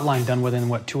whole outline done within,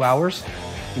 what, 2 hours?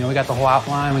 You know, we got the whole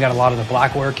outline, we got a lot of the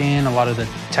black work in, a lot of the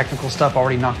technical stuff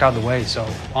already knocked out of the way. So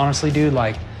honestly, dude,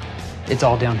 like, it's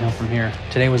all downhill from here.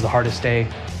 Today was the hardest day,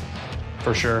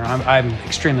 for sure. I'm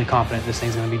extremely confident this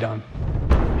thing's gonna be done.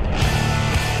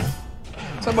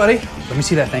 What's up, buddy? Let me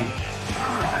see that thing.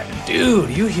 All right, dude,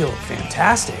 you healed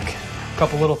fantastic. A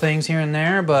couple little things here and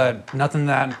there, but nothing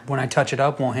that when I touch it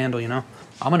up won't handle, you know?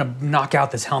 I'm gonna knock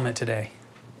out this helmet today.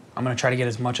 I'm gonna try to get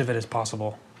as much of it as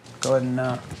possible. Go ahead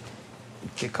and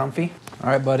get comfy. All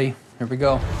right, buddy, here we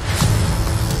go.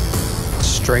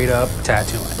 Straight up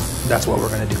tattooing. That's what we're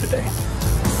gonna do today.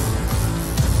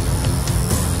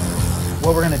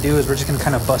 What we're gonna do is we're just gonna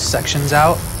kind of bust sections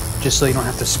out, just so you don't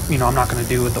have to, you know, I'm not gonna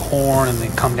do with the horn and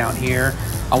then come down here.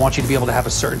 I want you to be able to have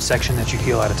a certain section that you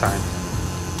heal at a time.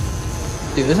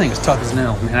 Dude, this thing is tough as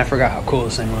nails, man. I forgot how cool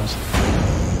this thing was.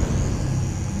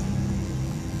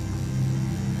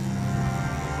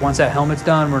 Once that helmet's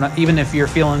done, we're not, even if you're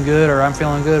feeling good or I'm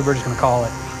feeling good, we're just gonna call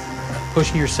it.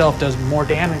 Pushing yourself does more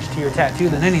damage to your tattoo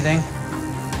than anything.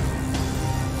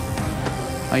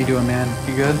 How you doing, man?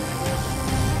 You good?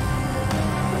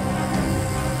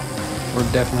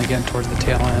 We're definitely getting towards the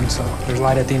tail end, so there's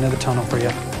light at the end of the tunnel for you.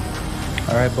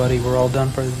 All right, buddy, we're all done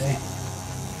for the day.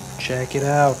 Check it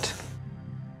out.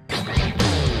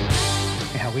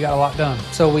 Yeah, we got a lot done.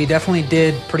 So we definitely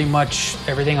did pretty much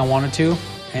everything I wanted to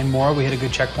and more. We hit a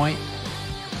good checkpoint.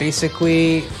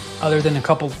 Basically, other than a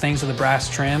couple of things with the brass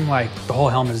trim, like the whole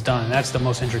helmet is done. That's the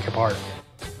most intricate part.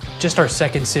 Just our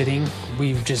second sitting,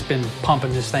 we've just been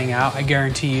pumping this thing out. I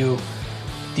guarantee you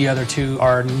the other two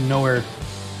are nowhere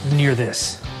near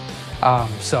this.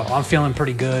 So I'm feeling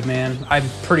pretty good, man. I'm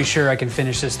pretty sure I can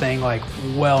finish this thing like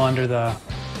well under the,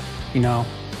 you know,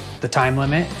 the time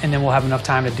limit, and then we'll have enough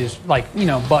time to do, like, you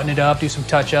know, button it up, do some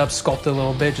touch-ups, sculpt it a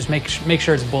little bit, just make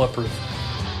sure it's bulletproof.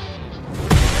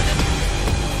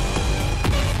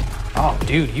 Oh,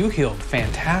 dude, you healed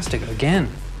fantastic again.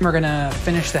 We're gonna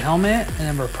finish the helmet, and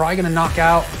then we're probably gonna knock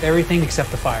out everything except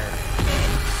the fire.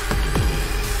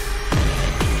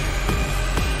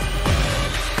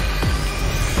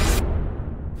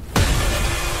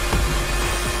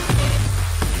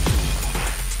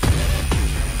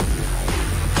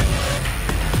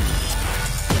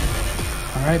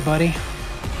 All right, buddy.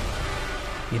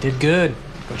 You did good.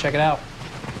 Go check it out.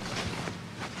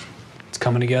 It's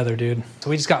coming together, dude. So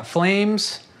we just got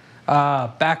flames,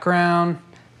 background,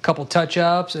 a couple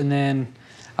touch-ups, and then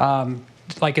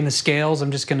like in the scales,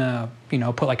 I'm just gonna, you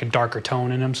know, put like a darker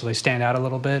tone in them so they stand out a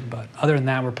little bit. But other than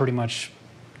that, we're pretty much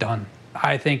done.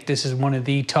 I think this is one of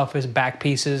the toughest back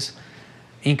pieces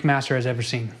Ink Master has ever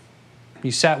seen.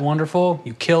 You sat wonderful,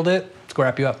 you killed it. Let's go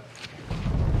wrap you up.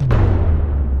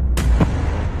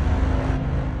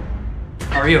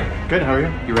 How are you? Good, how are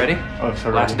you? You ready? Oh, so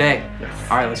Last ready. day. Yes.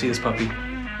 All right, let's see this puppy.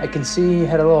 I can see you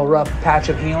had a little rough patch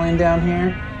of healing down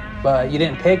here, but you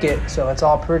didn't pick it, so it's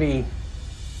all pretty,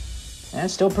 and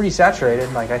it's still pretty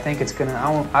saturated. Like, I think it's gonna,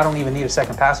 I don't even need a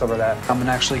second pass over that. I'm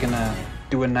actually gonna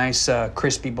do a nice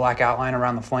crispy black outline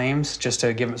around the flames just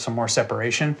to give it some more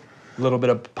separation. A little bit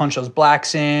of punch those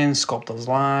blacks in, sculpt those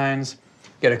lines,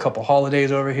 get a couple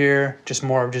holidays over here, just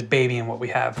more of just babying what we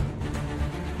have.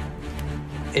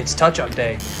 It's touch-up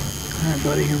day. All right,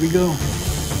 buddy, here we go.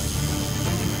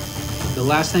 The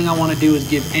last thing I want to do is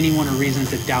give anyone a reason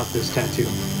to doubt this tattoo.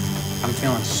 I'm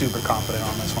feeling super confident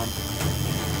on this one.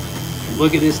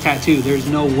 Look at this tattoo. There's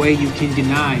no way you can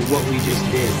deny what we just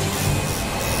did.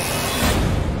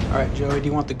 All right, Joey, do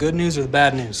you want the good news or the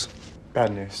bad news?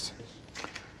 Bad news.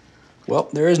 Well,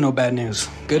 there is no bad news.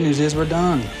 Good news is we're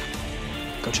done.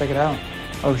 Go check it out.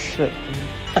 Oh, shit.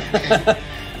 I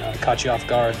know, I caught you off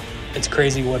guard. It's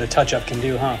crazy what a touch-up can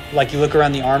do, huh? Like, you look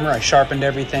around the armor, I sharpened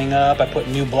everything up, I put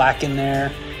new black in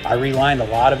there, I relined a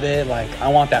lot of it. Like, I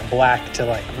want that black to,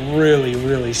 like, really,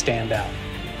 really stand out.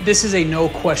 This is a no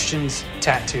questions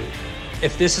tattoo.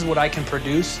 If this is what I can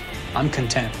produce, I'm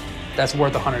content. That's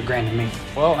worth 100 grand to me.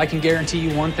 Well, I can guarantee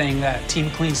you one thing, that Team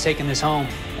Clean's taking this home,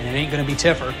 and it ain't gonna be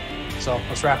Tiffer. So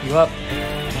let's wrap you up.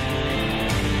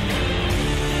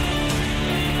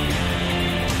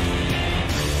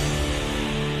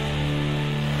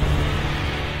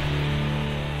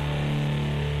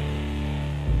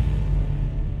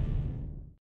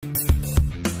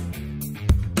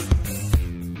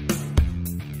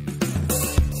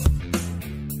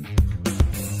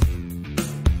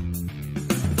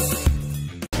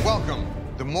 Welcome.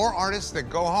 The more artists that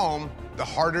go home, the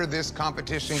harder this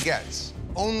competition gets.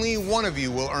 Only one of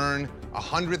you will earn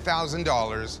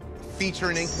 $100,000,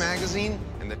 feature in Ink magazine,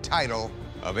 and the title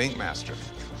of Ink Master.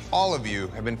 All of you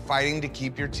have been fighting to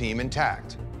keep your team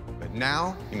intact. But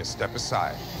now you must step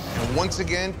aside and once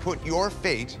again put your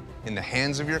fate in the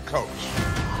hands of your coach.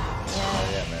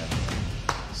 Yeah, man.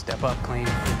 Step up, Clean.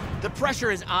 The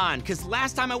pressure is on, because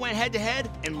last time I went head-to-head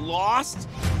and lost,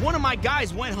 one of my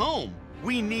guys went home.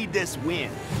 We need this win.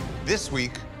 This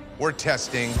week, we're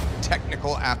testing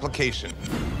technical application.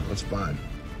 That's fine.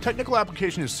 Technical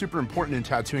application is super important in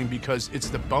tattooing because it's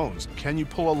the bones. Can you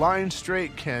pull a line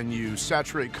straight? Can you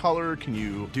saturate color? Can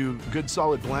you do good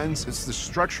solid blends? It's the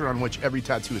structure on which every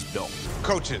tattoo is built.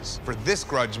 Coaches, for this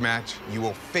grudge match, you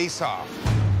will face off,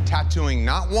 tattooing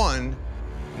not one,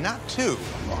 not two,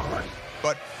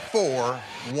 but 4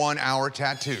 one-hour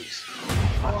tattoos.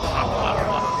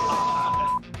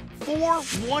 4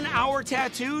 one-hour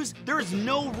tattoos? There is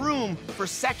no room for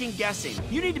second guessing.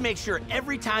 You need to make sure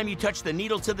every time you touch the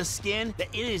needle to the skin that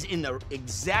it is in the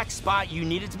exact spot you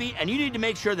need it to be, and you need to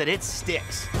make sure that it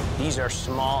sticks. These are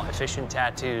small, efficient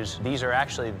tattoos. These are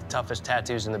actually the toughest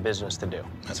tattoos in the business to do.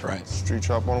 That's right. Street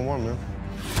Chop 101, man.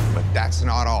 But that's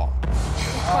not all.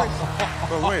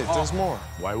 But wait, there's more.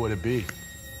 Why would it be?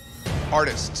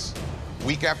 Artists,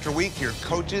 week after week, your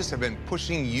coaches have been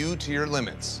pushing you to your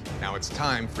limits. Now it's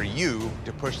time for you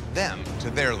to push them to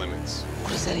their limits.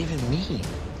 What does that even mean?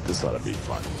 This ought to be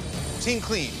fun. Team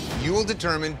Clean, you will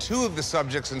determine 2 of the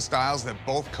subjects and styles that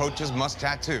both coaches must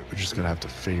tattoo. We're just gonna have to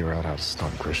figure out how to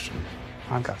stop Christian.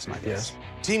 I've got some ideas.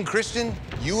 Team Christian,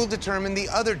 you will determine the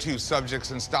other 2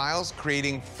 subjects and styles,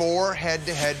 creating 4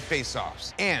 head-to-head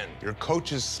face-offs. And your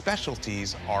coach's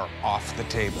specialties are off the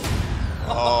table.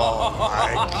 Oh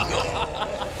my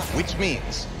God. Which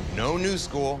means no new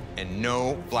school and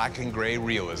no black and gray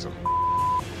realism.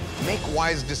 Make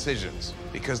wise decisions,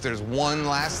 because there's one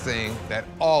last thing that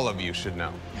all of you should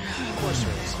know. Of course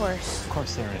there is. Of course. Of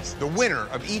course there is. The winner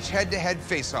of each head-to-head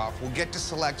face-off will get to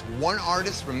select one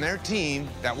artist from their team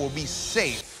that will be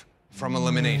safe from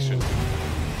elimination.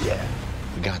 Yeah.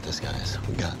 We got this, guys.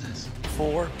 We got this.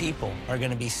 4 people are going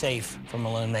to be safe from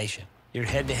elimination. You're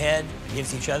head-to-head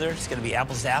against each other. It's going to be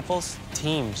apples to apples.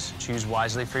 Teams, choose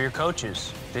wisely for your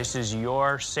coaches. This is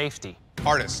your safety.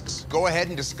 Artists, go ahead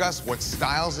and discuss what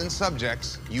styles and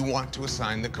subjects you want to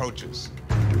assign the coaches.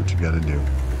 Do what you gotta do.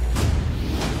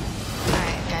 All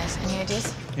right, guys, any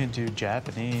ideas? You can do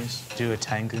Japanese, do a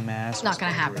Tengu mask. Not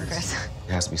gonna happen, Chris.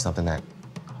 It has to be something that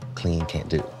Clean can't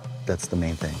do. That's the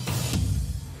main thing.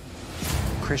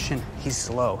 Christian, he's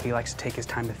slow. He likes to take his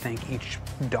time to think each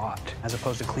dot, as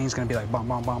opposed to Clean's gonna be like bum,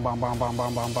 bum, bum, bum, bum, bum,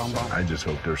 bum, bum, bum, bum. I just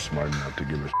hope they're smart enough to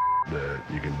give us that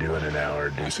you can do in an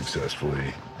hour, do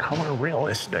successfully. Color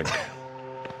realistic,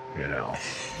 you know.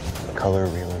 Color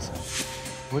realism.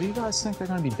 What do you guys think they're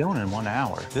gonna be doing in 1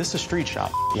 hour? This is street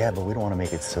shop. Yeah, but we don't want to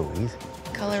make it so easy.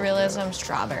 Color realism,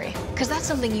 strawberry. Because that's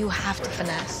something you have to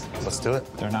finesse. Let's do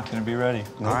it. They're not gonna be ready.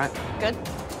 All right. Good?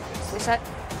 We set?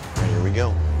 Here we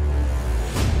go.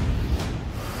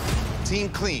 Team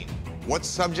Clean, what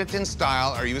subject and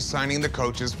style are you assigning the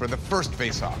coaches for the first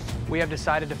face-off? We have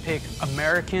decided to pick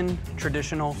American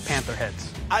traditional panther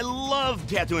heads. I love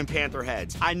tattooing panther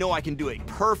heads. I know I can do it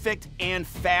perfect and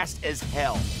fast as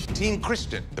hell. Team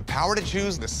Christian, the power to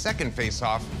choose the second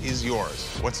face-off is yours.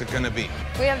 What's it gonna be?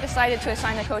 We have decided to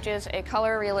assign the coaches a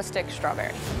color realistic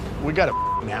strawberry. We got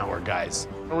an hour, guys.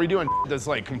 Are we doing that's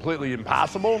like completely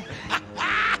impossible?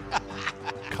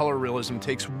 Color realism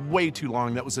takes way too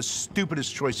long. That was the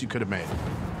stupidest choice you could have made.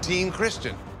 Team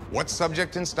Christian, what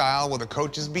subject and style will the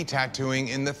coaches be tattooing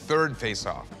in the third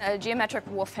face-off? A geometric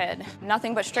wolf head.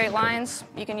 Nothing but straight lines.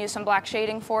 You can use some black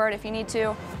shading for it if you need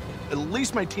to. At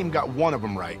least my team got one of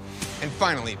them right. And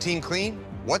finally, Team Clean,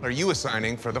 what are you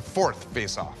assigning for the fourth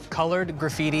face-off? Colored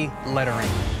graffiti lettering.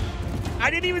 I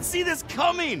didn't even see this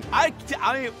coming.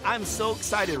 I'm so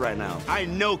excited right now. I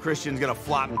know Christian's gonna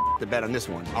flop the bet on this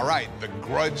one. All right, the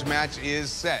grudge match is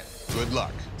set. Good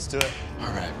luck. Let's do it.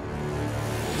 All right.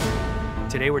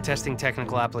 Today we're testing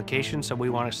technical application, so we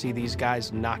want to see these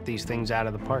guys knock these things out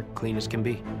of the park, clean as can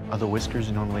be. Are the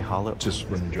whiskers normally hollow? Just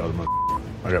when you draw them up,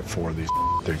 I got 4 of these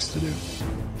things to do.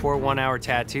 4 one-hour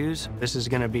tattoos. This is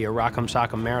going to be a rock'em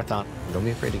sock'em marathon. Don't be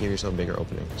afraid to give yourself bigger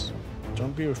openings.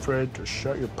 Don't be afraid to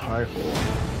shut your pie hole.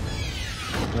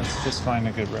 Let's just find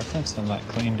a good reference and let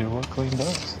Clean do what Clean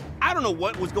does. I don't know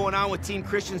what was going on with Team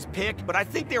Christian's pick, but I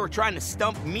think they were trying to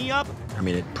stump me up. I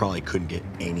mean, it probably couldn't get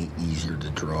any easier to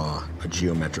draw a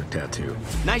geometric tattoo.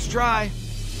 Nice try.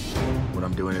 What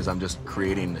I'm doing is I'm just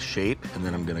creating the shape, and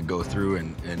then I'm gonna go through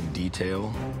and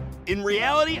detail. In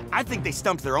reality, I think they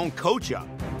stumped their own coach up.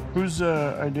 Whose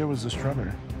idea was the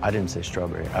strawberry? I didn't say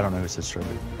strawberry. I don't know who said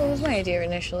strawberry. What was my idea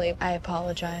initially? I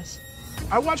apologize.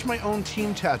 I watch my own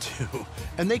team tattoo,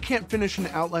 and they can't finish an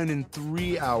outline in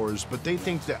 3 hours, but they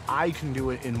think that I can do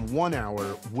it in 1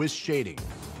 hour with shading.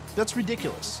 That's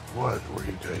ridiculous. What were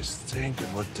you guys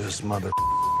thinking with this mother?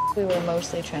 We were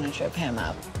mostly trying to trip him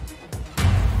up.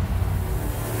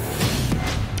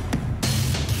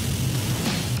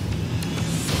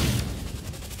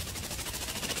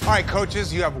 All right,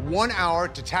 coaches, you have 1 hour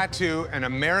to tattoo an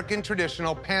American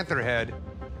traditional panther head,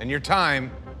 and your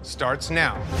time starts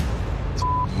now.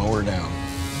 Mow her down.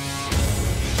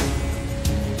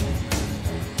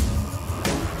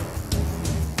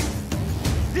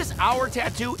 This hour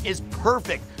tattoo is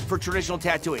perfect for traditional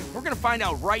tattooing. We're gonna find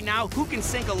out right now who can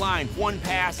sink a line one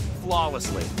pass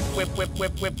flawlessly. Whip, whip,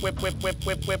 whip, whip, whip, whip, whip,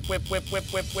 whip, whip, whip, whip,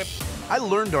 whip, whip, whip. I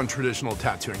learned on traditional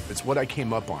tattooing. It's what I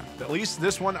came up on. At least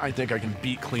this one, I think I can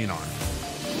beat clean on.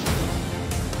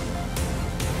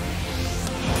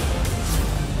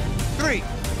 Three,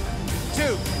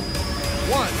 2,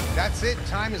 1. That's it.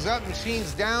 Time is up.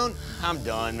 Machine's down. I'm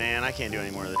done, man. I can't do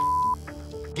any more of this.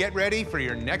 Get ready for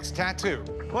your next tattoo.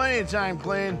 Plenty of time,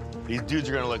 Clean. These dudes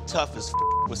are gonna look tough as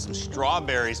with some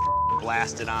strawberries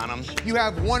blasted on them. You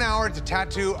have 1 hour to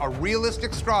tattoo a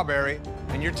realistic strawberry,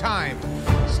 and your time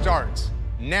starts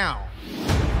now.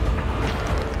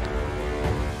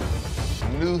 I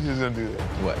knew he was gonna do that.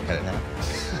 What, cut it now?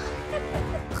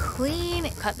 Clean,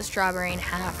 cut the strawberry in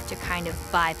half to kind of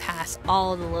bypass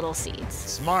all the little seeds.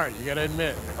 Smart, you gotta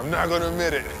admit. I'm not gonna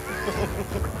admit it.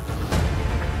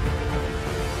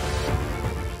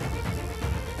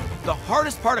 The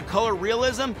hardest part of color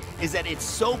realism is that it's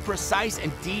so precise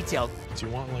and detailed. Do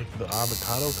you want, like, the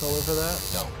avocado color for that?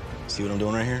 No. See what I'm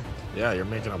doing right here? Yeah, you're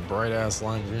making a bright-ass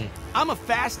lime green. I'm a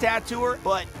fast tattooer,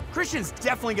 but Christian's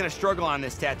definitely gonna struggle on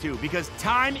this tattoo because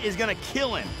time is gonna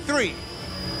kill him. 3,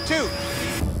 2,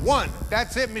 1.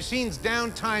 That's it. Machine's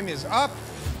down. Time is up.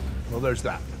 Well, there's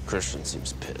that. Christian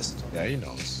seems pissed. Yeah, he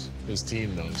knows. His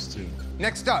team knows, too.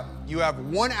 Next up, you have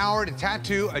 1 hour to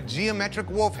tattoo a geometric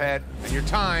wolf head, and your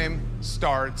time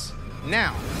starts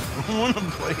now. I want to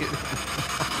play it.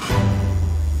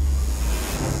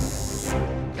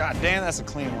 God damn, that's a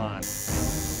clean line.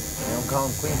 They don't call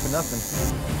him clean for nothing.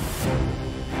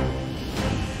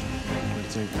 I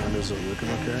think Anders are looking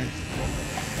okay.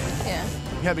 Yeah.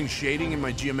 Having shading in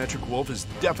my geometric wolf is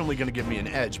definitely going to give me an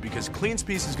edge because Clean's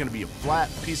piece is going to be a flat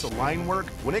piece of line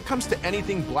work. When it comes to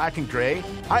anything black and gray,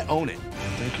 I own it.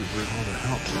 Thank you for all the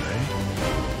help today.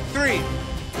 3,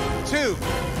 2,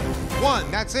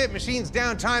 1. That's it. Machine's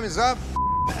down. Time is up.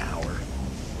 An hour.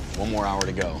 1 more hour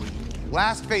to go.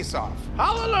 Last face-off.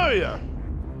 Hallelujah!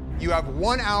 You have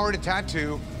 1 hour to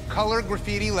tattoo color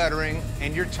graffiti lettering,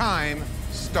 and your time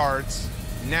starts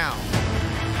now.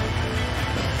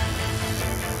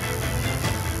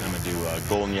 I'm gonna do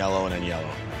golden yellow and then yellow.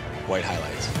 White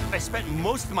highlights. I spent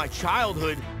most of my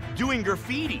childhood doing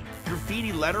graffiti.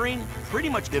 Graffiti lettering pretty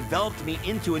much developed me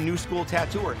into a new school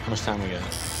tattooer. How much time we got?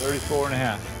 34 and a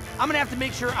half. I'm gonna have to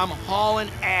make sure I'm hauling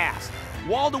ass.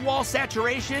 Wall-to-wall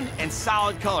saturation and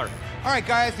solid color. All right,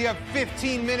 guys, you have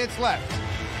 15 minutes left.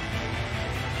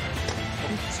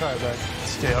 Sorry, bud.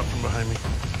 Stay out from behind me,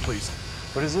 please.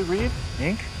 What does it read?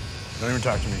 Ink? Don't even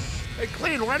talk to me. Hey,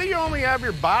 Clean, why do you only have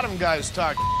your bottom guys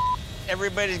talk?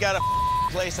 Everybody's got a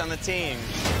place on the team.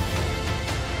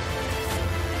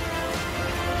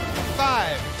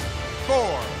 5,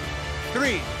 4,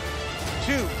 3,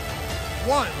 2,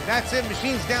 1. That's it.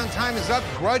 Machine's down. Time is up.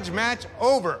 Grudge match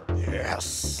over.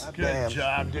 Yes. Good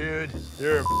job, dude.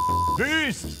 You're a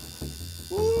beast.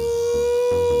 Woo!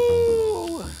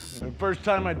 The first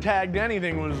time I tagged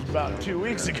anything was about 2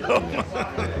 weeks ago.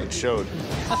 It showed.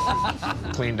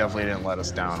 Clean definitely didn't let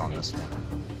us down on this one.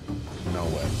 No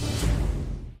way.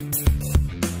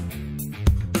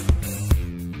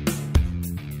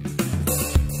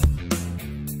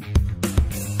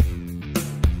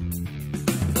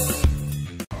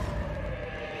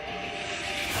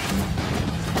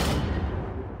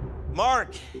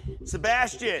 Mark,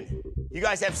 Sebastian, you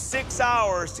guys have 6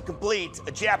 hours to complete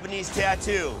a Japanese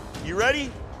tattoo. You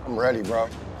ready? I'm ready, bro.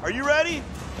 Are you ready?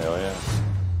 Hell yeah.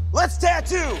 Let's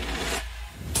tattoo!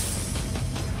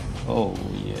 Oh,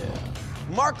 yeah.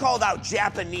 Mark called out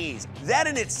Japanese. That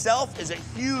in itself is a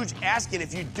huge asking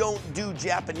if you don't do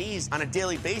Japanese on a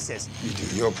daily basis. You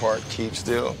do your part, keep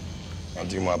still. I'll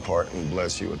do my part and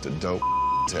bless you with the dope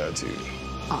tattoo.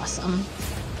 Awesome.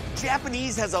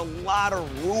 Japanese has a lot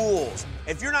of rules.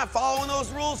 If you're not following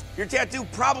those rules, your tattoo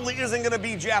probably isn't gonna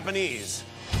be Japanese.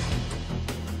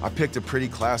 I picked a pretty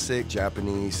classic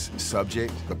Japanese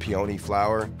subject, the peony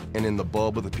flower, and in the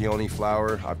bulb of the peony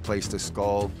flower, I placed a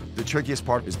skull. The trickiest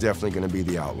part is definitely gonna be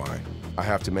the outline. I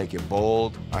have to make it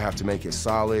bold, I have to make it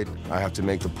solid, I have to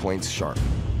make the points sharp.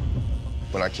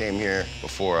 When I came here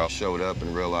before I showed up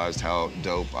and realized how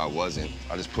dope I wasn't,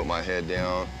 I just put my head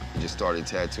down and just started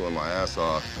tattooing my ass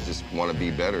off. I just want to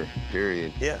be better,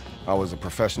 period. Yeah. I was a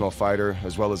professional fighter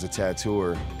as well as a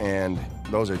tattooer, and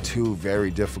those are two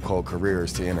very difficult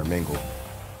careers to intermingle.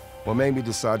 What made me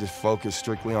decide to focus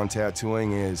strictly on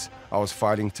tattooing is I was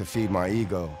fighting to feed my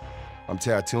ego. I'm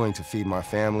tattooing to feed my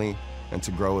family and to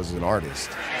grow as an artist.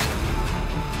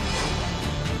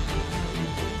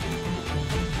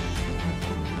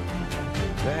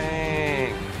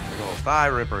 Dang, big old thigh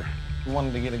ripper.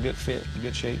 Wanted to get a good fit, a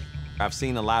good shape. I've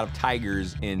seen a lot of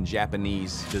tigers in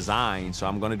Japanese design, so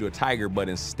I'm gonna do a tiger, but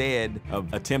instead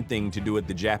of attempting to do it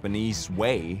the Japanese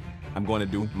way, I'm going to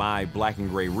do my black and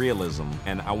gray realism.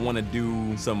 And I want to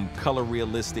do some color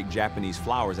realistic Japanese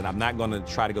flowers, and I'm not going to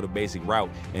try to go the basic route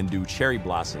and do cherry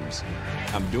blossoms.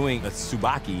 I'm doing a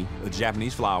tsubaki, a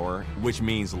Japanese flower, which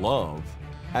means love.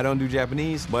 I don't do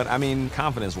Japanese, but I mean,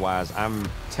 confidence-wise, I'm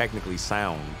technically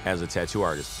sound as a tattoo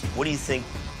artist. What do you think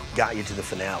got you to the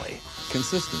finale?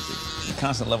 Consistency.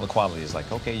 Constant level of quality is like,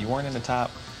 okay, you weren't in the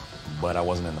top, but I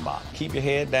wasn't in the bottom. Keep your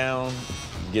head down,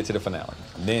 get to the finale,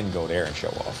 then go there and show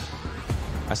off.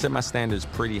 I set my standards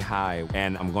pretty high,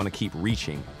 and I'm gonna keep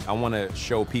reaching. I wanna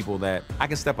show people that I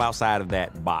can step outside of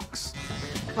that box.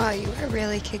 Wow, you were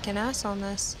really kicking ass on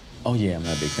this. Oh yeah, I'm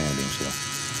not a big fan of being slow.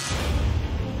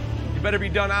 You better be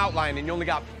done outlining. You only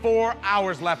got 4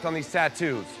 hours left on these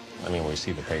tattoos. I mean, we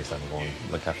see the pace I'm going.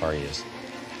 Look how far he is.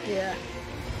 Yeah.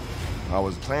 I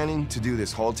was planning to do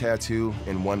this whole tattoo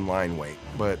in one line weight,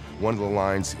 but one of the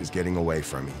lines is getting away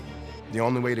from me. The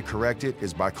only way to correct it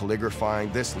is by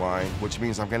calligraphing this line, which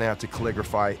means I'm gonna have to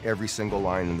calligraphy every single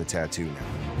line in the tattoo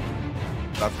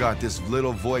now. I've got this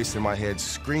little voice in my head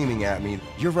screaming at me,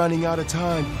 "You're running out of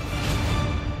time."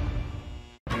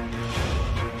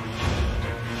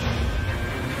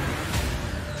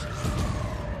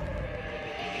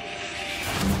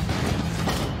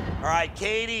 All right,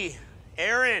 Katie,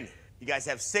 Aaron, you guys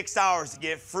have 6 hours to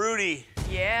get fruity.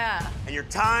 Yeah. And your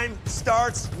time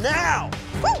starts now.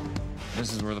 Woo!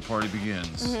 This is where the party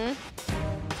begins.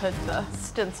 Put the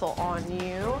stencil on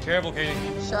you. Careful, Katie.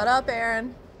 Shut up,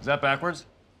 Aaron. Is that backwards?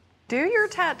 Do your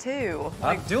tattoo.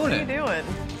 I'm doing it. What are you doing?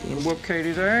 Gonna whoop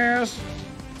Katie's ass.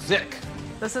 Zick.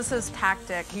 This is his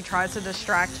tactic. He tries to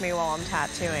distract me while I'm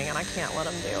tattooing, and I can't let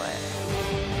him do it.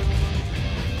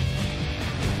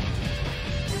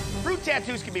 Fruit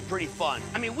tattoos can be pretty fun.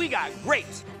 I mean, we got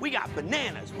grapes, we got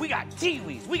bananas, we got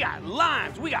kiwis, we got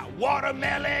limes, we got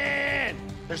watermelon.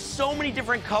 There's so many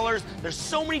different colors, there's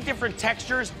so many different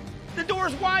textures. The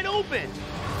door's wide open.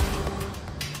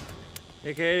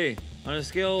 Hey, Katie, on a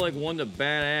scale of like 1 to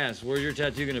badass, where's your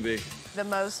tattoo gonna be? The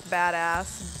most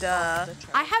badass, duh.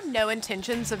 I have no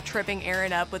intentions of tripping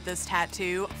Aaron up with this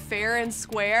tattoo. Fair and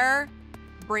square,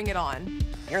 bring it on.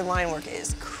 Your line work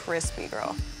is crispy,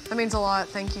 girl. That means a lot,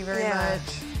 thank you very much.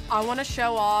 I want to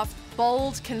show off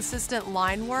bold, consistent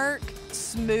line work,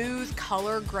 smooth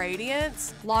color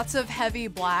gradients, lots of heavy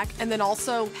black, and then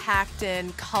also packed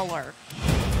in color.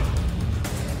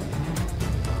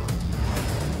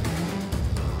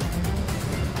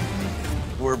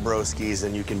 We're broskies,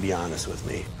 and you can be honest with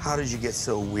me. How did you get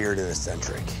so weird and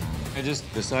eccentric? I just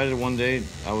decided one day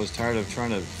I was tired of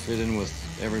trying to fit in with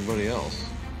everybody else.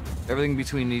 Everything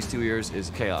between these two ears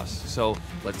is chaos. So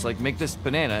let's like make this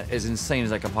banana as insane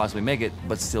as I can possibly make it,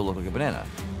 but still look like a banana.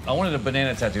 I wanted a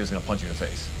banana tattoo that's gonna punch you in the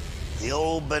face. The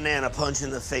old banana punch in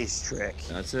the face trick.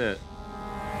 That's it.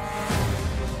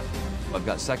 I've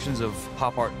got sections of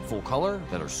pop art full color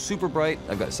that are super bright.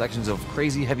 I've got sections of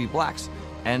crazy heavy blacks.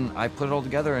 And I put it all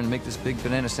together and make this big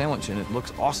banana sandwich, and it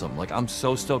looks awesome. Like, I'm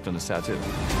so stoked on this tattoo.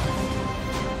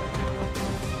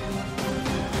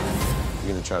 You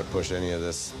gonna try to push any of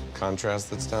this contrast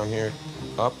that's down here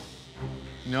up?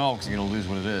 No, because you're gonna lose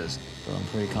what it is. But I'm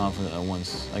pretty confident that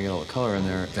once I get all the color in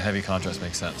there, the heavy contrast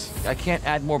makes sense. I can't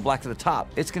add more black to the top.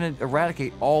 It's gonna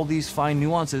eradicate all these fine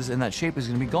nuances, and that shape is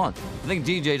gonna be gone. I think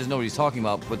DJ doesn't know what he's talking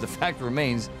about, but the fact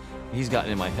remains, he's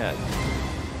gotten in my head.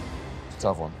 It's a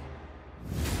tough one.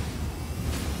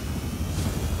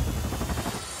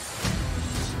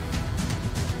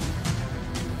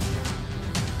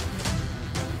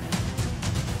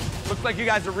 Looks like you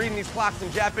guys are reading these clocks in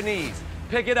Japanese.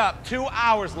 Pick it up, 2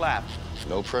 hours left.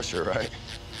 No pressure, right?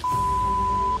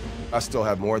 I still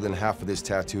have more than half of this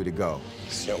tattoo to go.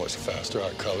 See how much faster I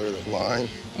color the line?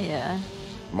 Yeah.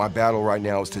 My battle right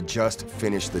now is to just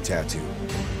finish the tattoo.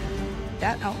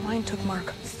 That outline took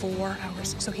Mark 4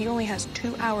 hours, so he only has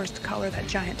 2 hours to color that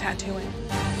giant tattoo in.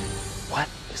 What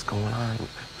is going on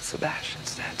with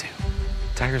Sebastian's tattoo?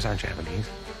 Tigers aren't Japanese.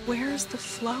 Where's the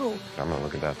flow? I'm gonna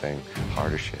look at that thing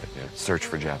hard as shit, yeah. Search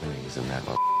for Japanese in that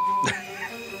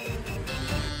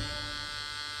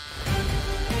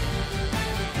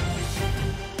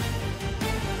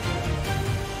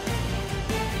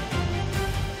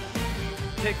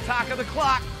Tick-tock of the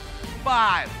clock.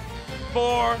 5,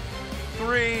 4,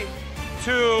 3,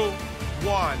 2,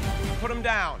 1. Put him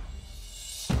down.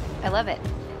 I love it.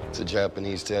 It's a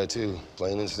Japanese tattoo,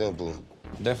 plain and simple.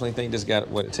 Definitely think this got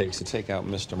what it takes to take out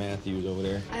Mr. Matthews over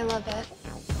there. I love it.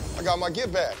 I got my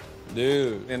get back.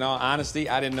 Dude, in all honesty,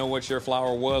 I didn't know what your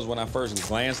flower was when I first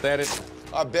glanced at it.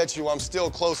 I bet you I'm still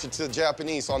closer to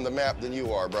Japanese on the map than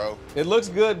you are, bro. It looks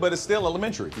good, but it's still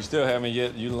elementary. You still haven't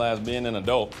yet utilized being an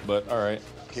adult, but all right.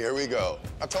 Here we go.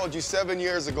 I told you 7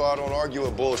 years ago I don't argue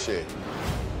with bullshit.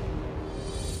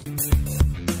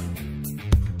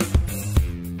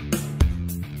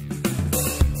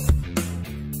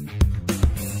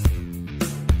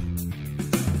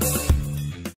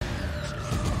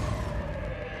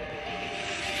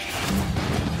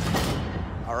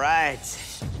 All right,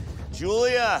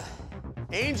 Julia,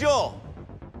 Angel,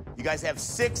 you guys have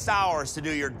 6 hours to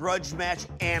do your grudge match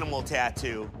animal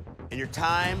tattoo, and your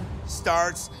time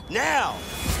starts now.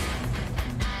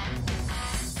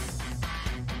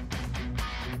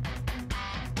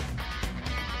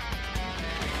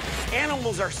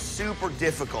 Animals are super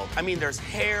difficult. I mean, there's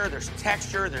hair, there's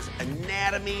texture, there's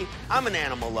anatomy. I'm an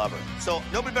animal lover, so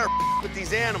nobody better with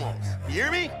these animals. You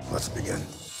hear me? Let's begin.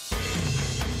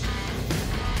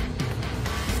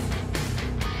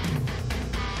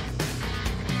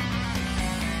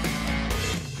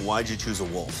 Why'd you choose a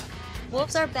wolf?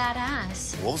 Wolves are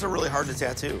badass. Wolves are really hard to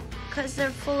tattoo. Because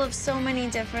they're full of so many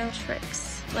different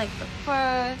tricks. Like the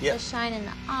fur, Yep. the shine in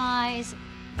the eyes.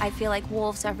 I feel like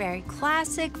wolves are very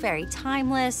classic, very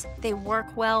timeless. They work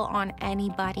well on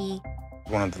anybody.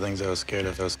 One of the things I was scared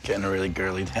of was getting a really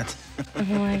girly tattoo. Oh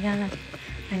my God.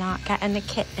 We're not getting the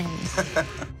kittens.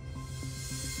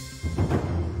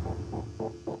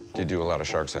 Do you do a lot of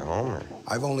sharks at home, or?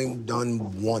 I've only done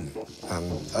one.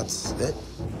 That's it.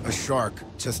 A shark,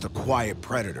 just a quiet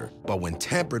predator. But when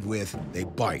tampered with, they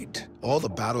bite. All the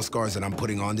battle scars that I'm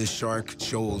putting on this shark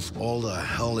shows all the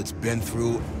hell it's been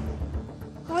through.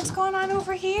 What's going on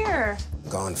over here?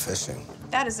 Gone fishing.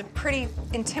 That is a pretty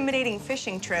intimidating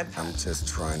fishing trip. I'm just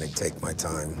trying to take my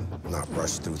time, not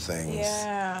rush through things.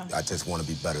 Yeah. I just want to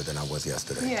be better than I was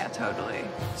yesterday. Yeah, totally.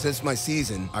 Since my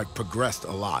season, I've progressed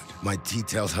a lot. My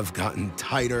details have gotten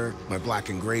tighter. My black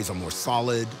and grays are more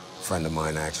solid. A friend of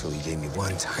mine actually gave me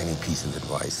one tiny piece of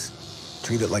advice.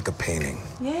 Treat it like a painting.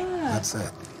 Yeah. That's it.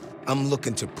 I'm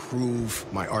looking to prove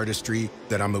my artistry,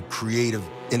 that I'm a creative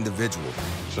individual.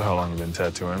 So how long have you been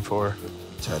tattooing for?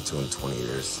 Tattooing 20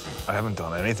 years. I haven't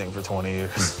done anything for 20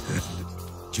 years.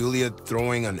 Julia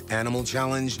throwing an animal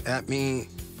challenge at me.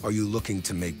 Are you looking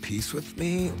to make peace with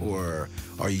me, or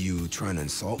are you trying to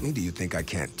insult me? Do you think I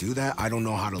can't do that? I don't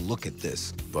know how to look at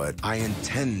this, but I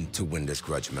intend to win this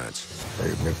grudge match.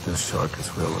 Hey, make this shark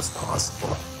as real as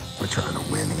possible. We're trying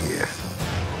to win here.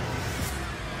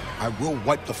 I will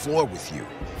wipe the floor with you.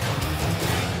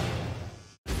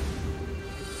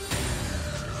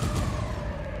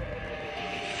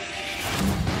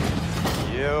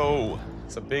 Yo,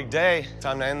 it's a big day.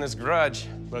 Time to end this grudge.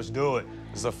 Let's do it.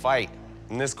 This is a fight.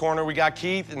 In this corner, we got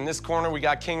Keith. In this corner, we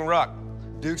got King Ruck.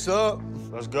 Duke's up.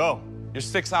 Let's go. Your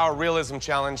 6-hour realism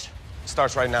challenge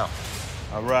starts right now.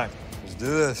 All right, let's do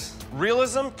this.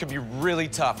 Realism can be really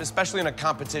tough, especially in a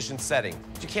competition setting.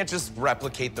 You can't just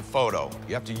replicate the photo.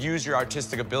 You have to use your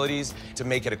artistic abilities to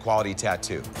make it a quality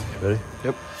tattoo. Ready?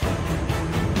 Yep.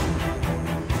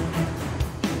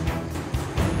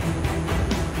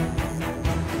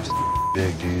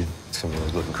 Big, dude. Some of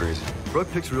those looking crazy.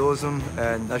 Ruck picks realism,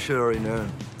 and I should have already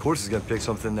known. Of course he's gonna pick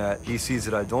something that he sees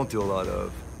that I don't do a lot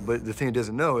of. But the thing he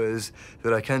doesn't know is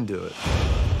that I can do it.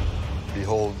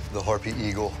 Behold the harpy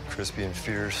eagle, crispy and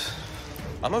fierce.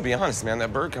 I'm gonna be honest, man,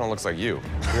 that bird kind of looks like you.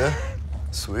 Yeah?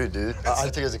 Sweet, dude. I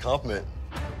take it as a compliment.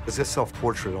 It's a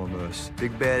self-portrait almost.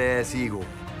 Big badass eagle.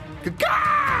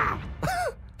 Ka-ka!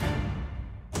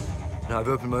 Now, I've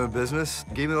opened my own business.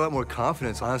 Gave me a lot more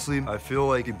confidence. Honestly, I feel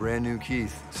like a brand new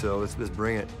Keith, so let's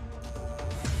bring it.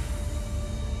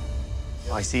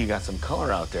 I see you got some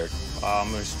color out there.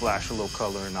 I'm gonna splash a little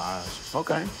color in the eyes.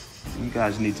 Okay. You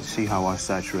guys need to see how I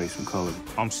saturate some color.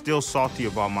 I'm still salty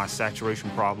about my saturation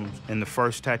problems in the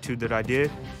first tattoo that I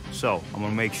did. So I'm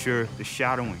gonna make sure the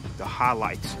shadowing, the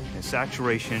highlights, and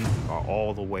saturation are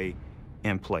all the way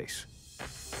in place.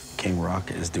 King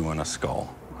Ruck is doing a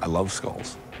skull. I love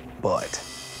skulls, but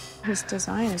His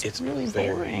design is really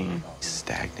very boring.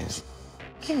 stagnant.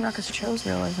 King Ruckus chose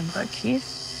realism, but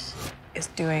Keith, is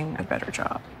doing a better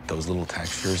job. Those little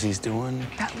textures he's doing.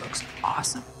 That looks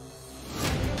awesome.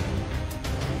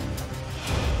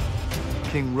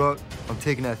 King Rook, I'm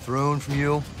taking that throne from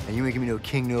you, and you making me no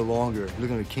king no longer. You're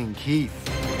looking at King Keith.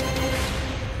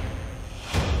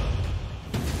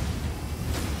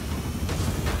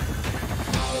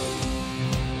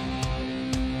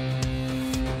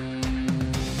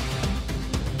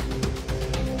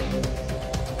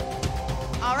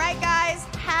 All right, guys,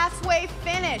 halfway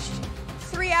finished.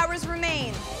 3 hours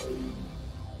remain.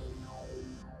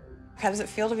 How does it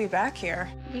feel to be back here?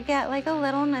 You get like a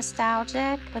little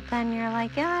nostalgic, but then you're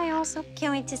like, yeah, I also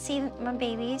can't wait to see my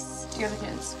babies. You're the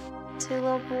kids. 2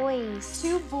 little boys.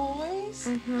 2 boys?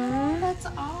 Mm-hmm. That's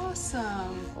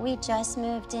awesome. We just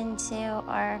moved into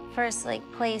our first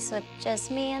place with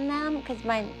just me and them because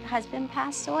my husband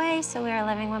passed away, so we were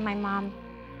living with my mom.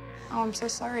 Oh, I'm so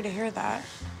sorry to hear that.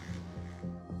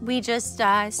 We just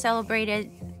celebrated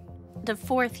the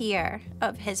 4th year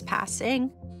of his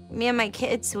passing. Me and my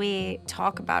kids, we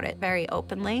talk about it very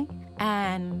openly,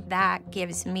 and that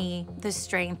gives me the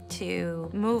strength to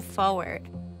move forward.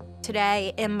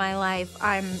 Today in my life,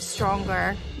 I'm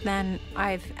stronger than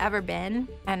I've ever been,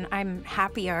 and I'm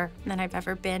happier than I've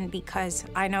ever been because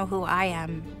I know who I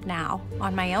am now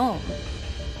on my own.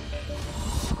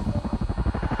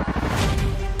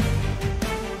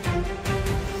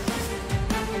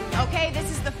 Okay,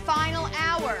 this is the final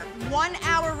hour. 1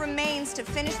 hour remains to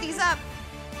finish these up.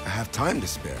 I have time to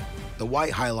spare. The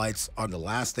white highlights are the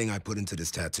last thing I put into this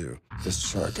tattoo. This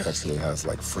shark actually has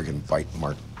like friggin' bite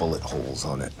mark bullet holes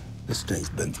on it. This thing's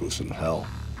been through some hell.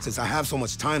 Since I have so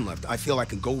much time left, I feel I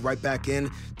can go right back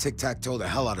in, tic-tac-toe the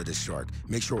hell out of this shark.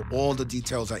 Make sure all the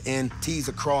details are in, T's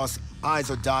are crossed, I's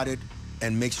are dotted,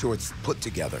 and make sure it's put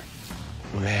together.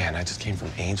 Man, I just came from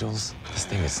Angels. This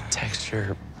thing is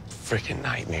texture freaking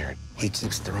nightmare. He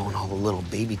keeps throwing all the little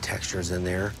baby textures in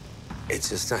there. It's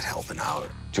just not helping out.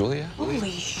 Julia?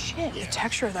 Holy shit, the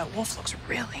texture of that wolf looks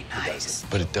really nice.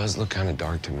 But it does look kind of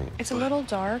dark to me. It's a little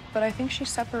dark, but I think she's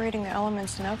separating the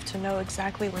elements enough to know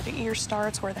exactly where the ear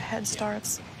starts, where the head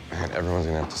starts. Man, everyone's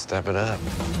gonna have to step it up.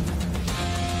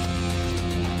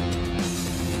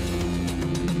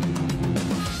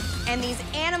 And these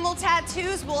animal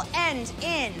tattoos will end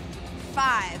in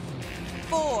 5,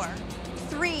 4,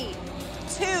 3,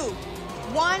 2,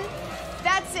 1.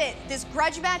 That's it. This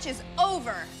grudge match is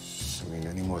over. I mean,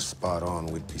 any more spot on,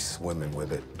 we'd be swimming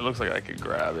with it. It looks like I could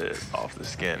grab it off the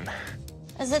skin.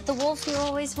 Is it the wolf you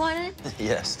always wanted?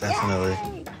 Yes, definitely.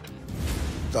 Yay!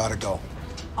 Gotta go.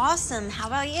 Awesome. How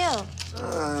about you?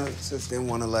 Just didn't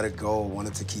want to let it go.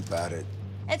 Wanted to keep at it.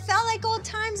 It felt like old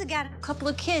times again. A couple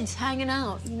of kids hanging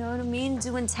out, you know what I mean?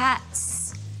 Doing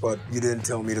tats. But you didn't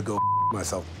tell me to go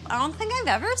myself. I don't think I've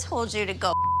ever told you to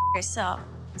go yourself.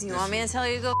 Do you want me to tell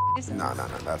you to go yourself? No,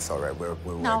 that's all right. We're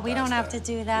No, right we don't have past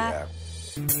to do that.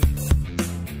 Yeah.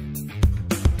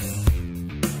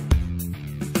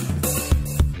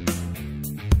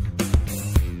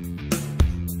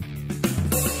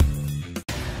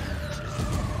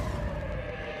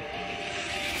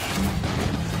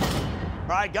 All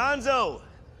right, Gonzo,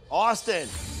 Austin,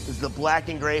 this is the black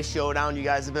and gray showdown you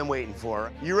guys have been waiting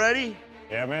for. You ready?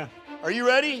 Yeah, man. Are you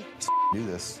ready? Do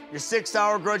this. Your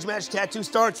 6-hour grudge match tattoo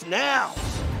starts now.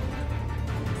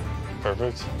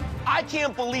 Perfect. I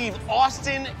can't believe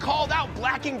Austin called out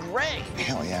black and gray.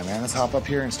 Hell yeah, man. Let's hop up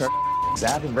here and start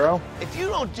zapping, bro. If you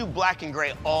don't do black and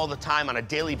gray all the time on a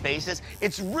daily basis,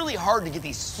 it's really hard to get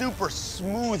these super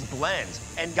smooth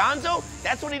blends. And Gonzo,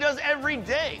 that's what he does every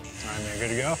day. All right, man, good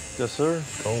to go? Yes, sir.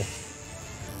 Cool.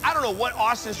 I don't know what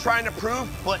Austin's trying to prove,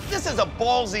 but this is a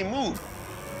ballsy move.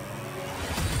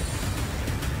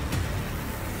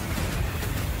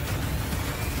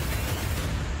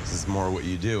 This is more what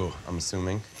you do, I'm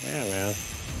assuming. Yeah, man.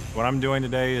 What I'm doing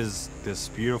today is this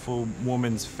beautiful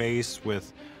woman's face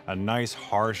with a nice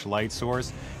harsh light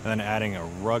source, and then adding a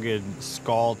rugged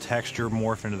skull texture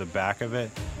morph into the back of it.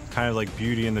 Kind of like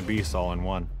Beauty and the Beast all in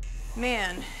one.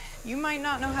 Man, you might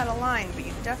not know how to line, but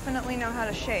you definitely know how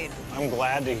to shade. I'm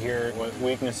glad to hear what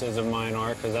weaknesses of mine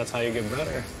are, because that's how you get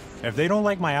better. If they don't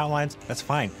like my outlines, that's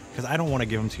fine, because I don't want to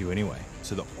give them to you anyway.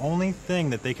 So the only thing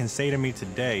that they can say to me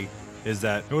today is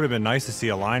that it would have been nice to see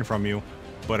a line from you,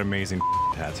 but amazing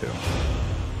tattoo.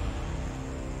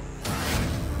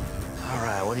 All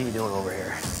right, what are you doing over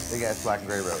here? Big ass black and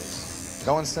gray rose.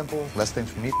 Going simple, less things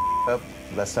for me to up,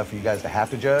 less stuff for you guys to have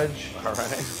to judge. All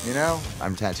right. You know,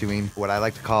 I'm tattooing what I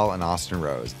like to call an Austin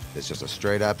rose. It's just a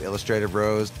straight up illustrative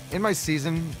rose. In my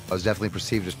season, I was definitely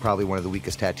perceived as probably one of the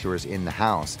weakest tattooers in the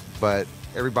house, but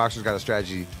every boxer's got a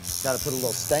strategy. Got to put a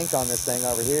little stank on this thing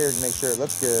over here to make sure it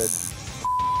looks good.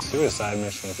 Suicide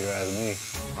mission, if you ask me.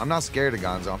 I'm not scared of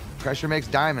Gonzo. Pressure makes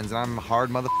diamonds, and I'm a hard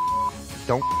mother.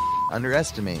 Don't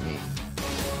underestimate me.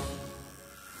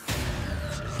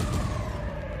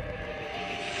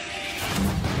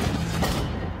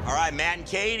 All right, Matt and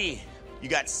Katie, you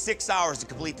got 6 hours to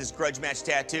complete this grudge match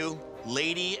tattoo.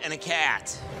 Lady and a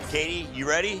cat. Katie, you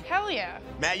ready? Hell yeah.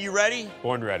 Matt, you ready?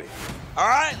 Born ready. All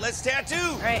right, let's tattoo.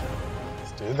 All right.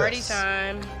 Let's do this. Party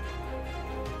time.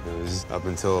 It was up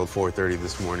until 4:30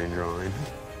 this morning drawing.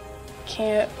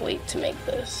 Can't wait to make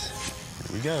this.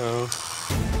 Here we go.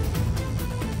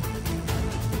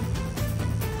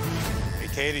 Hey,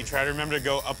 Katie, try to remember to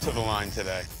go up to the line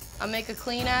today. I'll make a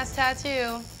clean-ass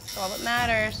tattoo. That's all that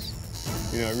matters.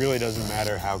 You know, it really doesn't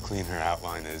matter how clean her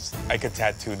outline is. I could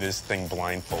tattoo this thing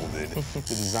blindfolded. The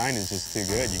design is just too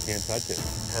good. You can't touch it.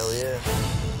 Hell yeah.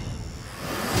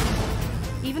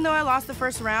 Even though I lost the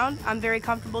first round, I'm very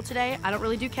comfortable today. I don't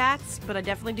really do cats, but I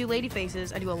definitely do lady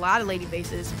faces. I do a lot of lady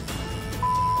faces.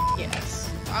 Yes.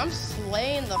 I'm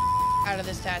slaying the out of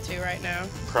this tattoo right now.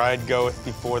 Pride goeth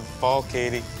before the fall,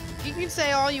 Katie. You can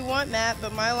say all you want, Matt,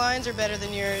 but my lines are better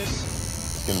than yours.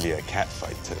 It's gonna be a cat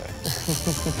fight today.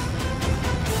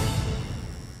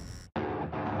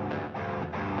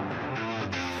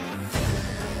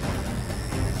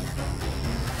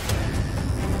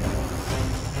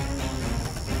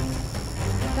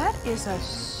 That is a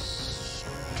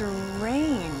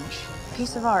strange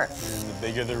piece of art. And the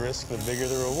bigger the risk, the bigger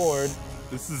the reward.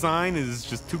 This design is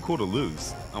just too cool to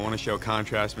lose. I want to show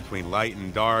contrast between light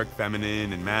and dark,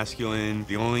 feminine and masculine.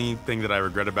 The only thing that I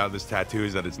regret about this tattoo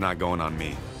is that it's not going on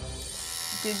me.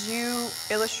 Did you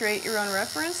illustrate your own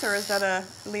reference, or is that a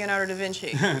Leonardo da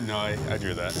Vinci? No, I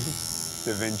drew that.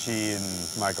 Da Vinci and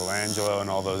Michelangelo and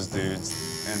all those dudes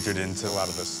entered into a lot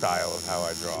of the style of how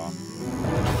I draw.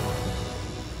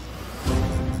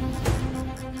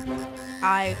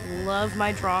 I love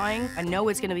my drawing. I know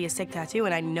it's gonna be a sick tattoo,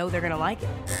 and I know they're gonna like it.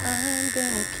 I'm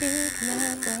gonna kick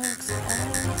my rocks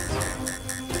ass.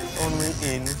 Only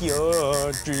in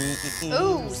your dreams.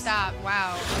 Ooh, stop.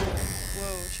 Wow.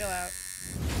 Whoa, chill out.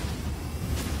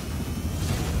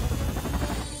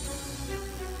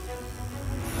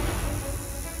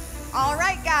 All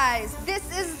right, guys, this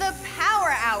is the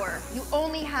power hour. You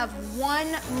only have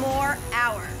 1 more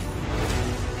hour.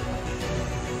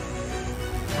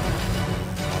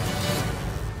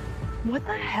 What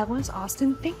the hell is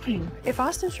Austin thinking? If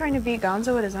Austin's trying to beat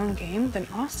Gonzo at his own game, then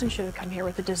Austin should have come here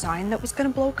with a design that was gonna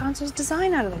blow Gonzo's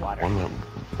design out of the water. One went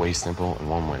way simple and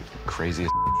one went crazy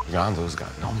as Gonzo's got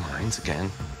no lines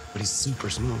again, but he's super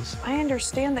smooth. I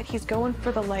understand that he's going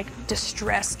for the, like,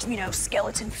 distressed, you know,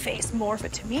 skeleton face more,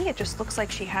 but to me, it just looks like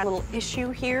she had a little issue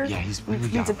here. Yeah, he's really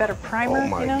needs a better primer,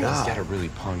 you know? He's got to really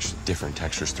punch different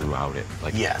textures throughout it.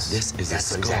 Like, yes, this is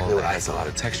that's a skull exactly what that I has a lot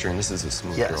of texture, and this is a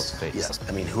smooth girl's face. Yes,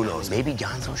 I mean, who knows? Maybe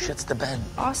Gonzo shits the bed.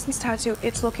 Austin's tattoo,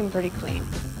 it's looking pretty clean.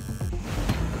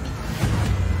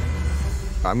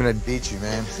 I'm gonna beat you,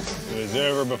 man. It was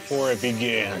over before it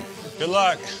began. Good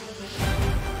luck.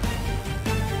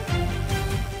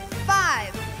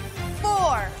 5,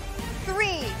 4,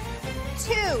 3,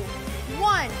 2,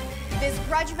 1. This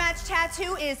grudge match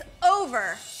tattoo is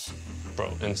over.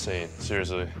 Bro, insane.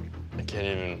 Seriously. I can't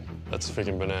even. That's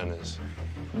freaking bananas.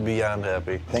 Beyond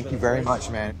happy. Thank you very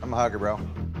much, man. I'm a hugger, bro.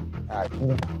 All right.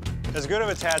 As good of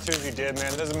a tattoo as you did,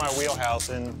 man. This is my wheelhouse,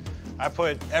 and I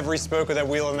put every spoke of that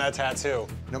wheel in that tattoo.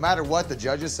 No matter what the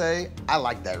judges say, I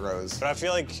like that rose. But I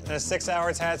feel like in a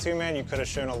 6-hour tattoo, man, you could have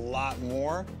shown a lot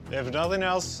more. If nothing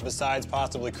else, besides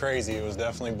possibly crazy, it was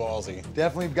definitely ballsy.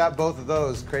 Definitely got both of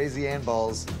those, crazy and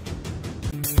balls.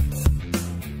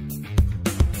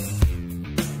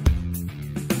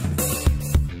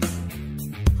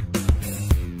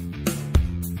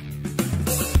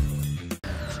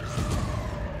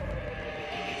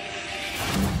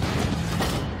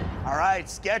 All right,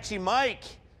 Sketchy Mike,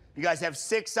 you guys have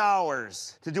 6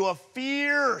 hours to do a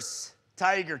fierce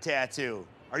tiger tattoo.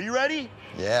 Are you ready?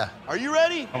 Yeah. Are you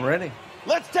ready? I'm ready.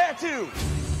 Let's tattoo.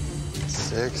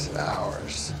 6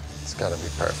 hours. It's gotta be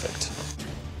perfect.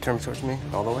 Turn towards me,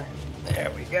 all the way. There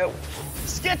we go.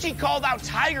 Sketchy called out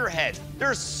tiger head.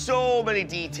 There's so many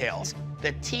details.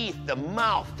 The teeth, the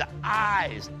mouth, the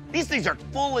eyes. These things are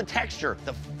full of texture.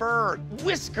 The fur,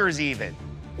 whiskers even.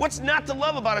 What's not to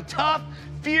love about a tough,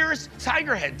 fierce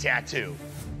tiger head tattoo?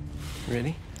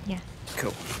 Ready? Yeah.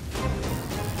 Cool.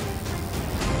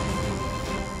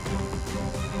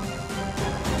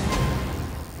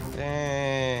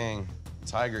 Dang.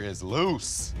 Tiger is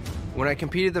loose. When I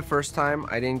competed the first time,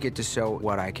 I didn't get to show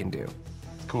what I can do.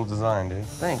 Cool design, dude.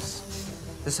 Thanks.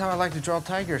 This is how I like to draw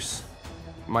tigers.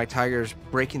 My tiger's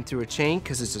breaking through a chain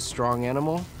because it's a strong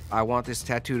animal. I want this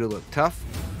tattoo to look tough,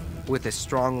 with a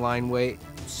strong line weight,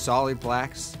 solid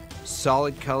blacks,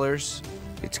 solid colors.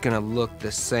 It's gonna look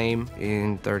the same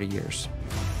in 30 years.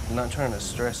 I'm not trying to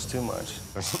stress too much.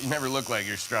 You never look like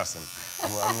you're stressing.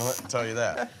 I'm gonna tell you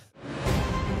that.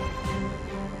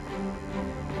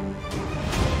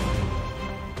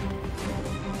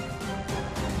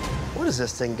 What does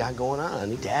this thing got going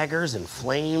on? Daggers and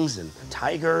flames and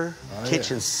tiger,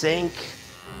 kitchen sink.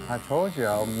 I told you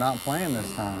I'm not playing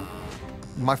this time.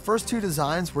 My first two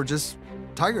designs were just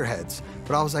tiger heads,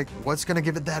 but I was like, what's gonna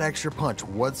give it that extra punch?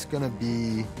 What's gonna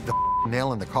be the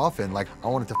nail in the coffin? Like, I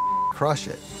wanted to crush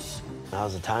it.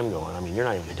 How's the time going? I mean, you're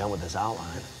not even done with this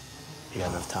outline. You got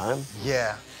enough time?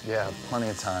 Yeah, plenty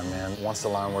of time, man. Once the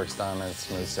line work's done, it's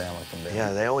smooth sailing from there.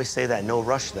 Yeah, they always say that no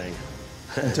rush thing.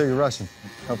 Until you're rushing.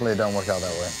 Hopefully it don't work out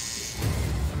that way.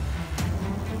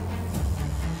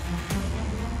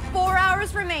 4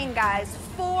 hours remain, guys.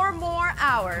 4 more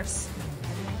hours.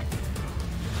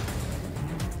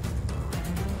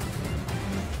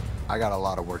 I got a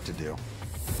lot of work to do.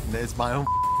 It's my own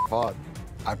fault.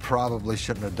 I probably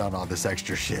shouldn't have done all this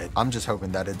extra shit. I'm just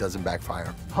hoping that it doesn't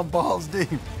backfire. I'm balls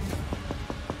deep.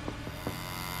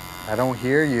 I don't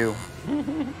hear you.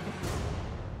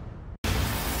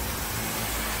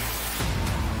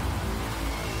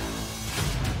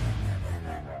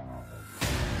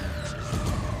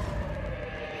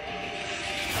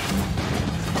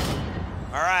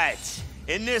 All right,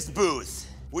 in this booth,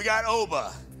 we got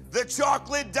Oba, the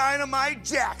chocolate dynamite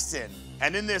Jackson.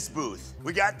 And in this booth,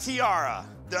 we got Tiara,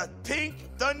 the pink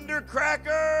thundercracker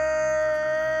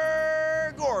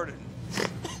Gordon.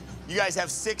 You guys have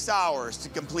 6 hours to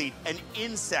complete an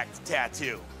insect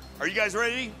tattoo. Are you guys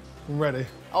ready? I'm ready.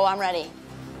 Oh, I'm ready.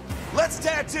 Let's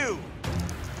tattoo.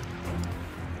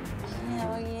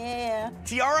 Oh, yeah.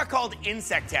 Tiara called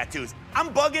insect tattoos.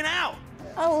 I'm bugging out.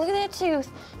 Oh, look at that tooth.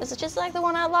 This is just like the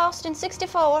one I lost in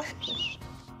 '64.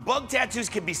 Bug tattoos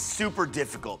can be super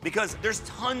difficult because there's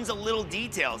tons of little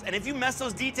details. And if you mess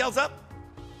those details up,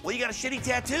 well, you got a shitty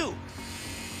tattoo.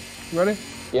 Ready?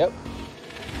 Yep.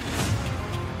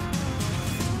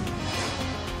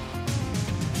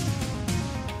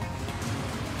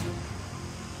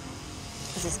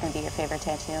 Is this gonna be your favorite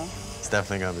tattoo? It's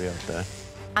definitely gonna be up there.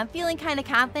 I'm feeling kind of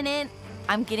confident.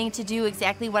 I'm getting to do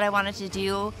exactly what I wanted to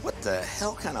do. What the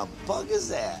hell kind of bug is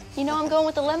that? You know I'm going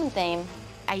with the lemon theme.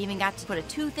 I even got to put a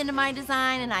tooth into my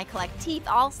design, and I collect teeth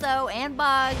also, and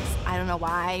bugs. I don't know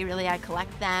why, really, I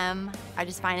collect them. I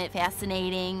just find it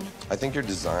fascinating. I think your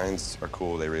designs are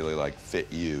cool. They really like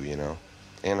fit you, you know?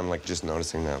 And I'm like just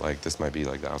noticing that like this might be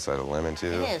like the outside of a lemon too.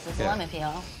 It is, it's a lemon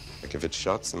peel. Like if it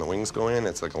shuts and the wings go in,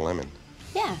 it's like a lemon.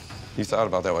 Yeah, You thought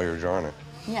about that while you were drawing it.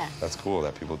 yeah. That's cool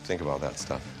that people think about that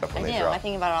stuff. When I they do, draw. I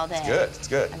think about it all day. It's good, it's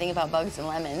good. I think about bugs and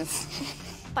lemons.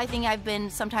 I think I've been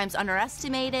sometimes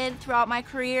underestimated throughout my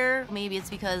career. Maybe it's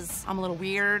because I'm a little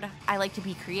weird. I like to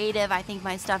be creative. I think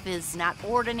my stuff is not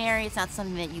ordinary. It's not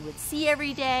something that you would see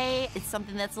every day. It's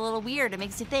something that's a little weird. It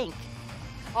makes you think.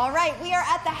 All right, we are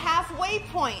at the halfway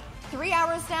point. 3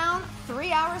 hours down,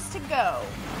 3 hours to go.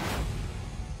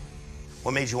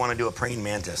 What made you want to do a praying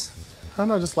mantis? I don't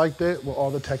know, I just liked it with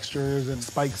all the textures and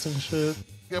spikes and shit.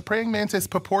 A praying mantis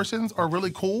proportions are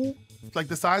really cool. Like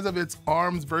the size of its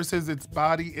arms versus its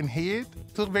body and head,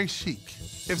 it look very chic.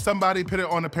 If somebody put it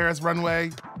on a Paris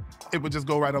runway, it would just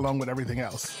go right along with everything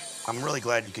else. I'm really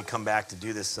glad you could come back to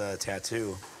do this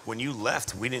tattoo. When you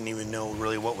left, we didn't even know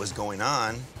really what was going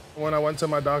on. When I went to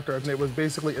my doctor, it was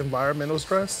basically environmental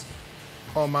stress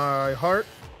on my heart.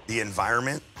 The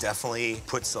environment definitely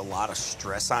puts a lot of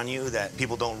stress on you that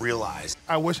people don't realize.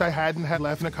 I wish I hadn't had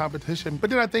left in a competition, but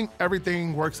then I think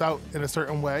everything works out in a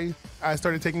certain way. I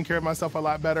started taking care of myself a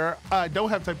lot better. I don't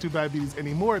have type 2 diabetes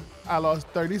anymore. I lost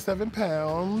 37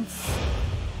 pounds.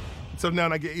 So now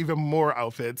I get even more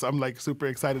outfits. I'm like super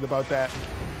excited about that.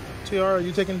 Tiara, are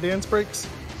you taking dance breaks?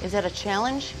 Is that a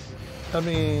challenge? I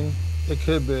mean, it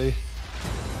could be.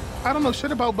 I don't know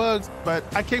shit about bugs, but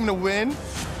I came to win.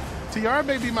 Tiara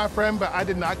may be my friend, but I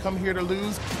did not come here to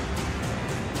lose.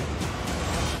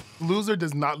 Loser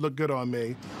does not look good on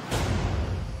me.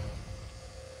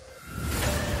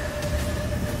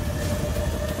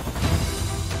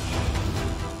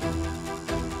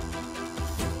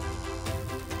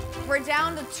 We're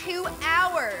down to 2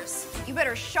 hours. You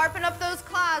better sharpen up those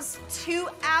claws. 2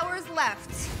 hours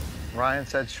left. Ryan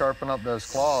said sharpen up those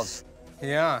claws.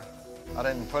 Yeah. I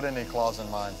didn't put any claws in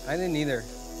mine. I didn't either.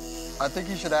 I think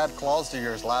you should add claws to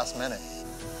yours last minute.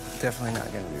 Definitely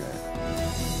not gonna do that.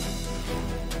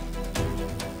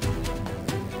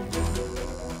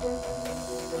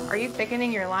 Are you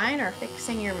thickening your line or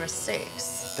fixing your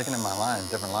mistakes? Thickening my line,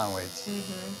 different line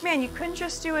weights. Man, you couldn't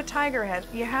just do a tiger head.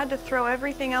 You had to throw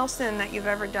everything else in that you've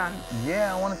ever done.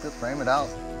 Yeah, I wanted to frame it out.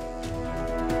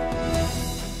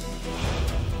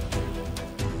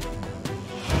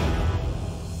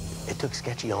 It took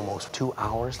Sketchy almost 2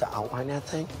 hours to outline that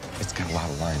thing. It's got a lot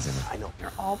of lines in it. I know.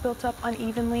 They're all built up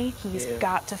unevenly. He's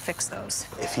got to fix those.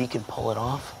 If he can pull it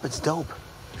off, it's dope.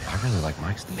 I really like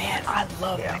Mike's design. Man, I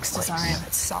love Mike's design.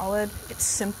 It's solid, it's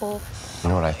simple. You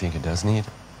know what I think it does need?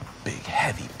 A big,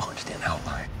 heavy, punched-in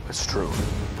outline. It's true.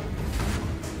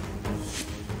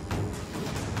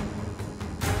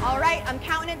 All right, I'm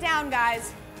counting it down,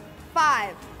 guys.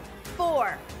 5,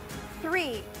 4,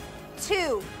 3,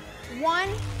 2, 1.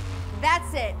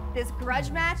 That's it. This grudge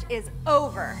match is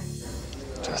over.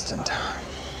 Just in time.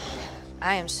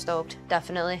 I am stoked,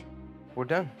 definitely. We're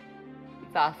done.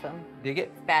 It's awesome. Dig it?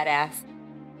 Badass.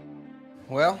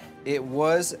 Well, it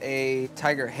was a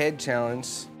tiger head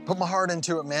challenge. Put my heart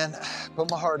into it, man.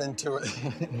 Put my heart into it.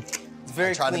 It's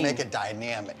very Try to clean. make it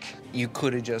dynamic. You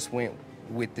could have just went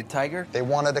with the tiger. They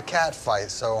wanted a cat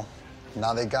fight, so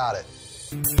now they got it.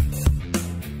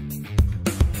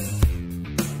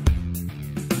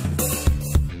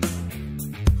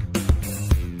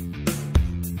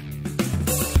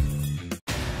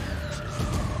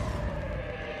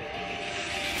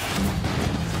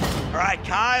 All right,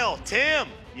 Kyle, Tim,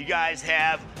 you guys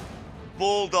have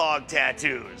bulldog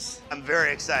tattoos. I'm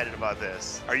very excited about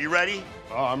this. Are you ready?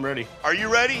 Oh, I'm ready. Are you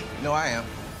ready? No, I am.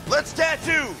 Let's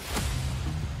tattoo.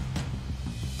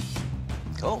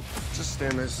 Cool. Just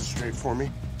stand nice and straight for me.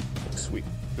 Sweet.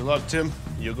 Good luck, Tim.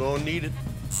 You're gonna need it.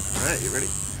 All right, you ready?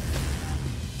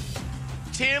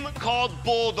 Tim called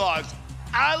bulldogs.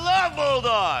 I love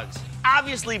bulldogs.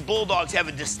 Obviously, bulldogs have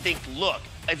a distinct look.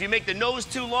 If you make the nose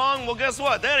too long, well, guess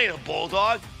what? That ain't a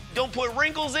bulldog. Don't put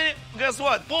wrinkles in it, guess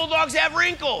what? Bulldogs have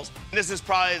wrinkles. This is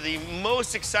probably the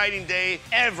most exciting day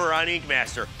ever on Ink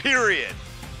Master, period.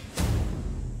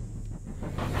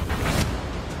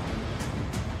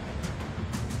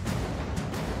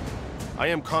 I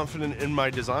am confident in my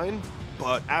design,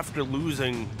 but after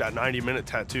losing that 90-minute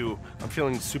tattoo, I'm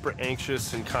feeling super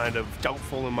anxious and kind of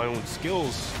doubtful in my own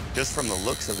skills. Just from the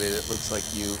looks of it, it looks like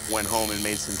you went home and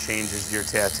made some changes to your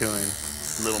tattooing.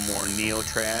 A little more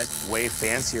neo-trad, way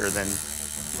fancier than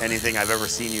anything I've ever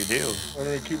seen you do. And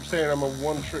they keep saying I'm a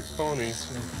one-trick pony.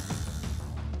 So.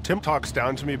 Tim talks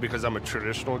down to me because I'm a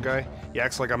traditional guy. He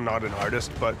acts like I'm not an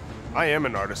artist, but I am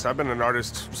an artist. I've been an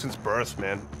artist since birth,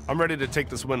 man. I'm ready to take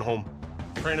this win home.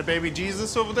 Praying to baby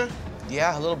Jesus over there?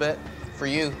 Yeah, a little bit. For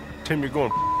you. Tim, you're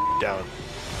going down.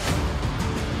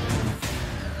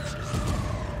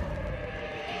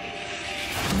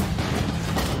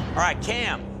 All right,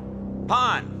 Cam,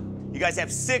 Pon, you guys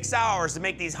have 6 hours to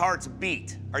make these hearts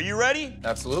beat. Are you ready?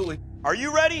 Absolutely. Are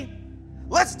you ready?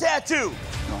 Let's tattoo.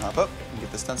 I'll hop up and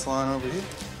get the stencil on over here.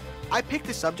 I picked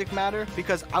the subject matter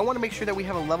because I want to make sure that we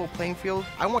have a level playing field.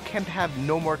 I want Cam to have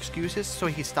no more excuses so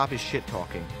he can stop his shit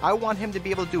talking. I want him to be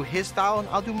able to do his style and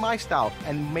I'll do my style,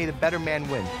 and may the better man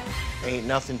win. Ain't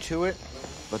nothing to it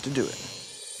but to do it.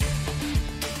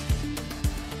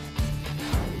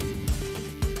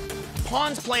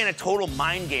 Pon's playing a total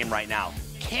mind game right now.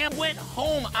 Cam went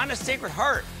home on a Sacred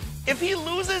Heart. If he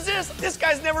loses this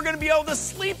guy's never gonna be able to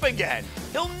sleep again.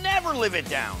 He'll never live it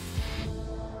down.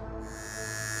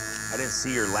 I didn't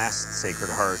see your last Sacred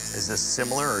Heart. Is this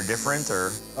similar or different,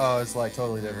 or? Oh, it's like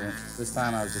totally different. This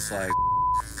time I was just like,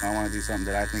 I want to do something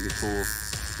that I think is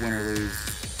cool, win or lose.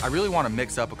 I really want to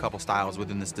mix up a couple styles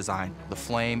within this design. The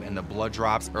flame and the blood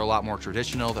drops are a lot more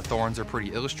traditional. The thorns are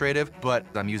pretty illustrative, but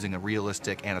I'm using a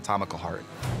realistic anatomical heart.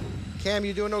 Cam,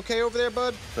 you doing okay over there,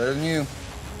 bud? Better than you.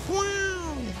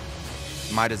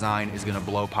 My design is going to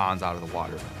blow ponds out of the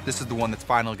water. This is the one that's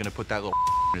finally going to put that little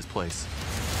in his place.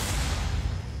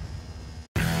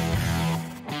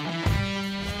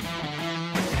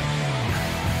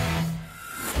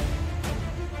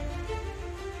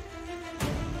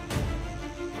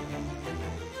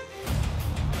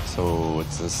 So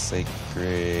it's a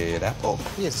sacred apple?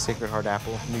 Yeah, it's a Sacred Heart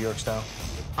apple, New York style.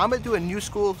 I'm gonna do a new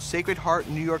school Sacred Heart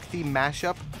New York theme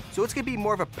mashup. So it's gonna be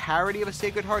more of a parody of a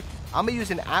Sacred Heart. I'm gonna use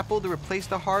an apple to replace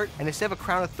the heart, and instead of a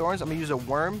crown of thorns, I'm gonna use a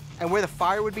worm. And where the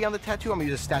fire would be on the tattoo, I'm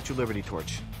gonna use a Statue of Liberty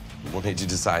torch. What made you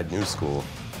decide new school?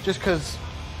 Just because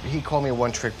he called me a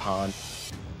one-trick pond.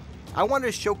 I wanted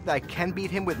to show that I can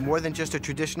beat him with more than just a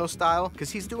traditional style, because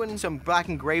he's doing some black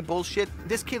and gray bullshit.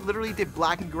 This kid literally did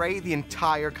black and gray the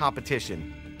entire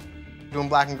competition. Doing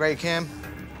black and gray, Cam?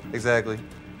 Exactly.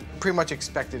 Pretty much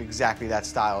expected exactly that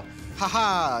style.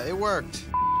 Haha, it worked.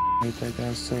 I hate that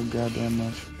guy so goddamn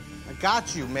much. I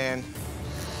got you, man.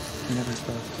 never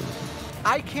stops.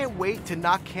 I can't wait to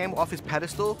knock Cam off his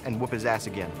pedestal and whoop his ass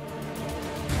again.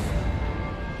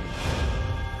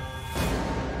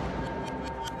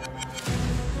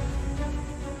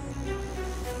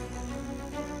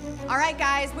 All right,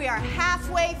 guys, we are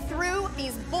halfway through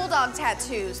these bulldog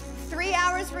tattoos. 3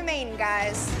 hours remain,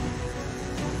 guys.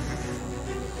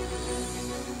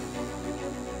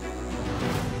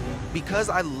 Because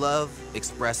I love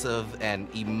expressive and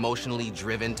emotionally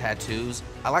driven tattoos,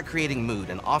 I like creating mood,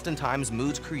 and oftentimes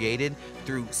mood's created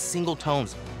through single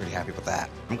tones. Pretty happy with that.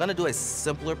 I'm gonna do a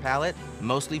simpler palette,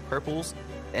 mostly purples,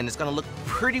 and it's gonna look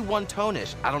pretty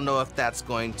one-tone-ish. I don't know if that's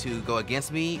going to go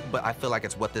against me, but I feel like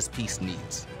it's what this piece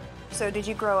needs. So did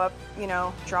you grow up, you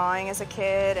know, drawing as a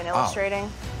kid and illustrating?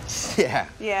 Yeah.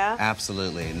 Yeah?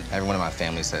 Absolutely. And everyone in my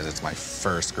family says it's my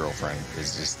first girlfriend.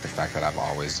 Is just the fact that I've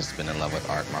always just been in love with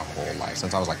art my whole life,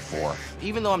 since I was like 4.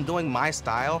 Even though I'm doing my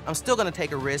style, I'm still gonna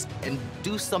take a risk and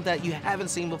do something that you haven't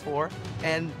seen before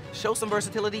and show some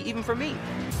versatility even for me.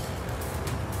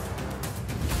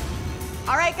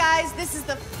 All right, guys, this is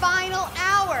the final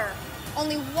hour.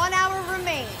 Only 1 hour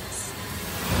remains.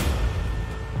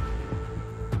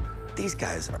 These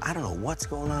guys, I don't know what's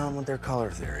going on with their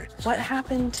color theory. What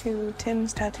happened to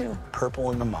Tim's tattoo?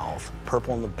 Purple in the mouth,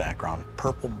 purple in the background,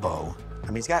 purple bow. I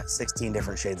mean, he's got 16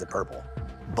 different shades of purple,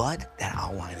 but that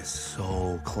outline is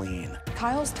so clean.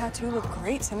 Kyle's tattoo looked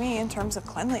great to me in terms of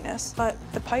cleanliness, but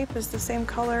the pipe is the same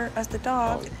color as the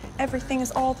dog. Everything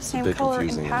is all the same color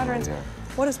and patterns. Yeah.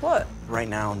 What is what? Right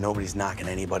now, nobody's knocking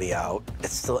anybody out.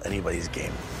 It's still anybody's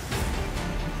game.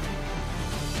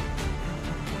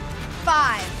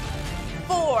 5,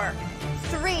 4,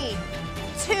 3,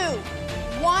 2,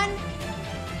 1.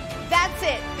 That's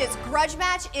it. This grudge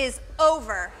match is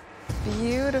over.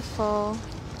 Beautiful.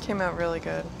 Came out really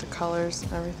good. The colors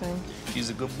and everything. He's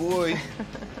a good boy.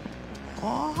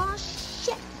 Oh,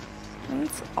 shit.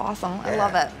 That's awesome. I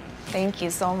love it. Thank you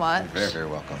so much. You're very, very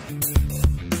welcome.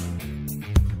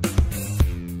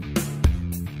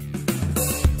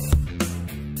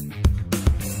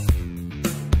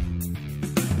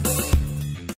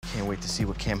 Can't wait to see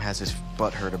what Cam has his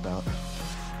butt hurt about.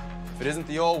 If it isn't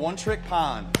the old one-trick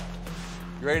pond,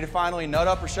 you ready to finally nut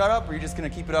up or shut up, or are you just gonna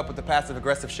keep it up with the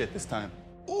passive-aggressive shit this time?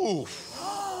 Oof.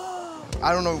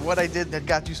 I don't know what I did that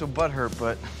got you so butthurt,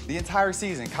 but... The entire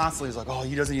season, constantly is like, oh,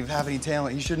 he doesn't even have any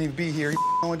talent, he shouldn't even be here, he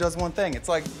only does one thing. It's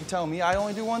like, you telling me I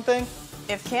only do one thing?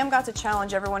 If Cam got to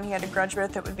challenge everyone he had a grudge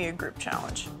with, it would be a group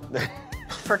challenge.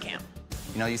 For Cam.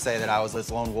 You know, you say that I was this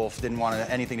lone wolf, didn't want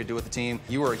anything to do with the team.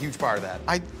 You were a huge part of that.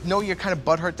 I know you're kind of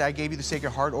butthurt that I gave you the Sacred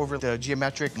Heart over the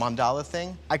geometric mandala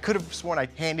thing. I could have sworn I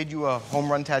handed you a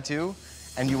home run tattoo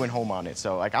and you went home on it.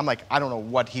 So I'm like, I don't know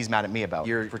what he's mad at me about.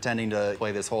 You're pretending to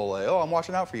play this whole, like, oh, I'm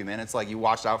watching out for you, man. It's like you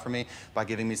watched out for me by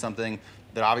giving me something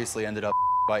that obviously ended up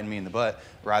biting me in the butt,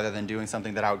 rather than doing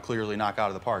something that I would clearly knock out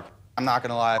of the park. I'm not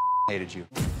gonna lie, I hated you.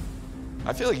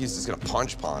 I feel like he's just gonna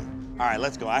punch Pond. All right,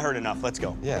 let's go. I heard enough. Let's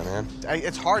go. Yeah, man.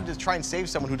 It's hard to try and save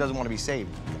someone who doesn't want to be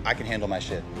saved. I can handle my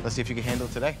shit. Let's see if you can handle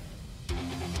it today.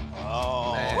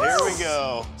 Oh, Man. here we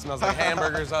go. Smells like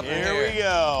hamburgers up in here. Here we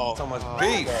go. So much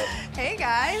beef. Hey,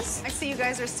 guys. I see you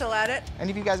guys are still at it. Any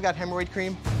of you guys got hemorrhoid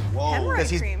cream? Whoa. Hemorrhoid Because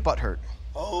he's cream. butthurt.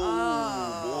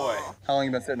 Oh, boy. How long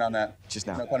you been sitting on that? Just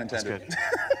now. No pun intended. That's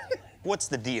good. What's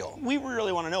the deal? We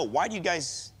really want to know. Why do you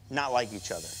guys not like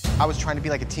each other? I was trying to be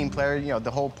like a team player. You know,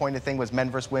 the whole point of the thing was men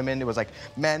versus women. It was like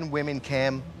men, women,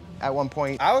 Cam at one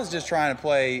point. I was just trying to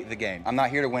play the game. I'm not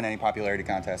here to win any popularity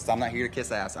contests. I'm not here to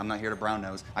kiss ass. I'm not here to brown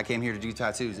nose. I came here to do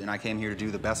tattoos, and I came here to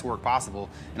do the best work possible.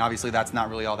 And obviously, that's not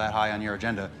really all that high on your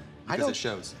agenda, because it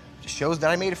shows. It shows that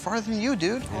I made it farther than you,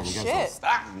 dude. Oh, shit.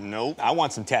 Nope. I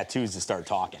want some tattoos to start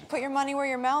talking. Put your money where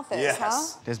your mouth is, Yes.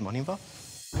 huh? There's money involved?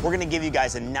 We're gonna give you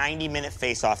guys a 90-minute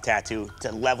face-off tattoo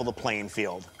to level the playing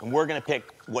field. And we're gonna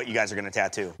pick what you guys are gonna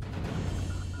tattoo.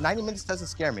 90 minutes doesn't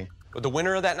scare me. But the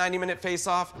winner of that 90-minute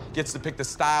face-off gets to pick the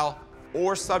style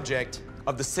or subject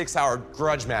of the 6-hour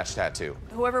grudge match tattoo.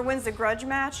 Whoever wins the grudge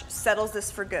match settles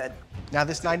this for good. Now,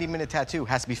 this 90-minute tattoo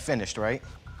has to be finished, right?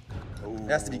 It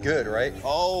has to be good, right?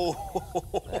 Oh.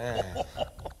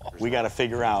 We gotta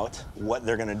figure out what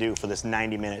they're gonna do for this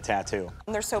 90-minute tattoo.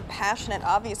 And they're so passionate,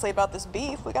 obviously, about this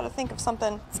beef. We gotta think of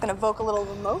something that's gonna evoke a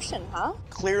little emotion, huh?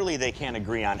 Clearly, they can't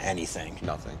agree on anything.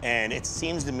 Nothing. And it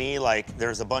seems to me like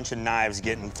there's a bunch of knives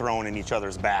getting thrown in each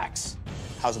other's backs.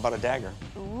 How's about a dagger?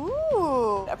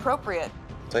 Ooh, appropriate.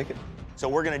 Take it. So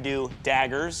we're gonna do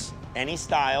daggers, any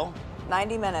style.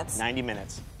 90 minutes. 90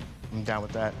 minutes. I'm down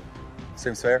with that.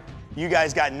 Seems fair. You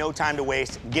guys got no time to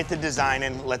waste. Get the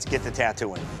designing. Let's get the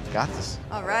tattooing. Got this.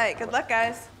 All right, good luck,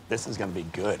 guys. This is gonna be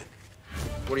good.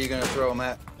 What are you gonna throw them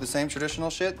at? The same traditional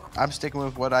shit? I'm sticking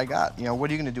with what I got. You know, what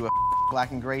are you gonna do, a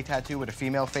black and gray tattoo with a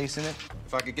female face in it?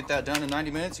 If I could get that done in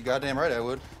 90 minutes, you goddamn right I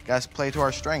would. Guys, play to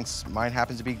our strengths. Mine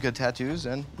happens to be good tattoos,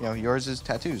 and, you know, yours is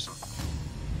tattoos.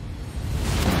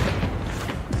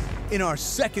 In our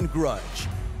second Grudge,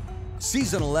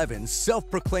 Season 11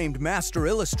 self-proclaimed master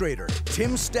illustrator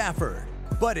Tim Stafford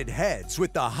butted heads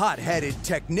with the hot-headed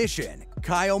technician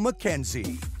Kyle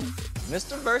McKenzie.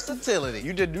 Mr. Versatility.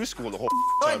 You did New School the whole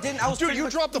No, I time. didn't. I was Dude, you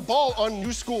dropped the ball on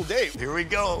New School Day. Here we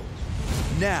go.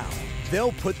 Now,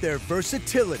 they'll put their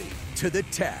versatility to the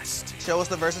test. Show us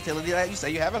the versatility that you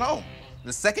say you have at home.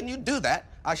 The second you do that,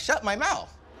 I shut my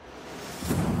mouth.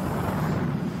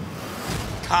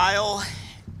 Kyle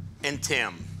and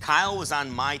Tim. Kyle was on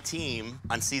my team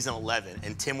on season 11,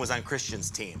 and Tim was on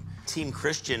Christian's team. Team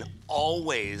Christian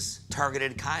always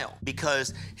targeted Kyle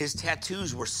because his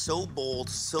tattoos were so bold,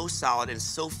 so solid, and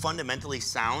so fundamentally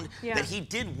sound that he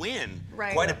did win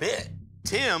quite a bit.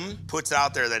 Tim puts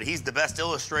out there that he's the best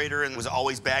illustrator and was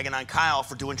always bagging on Kyle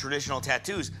for doing traditional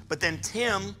tattoos, but then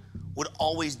Tim would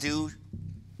always do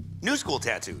New School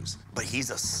tattoos, but he's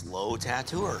a slow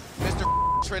tattooer. Mr.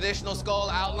 Traditional skull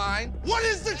outline. What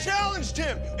is the challenge,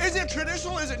 Tim? Is it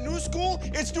traditional? Is it New School?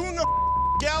 It's doing a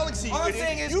galaxy. All I'm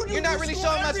saying is, you're not really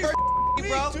showing much for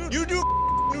bro. Dude. You do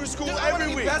New School Dude, every I'm one of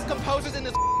the week. best composers in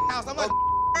this house. I'm like,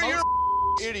 You're an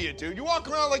idiot, dude. You walk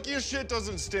around like your shit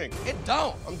doesn't stink. It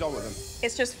don't. I'm done with him.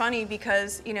 It's just funny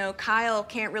because, you know, Kyle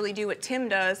can't really do what Tim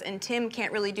does, and Tim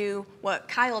can't really do what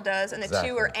Kyle does, and the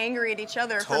two are angry at each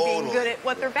other for being good at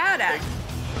what they're bad at.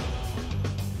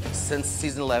 Since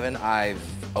season 11, I've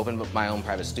opened up my own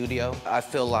private studio. I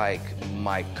feel like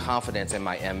my confidence and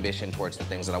my ambition towards the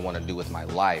things that I want to do with my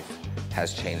life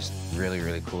has changed. Really,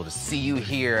 really cool to see you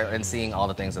here and seeing all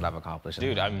the things that I've accomplished.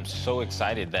 Dude, I'm so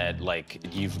excited that, like,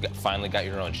 finally got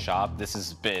your own shop. This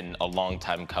has been a long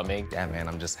time coming. Yeah, man,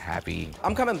 I'm just happy.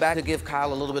 I'm coming back to give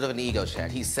Kyle a little bit of an ego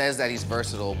check. He says that he's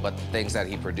versatile, but the things that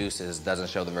he produces doesn't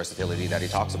show the versatility that he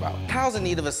talks about. Kyle's in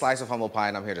need of a slice of humble pie,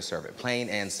 and I'm here to serve it, plain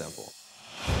and simple.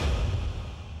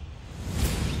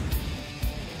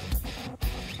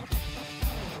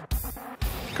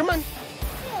 Come on.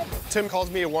 Tim calls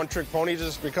me a one-trick pony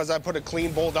just because I put a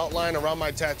clean, bold outline around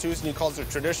my tattoos, and he calls it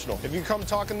traditional. If you come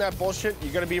talking that bullshit,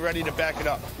 you gotta be ready to back it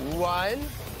up. 1,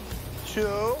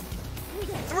 2,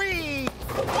 3.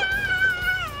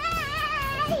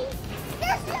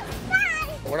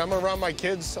 When I'm around my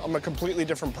kids, I'm a completely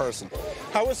different person.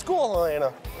 How was school,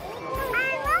 Helena?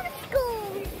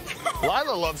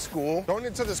 Lila loves school. Going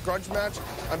into this Grudge match,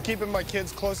 I'm keeping my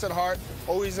kids close at heart,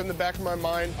 always in the back of my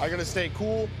mind. I gotta stay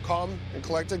cool, calm, and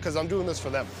collected, because I'm doing this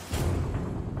for them.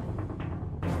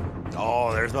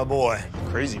 Oh, there's my boy.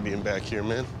 Crazy being back here,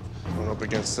 man. Going up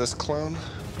against this clown.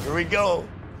 Here we go.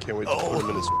 Can't wait to put him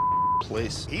in his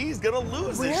place. He's gonna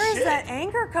lose Where his is shit. that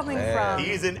anger coming from?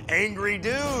 He's an angry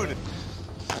dude.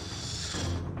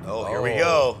 Oh, here we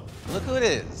go. Look who it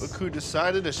is. Look who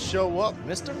decided to show up.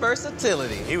 Mr.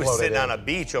 Versatility. He was sitting on a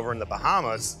beach over in the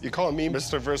Bahamas. You calling me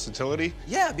Mr. Versatility?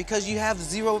 Yeah, because you have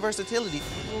zero versatility.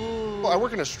 Well, I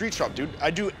work in a street shop, dude. I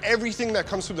do everything that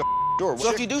comes through the door.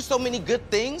 So if you do so many good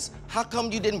things, how come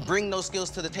you didn't bring those skills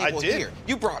to the table I did. here?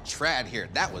 You brought trad here.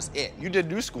 That was it. You did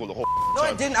New School the whole No,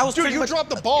 time. I didn't. I was Dude, pretty you much,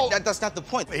 dropped the ball. That's not the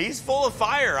point. He's full of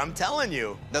fire, I'm telling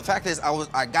you. The fact is,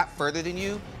 I got further than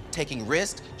you, taking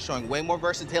risks, showing way more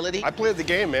versatility. I played the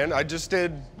game, man. I just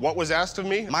did what was asked of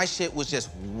me. My shit was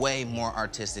just way more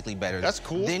artistically better That's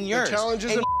cool. than yours. The challenge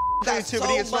isn't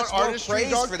creativity, it's not artistry,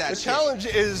 dog. The challenge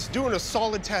is doing a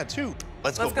solid tattoo.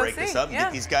 Let's go break this up and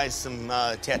get these guys some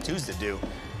tattoos to do.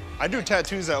 I do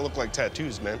tattoos that look like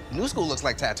tattoos, man. New School looks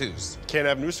like tattoos. Can't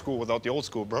have New School without the old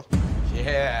school, bro.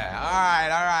 Yeah, all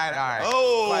right.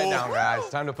 Oh. Quiet down, guys.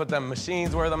 Time to put them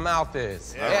machines where the mouth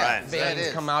is. Yeah, Man,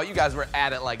 it come out. You guys were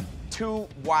at it like two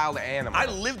wild animals.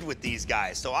 I lived with these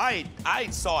guys, so I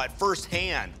saw it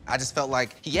firsthand. I just felt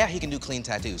like, yeah, he can do clean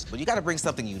tattoos, but you gotta bring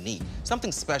something unique,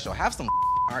 something special. Have some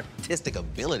artistic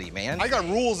ability, man. I got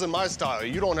rules in my style.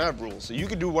 You don't have rules. So you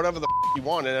can do whatever the you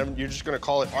want, and you're just gonna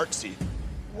call it artsy.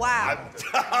 Wow.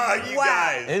 You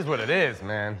guys. It is what it is,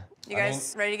 man. You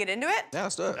guys ready to get into it? Yeah,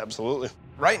 let's do it. Absolutely.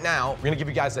 Right now, we're gonna give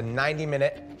you guys a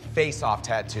 90-minute face-off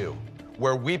tattoo,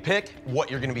 where we pick what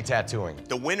you're gonna be tattooing.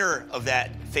 The winner of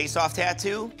that face-off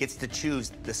tattoo gets to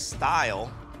choose the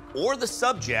style or the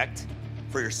subject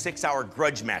for your 6-hour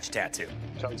Grudge match tattoo.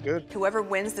 Sounds good. Whoever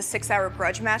wins the 6-hour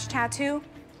Grudge match tattoo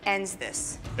ends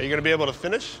this. Are you gonna be able to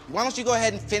finish? Why don't you go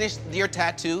ahead and finish your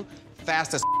tattoo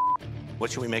fast as What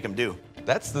should we make him do?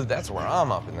 That's where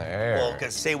I'm up in the air. Well,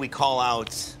 because say we call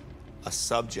out a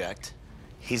subject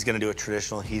He's gonna do it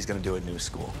traditional, he's gonna do it new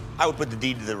school. I would put the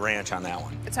deed to the ranch on that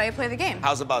one. It's how you play the game.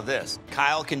 How's about this?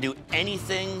 Kyle can do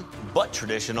anything but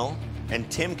traditional, and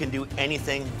Tim can do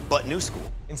anything but new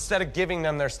school. Instead of giving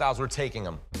them their styles, we're taking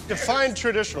them. Define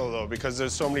traditional, though, because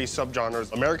there's so many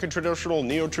subgenres. American traditional,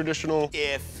 neo-traditional.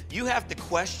 If you have to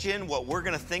question what we're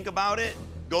gonna think about it,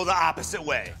 go the opposite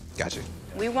way. Gotcha.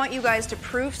 We want you guys to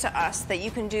prove to us that you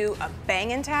can do a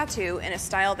banging tattoo in a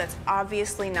style that's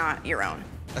obviously not your own.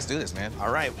 Let's do this, man.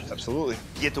 All right. Absolutely.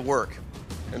 Get to work.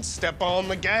 And step on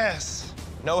the gas.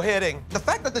 No hitting. The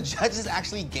fact that the judges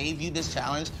actually gave you this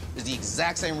challenge is the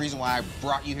exact same reason why I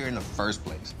brought you here in the first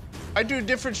place. I do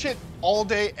different shit all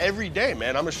day, every day,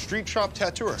 man. I'm a street shop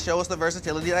tattooer. Show us the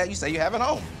versatility that you say you have at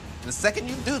home. The second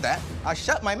you do that, I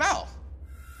shut my mouth.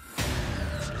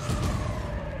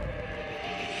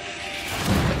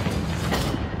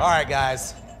 All right,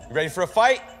 guys. You ready for a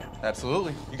fight?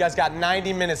 Absolutely. You guys got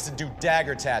 90 minutes to do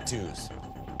dagger tattoos.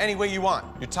 Any way you want.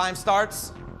 Your time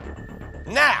starts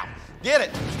now. Get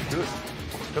it. Do it.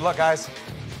 Good luck, guys.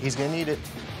 He's gonna need it.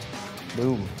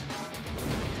 Boom.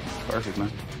 Perfect,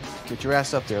 man. Get your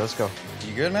ass up there. Let's go.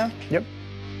 You good, man? Yep.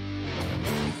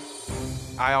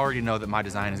 I already know that my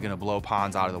design is gonna blow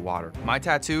pawns out of the water. My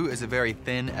tattoo is a very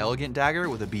thin, elegant dagger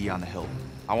with a B on the hilt.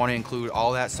 I want to include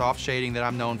all that soft shading that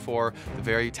I'm known for, the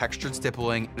very textured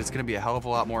stippling. It's gonna be a hell of a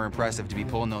lot more impressive to be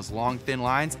pulling those long, thin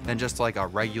lines than just like a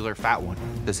regular fat one.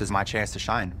 This is my chance to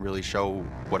shine, really show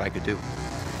what I could do.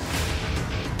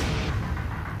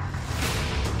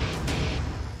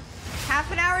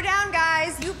 Half an hour down,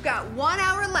 guys. You've got 1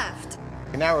 hour left.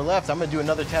 An hour left. I'm gonna do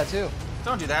another tattoo.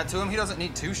 Don't do that to him. He doesn't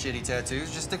need 2 shitty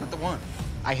tattoos. Just stick with the one.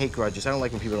 I hate grudges. I don't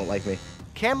like when people don't like me.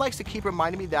 Cam likes to keep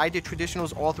reminding me that I did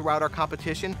traditionals all throughout our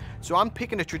competition, so I'm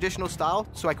picking a traditional style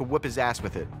so I could whip his ass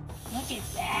with it. Look at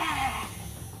that.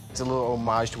 It's a little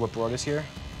homage to what brought us here.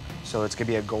 So it's gonna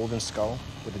be a golden skull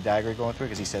with a dagger going through it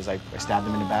because he says I stabbed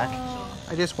him in the back.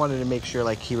 I just wanted to make sure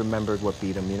like he remembered what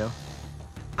beat him, you know?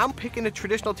 I'm picking a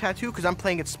traditional tattoo because I'm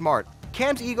playing it smart.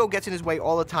 Cam's ego gets in his way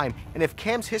all the time, and if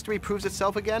Cam's history proves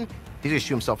itself again, he's gonna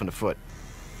shoot himself in the foot.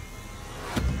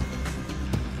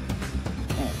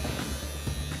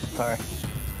 Sorry.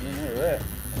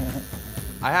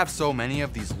 I have so many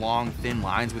of these long, thin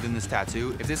lines within this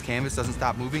tattoo. If this canvas doesn't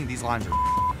stop moving, these lines are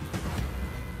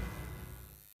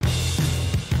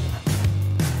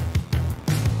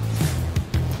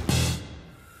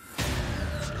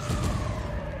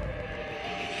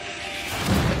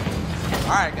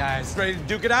All right, guys. Ready to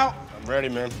duke it out? I'm ready,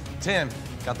 man. Tim,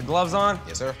 got the gloves on?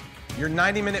 Yes, sir. Your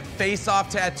 90-minute face-off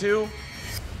tattoo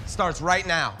starts right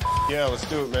now. Yeah, let's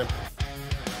do it, man.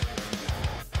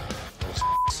 That was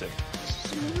sick.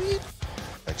 Sweet.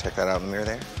 Can I check that out in the mirror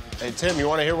there? Hey, Tim, you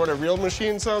want to hear what a real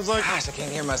machine sounds like? Gosh, I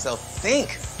can't hear myself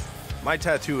think. My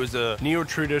tattoo is a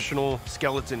neo-traditional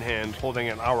skeleton hand holding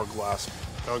an hourglass.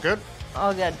 All good?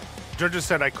 All good. Judges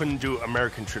said I couldn't do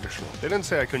American traditional. They didn't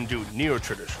say I couldn't do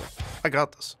neo-traditional. I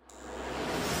got this.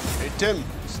 Hey, Tim,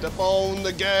 step on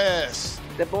the gas.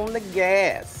 Step on the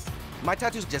gas. My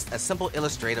tattoo is just a simple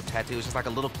illustrative tattoo. It's just like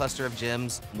a little cluster of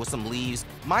gems with some leaves.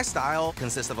 My style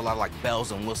consists of a lot of like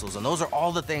bells and whistles, and those are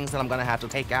all the things that I'm gonna have to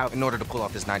take out in order to pull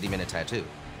off this 90-minute tattoo.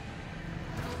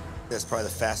 That's probably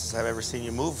the fastest I've ever seen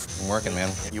you move. I'm working,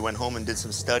 man. You went home and did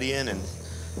some studying and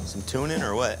some tuning,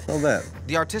 or what? All that.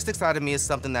 The artistic side of me is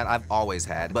something that I've always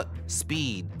had, but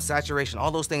speed, saturation, all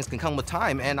those things can come with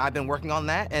time, and I've been working on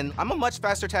that, and I'm a much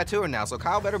faster tattooer now, so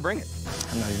Kyle better bring it.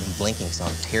 I'm not even blinking, so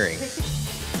I'm tearing.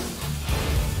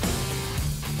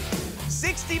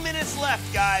 60 minutes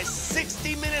left, guys.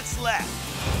 60 minutes left.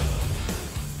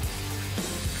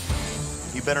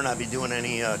 You better not be doing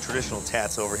any traditional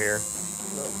tats over here.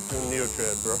 No, doing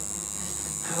neo-trad, bro.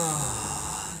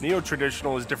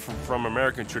 Neo-traditional is different from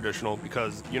American traditional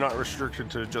because you're not restricted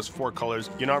to just 4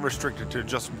 colors. You're not restricted to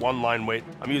just 1 line weight.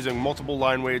 I'm using multiple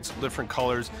line weights, different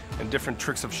colors, and different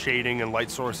tricks of shading and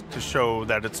light source to show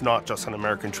that it's not just an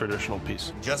American traditional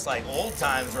piece. Just like old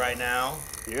times right now.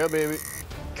 Yeah, baby.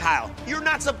 Kyle, you're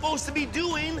not supposed to be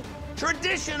doing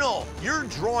traditional. Your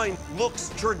drawing looks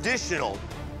traditional.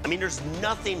 I mean, there's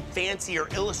nothing fancy or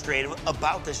illustrative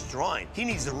about this drawing. He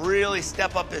needs to really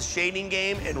step up his shading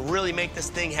game and really make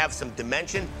this thing have some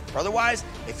dimension. Otherwise,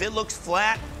 if it looks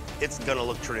flat, it's gonna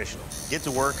look traditional. Get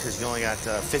to work, because you only got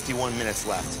 51 minutes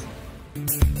left.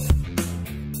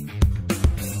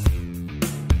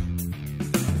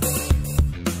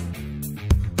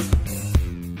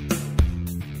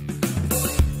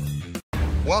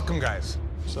 Welcome, guys.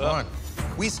 What's up?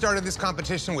 We started this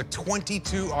competition with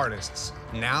 22 artists.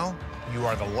 Now, you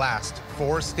are the last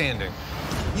 4 standing.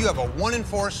 You have a 1 in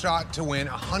 4 shot to win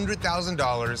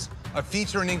 $100,000 a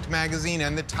feature in Inked magazine,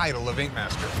 and the title of Ink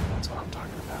Master. That's what I'm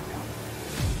talking about.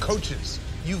 Coaches,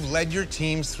 you've led your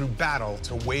teams through battle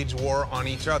to wage war on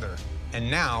each other. And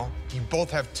now, you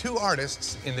both have 2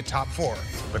 artists in the top 4.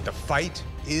 But the fight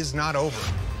is not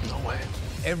over. No way.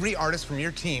 Every artist from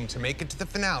your team to make it to the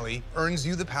finale earns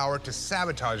you the power to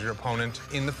sabotage your opponent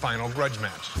in the final grudge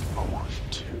match. I want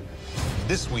to.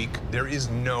 This week, there is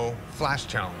no flash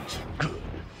challenge.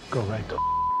 Go right the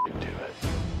do it.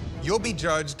 You'll be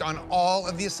judged on all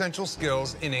of the essential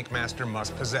skills an Ink Master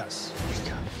must possess.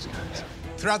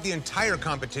 Throughout the entire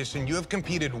competition, you have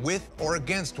competed with or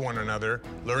against one another,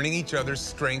 learning each other's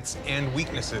strengths and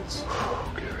weaknesses.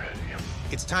 Get ready.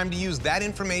 It's time to use that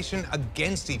information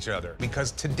against each other,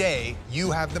 because today,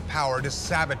 you have the power to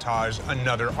sabotage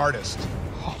another artist.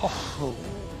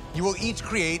 You will each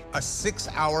create a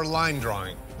 6-hour line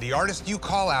drawing. The artist you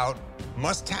call out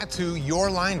must tattoo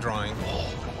your line drawing,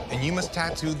 and you must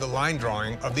tattoo the line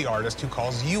drawing of the artist who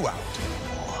calls you out.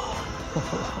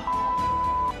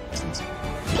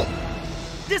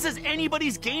 This is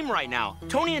anybody's game right now.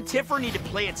 Tony and Tiffer need to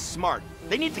play it smart.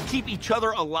 They need to keep each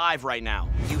other alive right now.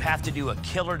 You have to do a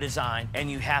killer design, and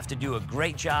you have to do a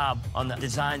great job on the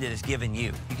design that is given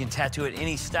you. You can tattoo it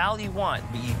any style you want,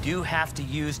 but you do have to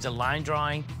use the line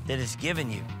drawing that is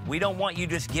given you. We don't want you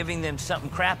just giving them something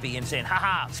crappy and saying,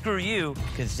 ha-ha, screw you,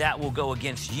 because that will go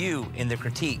against you in the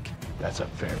critique. That's a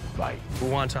fair fight. Who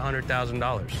wants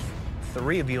 $100,000?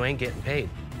 3 of you ain't getting paid.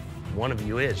 1 of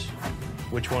you is.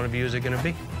 Which one of you is it gonna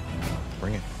be?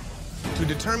 Bring it. To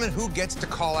determine who gets to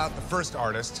call out the first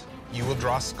artist, you will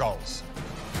draw skulls.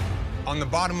 On the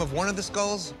bottom of one of the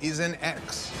skulls is an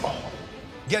X.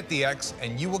 Get the X,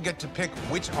 and you will get to pick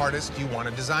which artist you want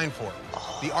to design for.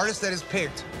 The artist that is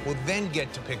picked will then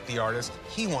get to pick the artist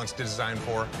he wants to design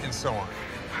for, and so on.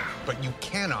 But you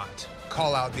cannot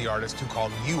call out the artist who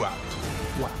called you out.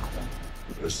 Wow.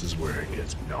 This is where it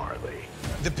gets gnarly.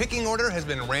 The picking order has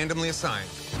been randomly assigned.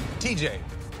 TJ,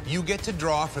 you get to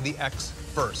draw for the X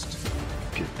first.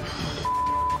 Get the...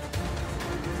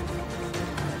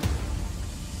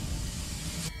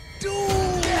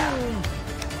 Dude! Yeah.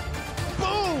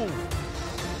 Boom!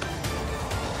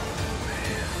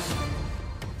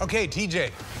 Okay,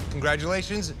 TJ,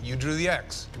 congratulations, you drew the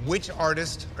X. Which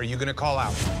artist are you gonna call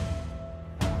out?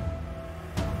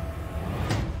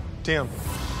 Tim.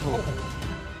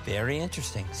 Very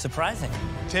interesting. Surprising.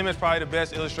 Tim is probably the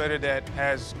best illustrator that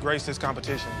has graced this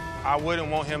competition. I wouldn't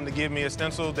want him to give me a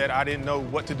stencil that I didn't know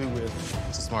what to do with.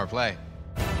 It's a smart play.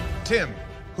 Tim,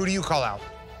 who do you call out?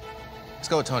 Let's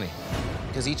go with Tony,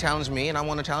 because he challenged me and I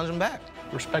want to challenge him back.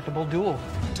 Respectable duel.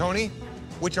 Tony,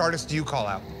 which artist do you call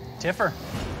out? Tiffer.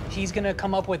 He's gonna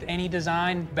come up with any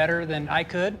design better than I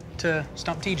could to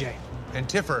stump TJ. And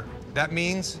Tiffer, that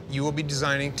means you will be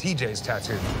designing TJ's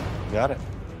tattoo. Got it.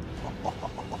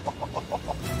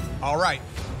 All right,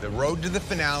 the road to the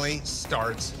finale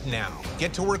starts now.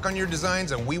 Get to work on your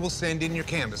designs and we will send in your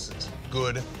canvases.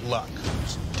 Good luck.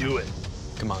 Let's do it.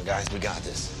 Come on, guys, we got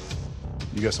this.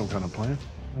 You got some kind of plan?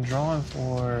 I'm drawing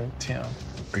for Tim.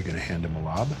 Are you gonna hand him a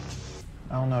lob?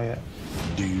 I don't know yet.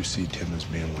 Do you see Tim as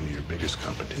being one of your biggest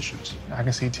competitions? I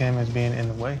can see Tim as being in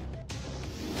the way.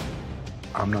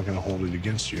 I'm not gonna hold it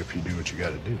against you if you do what you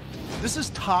gotta do. This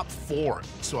is top 4,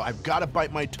 so I've got to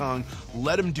bite my tongue,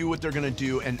 let them do what they're going to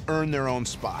do, and earn their own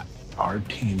spot. Our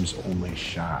team's only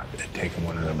shot at taking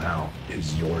one of them out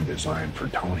is your design for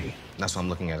Tony. That's what I'm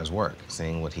looking at his work,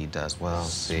 seeing what he does well.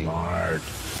 Smart.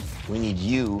 We need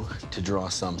you to draw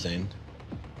something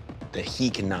that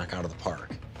he can knock out of the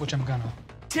park. Which I'm gonna.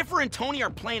 Tiffer and Tony are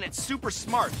playing it super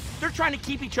smart. They're trying to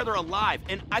keep each other alive,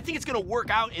 and I think it's gonna work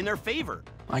out in their favor.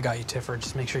 I got you, Tiffer.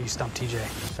 Just make sure you stump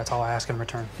TJ. That's all I ask in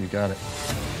return. You got it.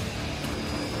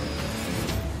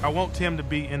 I want Tim to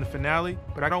be in the finale,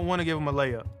 but I don't want to give him a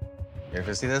layup. You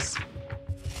ever see this?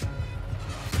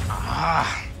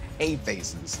 Ah, 8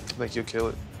 faces. Like you'll kill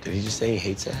it. Did he just say he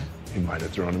hates that? He might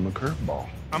have thrown him a curveball.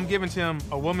 I'm giving Tim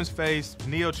a woman's face,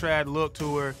 neo-trad look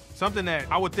to her, something that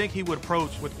I would think he would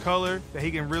approach with color that he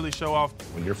can really show off.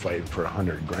 When you're fighting for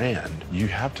 $100 grand, you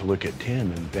have to look at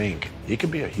Tim and think he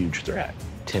could be a huge threat.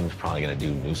 Tim's probably gonna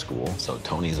do new school, so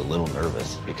Tony's a little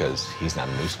nervous because he's not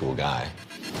a new school guy.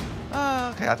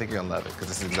 Okay, I think you're gonna love it, because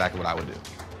this is exactly what I would do.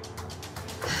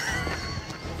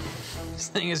 This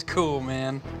thing is cool,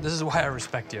 man. This is why I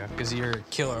respect you, because you're a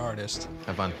killer artist.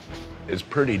 Have fun. It's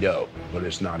pretty dope, but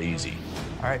it's not easy.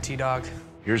 All right, T-Dog.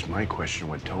 Here's my question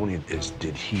with Tony is,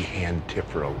 did he hand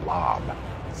Tiffer a lob?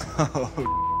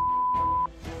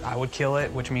 I would kill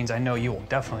it, which means I know you will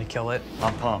definitely kill it.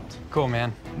 I'm pumped. Cool,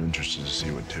 man. I'm interested to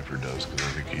see what Tiffer does, because I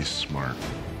think he's smart.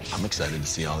 I'm excited to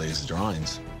see all these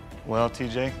drawings. Well,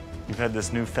 TJ, You've had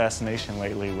this new fascination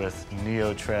lately with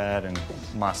neo-trad and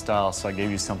my style, so I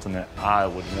gave you something that I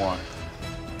would want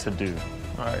to do.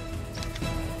 All right.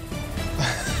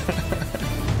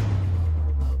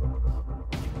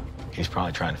 He's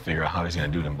probably trying to figure out how he's gonna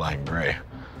do it in black and gray.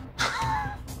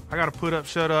 I gotta put up,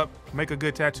 shut up, make a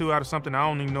good tattoo out of something I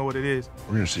don't even know what it is.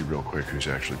 We're gonna see real quick who's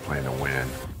actually playing to win.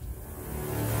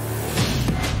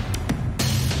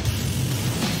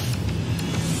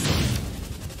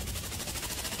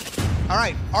 All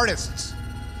right, artists,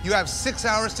 you have 6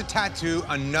 hours to tattoo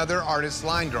another artist's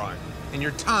line drawing, and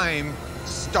your time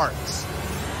starts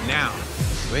now.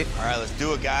 Sweet. All right, let's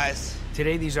do it, guys.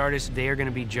 Today, these artists, they are going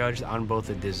to be judged on both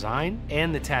the design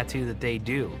and the tattoo that they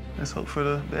do. Let's hope for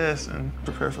the best and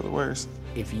prepare for the worst.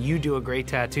 If you do a great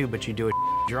tattoo, but you do a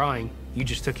drawing, you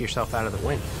just took yourself out of the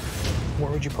win. Where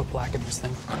would you put black in this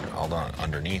thing? Hold on,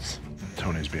 underneath.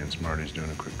 Tony's being smart. He's doing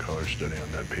a quick color study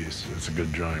on that piece. It's a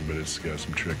good drawing, but it's got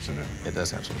some tricks in it. It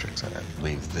does have some tricks in it.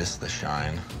 Leave this the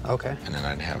shine. Okay. And then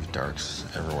I'd have darks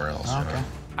everywhere else. Okay. You know?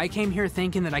 I came here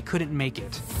thinking that I couldn't make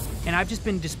it. And I've just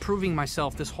been disproving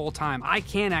myself this whole time. I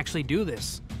can actually do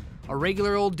this. A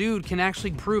regular old dude can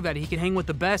actually prove that he can hang with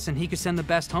the best and he could send the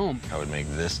best home. I would make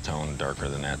this tone darker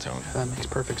than that tone. That makes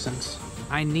perfect sense.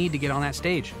 I need to get on that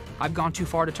stage. I've gone too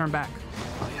far to turn back.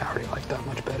 Oh, yeah, I already like that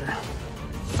much better.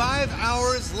 5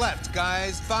 hours left,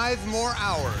 guys. 5 more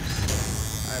hours.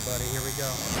 All right, buddy, here we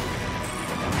go.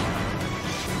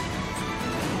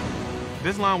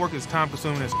 This line work is time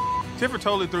consuming as Tiffer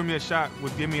totally threw me a shot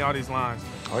with giving me all these lines.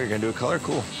 Oh, you're gonna do a color?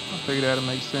 Cool. I figured that'd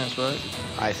make sense, right?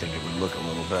 I think it would look a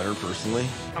little better, personally.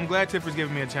 I'm glad Tiffer's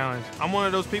giving me a challenge. I'm one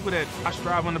of those people that I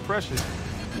strive under pressure.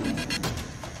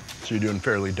 So you're doing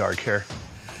fairly dark hair?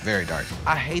 Very dark.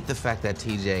 I hate the fact that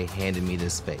TJ handed me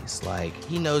this space. Like,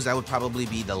 he knows that would probably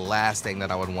be the last thing that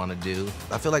I would want to do.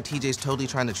 I feel like TJ's totally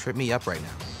trying to trip me up right now.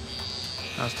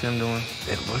 How's Tim doing?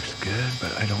 It looks good,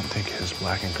 but I don't think his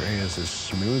black and gray is as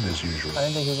smooth as usual. I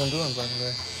didn't think he was gonna do it in black and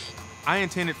gray. I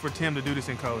intended for Tim to do this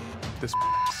in color. This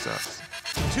sucks.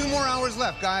 2 more hours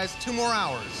left, guys. 2 more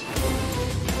hours.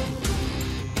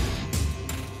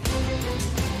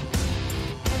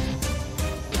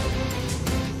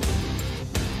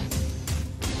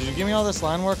 Did you give me all this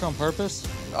line work on purpose?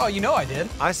 Oh, you know I did.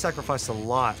 I sacrificed a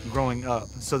lot growing up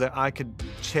so that I could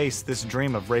chase this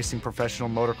dream of racing professional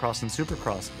motocross and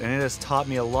supercross, and it has taught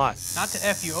me a lot. Not to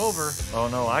F you over. Oh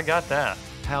no, I got that.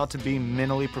 How to be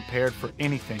mentally prepared for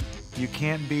anything. You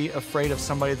can't be afraid of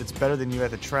somebody that's better than you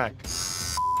at the track.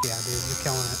 Yeah, dude, you're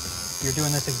killing it. You're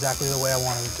doing this exactly the way I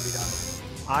wanted it to be done.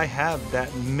 I have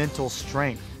that mental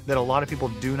strength that a lot of people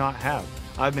do not have.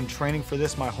 I've been training for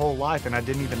this my whole life and I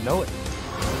didn't even know it.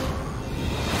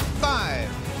 5,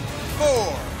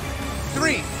 4,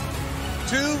 3,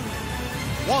 2,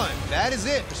 1. That is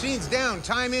it. Machine's down.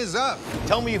 Time is up.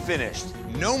 Tell me you finished.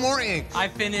 No more ink. I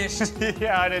finished.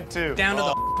 Yeah, I did too. Down to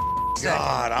the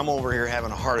God, I'm over here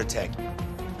having a heart attack.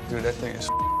 Dude, that thing is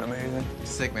amazing.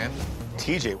 Sick, man.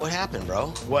 TJ, what happened, bro?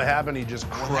 What happened? He just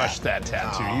crushed that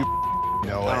tattoo. Oh. You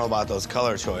I know don't know it. about those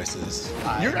color choices.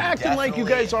 You're acting like you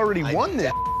guys already won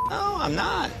this. No, I'm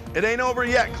not. It ain't over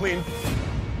yet, Clean.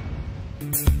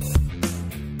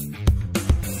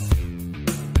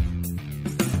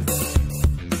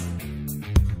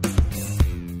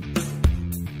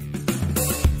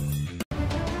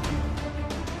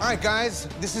 All right, guys,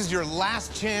 this is your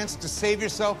last chance to save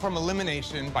yourself from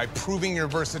elimination by proving your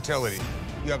versatility.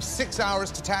 You have 6 hours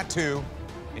to tattoo,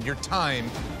 and your time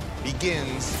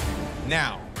begins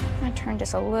now. I'm gonna turn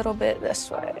just a little bit this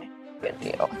way. Good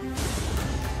deal.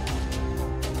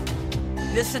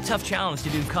 This is a tough challenge to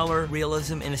do color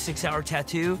realism in a 6-hour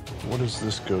tattoo. What does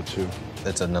this go to?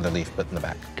 That's another leaf put in the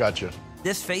back. Gotcha.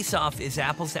 This face-off is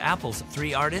apples to apples.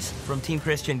 3 artists from Team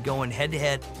Christian going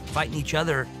head-to-head, fighting each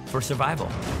other for survival.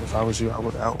 If I was you, I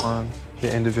would outline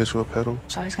the individual petal.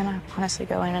 So I was gonna honestly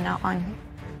go in and outline,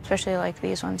 especially like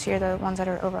these ones here, the ones that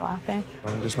are overlapping.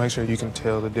 Just make sure you can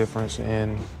tell the difference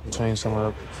in between some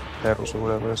of the petals or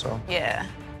whatever, that's all. Yeah.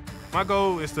 My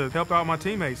goal is to help out my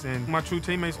teammates, and my true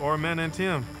teammates are Amanda and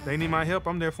Tim. They need my help.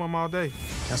 I'm there for them all day.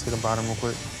 Can I see the bottom real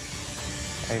quick?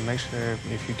 Hey, make sure,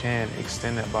 if you can,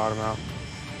 extend that bottom out.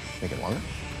 Make it longer?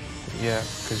 Yeah,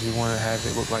 because you want to have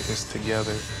it look like it's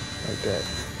together, like that.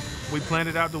 We planned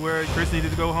it out to where Chris needed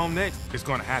to go home next. It's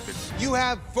gonna happen. You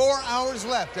have 4 hours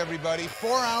left, everybody.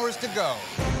 4 hours to go.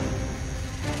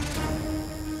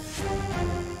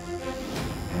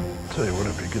 Tell you what,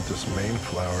 if you get this main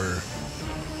flower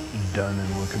done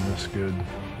and looking this good,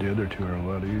 the other two are a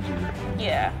lot easier.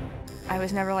 Yeah. I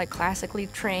was never like classically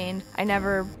trained. I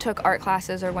never took art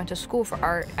classes or went to school for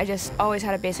art. I just always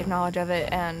had a basic knowledge of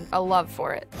it and a love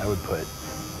for it. I would put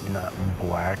not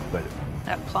black, but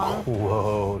That plum.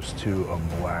 close to a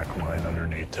black line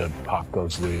underneath to pop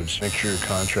those leaves. Make sure your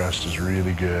contrast is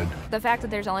really good. The fact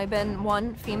that there's only been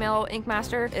one female Ink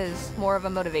Master is more of a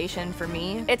motivation for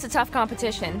me. It's a tough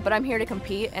competition, but I'm here to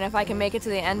compete, and if I can make it to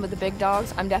the end with the big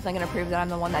dogs, I'm definitely gonna prove that I'm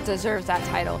the one that deserves that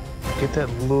title. Get that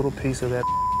little piece of that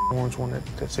orange one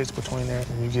that sits between there,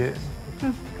 and you get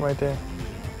right there.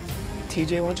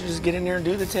 TJ, why don't you just get in there and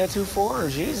do the tattoo for her?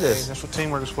 Jesus. Hey, that's what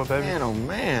teamwork is for, baby. Man, oh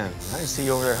man. I didn't see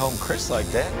you over there helping Chris like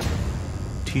that.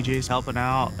 TJ's helping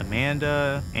out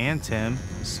Amanda and Tim,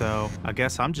 so I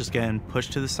guess I'm just getting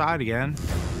pushed to the side again.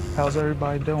 How's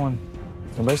everybody doing?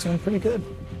 Everybody's doing pretty good.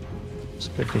 It's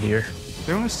good to hear.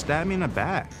 They're gonna stab me in the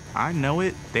back. I know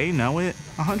it, they know it,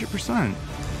 100%.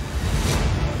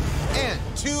 And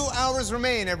 2 hours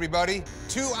remain, everybody.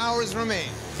 2 hours remain.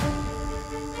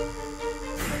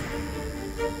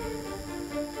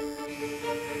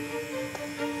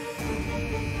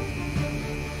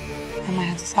 I might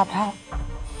have to stop out.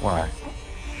 Why?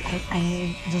 I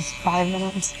need just 5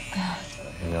 minutes.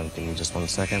 Hang on, give me just 1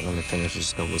 second. Let me finish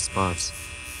just a couple of spots.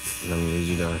 And I need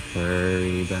you to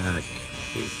hurry back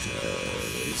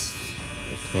because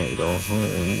I can't go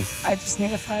home. I just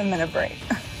need a 5-minute break.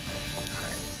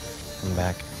 Come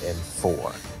back in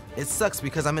 4. It sucks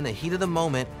because I'm in the heat of the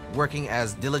moment, working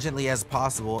as diligently as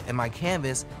possible, and my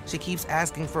canvas, she keeps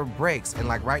asking for breaks, and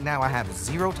like right now I have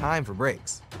 0 time for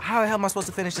breaks. How the hell am I supposed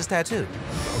to finish this tattoo?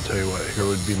 I'll tell you what, here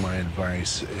would be my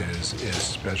advice is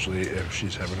especially if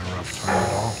she's having a rough time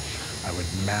at all, I would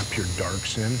map your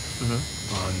darks in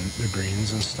on the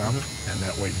greens and stuff, and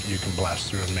that way you can blast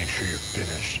through and make sure you're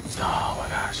finished. Oh my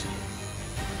gosh.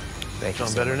 Thank you.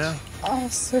 Feeling better now? I'll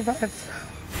survive.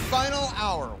 Final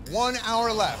hour. 1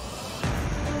 hour left.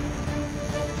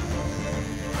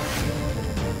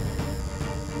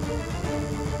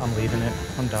 I'm leaving it.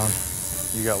 I'm done.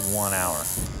 You got 1 hour.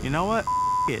 You know what?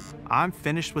 It. I'm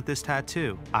finished with this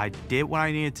tattoo. I did what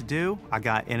I needed to do. I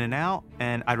got in and out,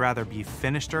 and I'd rather be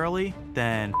finished early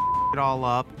than it all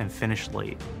up and finish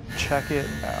late. Check it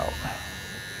out.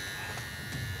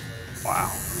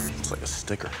 Wow. It's like a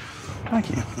sticker. Thank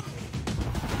you.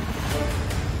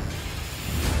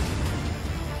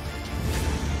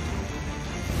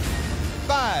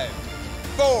 Five,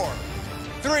 4,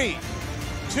 3,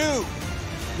 2,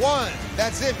 1.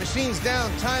 That's it. Machine's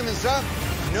down. Time is up.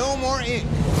 No more ink.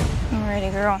 Alrighty,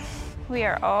 girl. We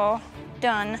are all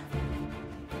done.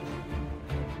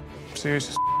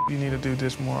 Seriously, you need to do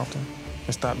this more often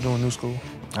and stop doing new school.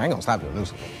 I ain't gonna stop doing new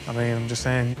school. I mean, I'm just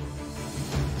saying.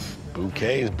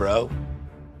 Bouquets, bro.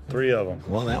 3 of them.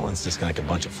 Well, that one's just like a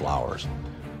bunch of flowers.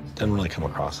 Doesn't really come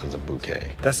across as a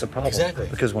bouquet. That's the problem. Exactly.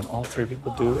 Because when all 3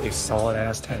 people do a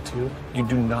solid-ass tattoo, you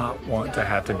do not want to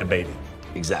have to debate it.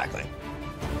 Exactly.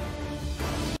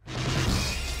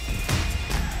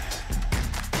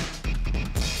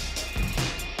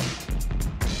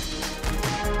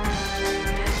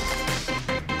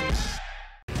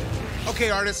 Okay,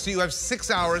 artists, so you have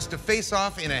 6 hours to face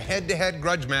off in a head-to-head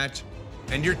grudge match,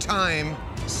 and your time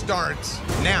starts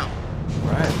now.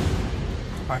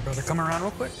 All right, brother, come around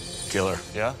real quick. Killer.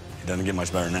 Yeah? It doesn't get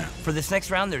much better now. For this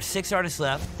next round, there's 6 artists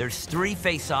left. There's 3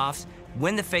 face-offs.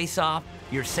 Win the face-off,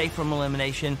 you're safe from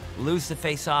elimination. Lose the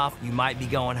face-off, you might be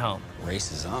going home.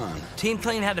 Race is on. Team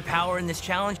Clean had the power in this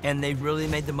challenge, and they really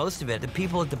made the most of it. The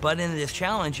people at the butt end of this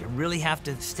challenge really have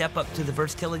to step up to the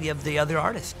versatility of the other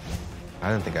artists.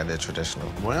 I didn't think I did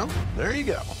traditional. Well, there you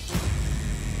go.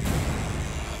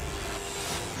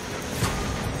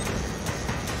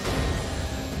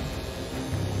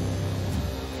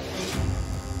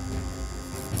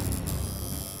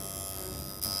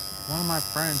 One of my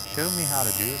friends showed me how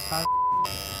to do this kind of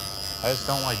I just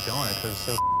don't like doing it because it's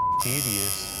so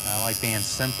tedious. And I like being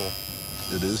simple.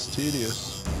 It is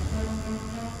tedious.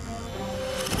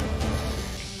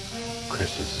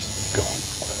 Chris is going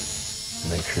for it.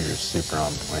 Make sure you're super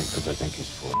on point because I think he's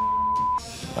full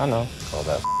of I know. all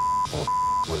that full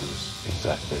was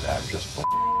exactly that, just full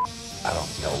of I don't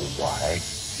know why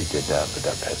he did that, but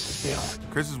that pisses me off.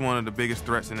 Chris is one of the biggest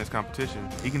threats in this competition.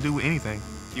 He can do anything.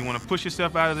 You want to push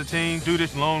yourself out of the team, do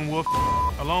this lone wolf.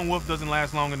 A lone wolf doesn't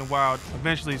last long in the wild.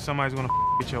 Eventually, somebody's going to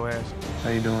get your ass. How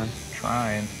you doing?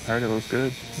 Trying. I heard it looks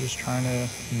good. Just trying to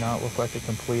not look like a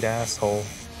complete asshole.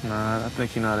 Nah, I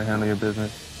think you know how to handle your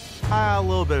business. A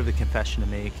little bit of a confession to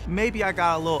make. Maybe I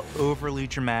got a little overly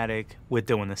dramatic with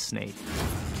doing the snake.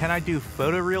 Can I do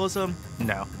photorealism?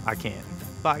 No, I can't.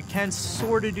 But I can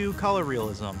sort of do color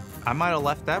realism. I might have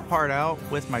left that part out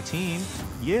with my team.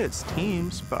 Yeah, it's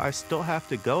teams, but I still have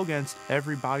to go against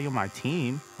everybody on my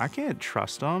team. I can't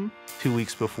trust them. 2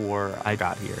 weeks before I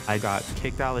got here, I got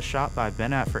kicked out of the shop that I've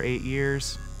been at for 8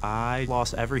 years. I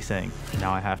lost everything.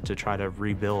 Now I have to try to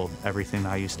rebuild everything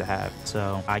that I used to have.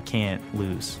 So I can't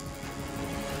lose.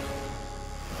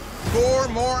 4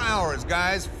 more hours,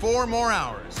 guys. 4 more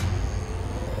hours.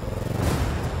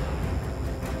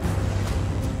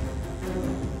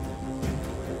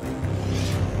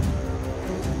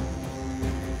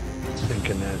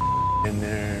 Thinking that in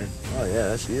there. Oh yeah,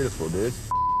 that's beautiful, dude.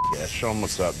 Yeah, show him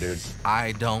what's up, dude.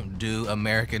 I don't do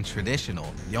American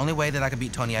traditional. The only way that I can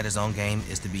beat Tony at his own game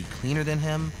is to be cleaner than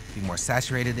him, be more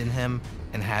saturated than him,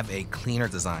 and have a cleaner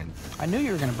design. I knew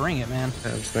you were gonna bring it, man. I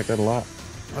respect that a lot.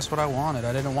 That's what I wanted.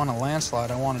 I didn't want a landslide.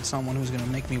 I wanted someone who was gonna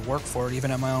make me work for it,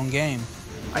 even at my own game.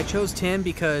 I chose Tim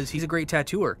because he's a great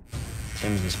tattooer.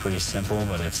 Tim's is pretty simple,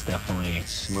 but it's definitely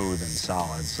smooth and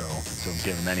solid, so don't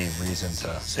give him any reason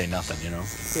to say nothing, you know?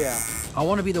 Yeah. I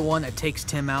want to be the one that takes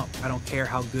Tim out. I don't care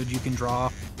how good you can draw.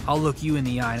 I'll look you in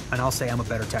the eye and I'll say I'm a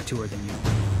better tattooer than you.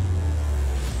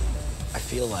 I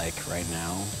feel like right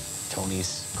now,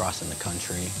 Tony's crossing the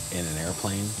country in an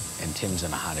airplane, and Tim's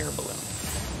in a hot air balloon.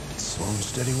 Slow and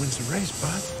steady wins the race,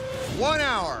 bud. 1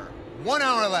 hour. 1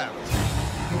 hour left.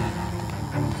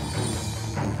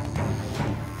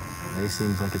 It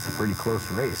seems like it's a pretty close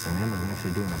race, and Emily's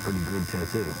actually doing a pretty good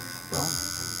tattoo. So,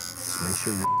 just make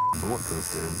sure you're bulletproof,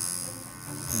 dude.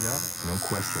 Yeah. No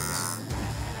questions.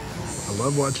 I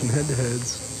love watching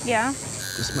head-to-heads. Yeah.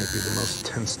 This might be the most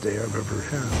tense day I've ever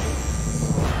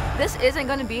had. This isn't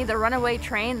going to be the runaway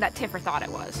train that Tiffer thought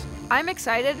it was. I'm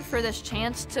excited for this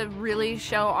chance to really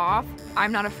show off.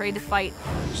 I'm not afraid to fight.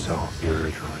 So,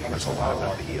 you're drawing us a lot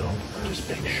of appeal. Just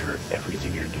make sure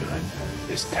everything you're doing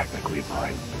is technically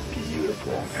fine,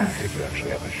 beautiful, and I think you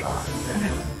actually have a shot.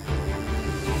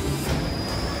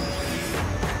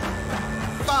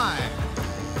 5,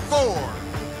 4,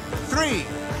 3,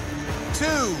 2,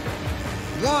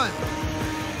 1.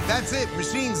 That's it.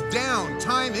 Machines down.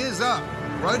 Time is up.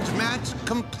 Grudge match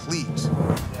complete.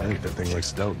 I think that thing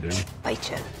looks dope, dude.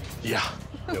 Bite you. Yeah,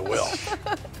 it will.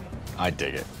 I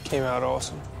dig it. Came out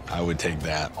awesome. I would take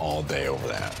that all day over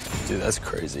that. Dude, that's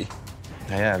crazy.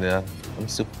 Yeah, I'm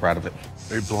super proud of it.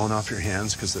 Are you blowing off your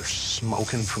hands because they're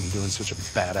smoking from doing such a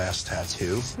badass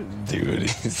tattoo? Dude,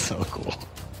 he's so cool.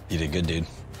 You did good, dude.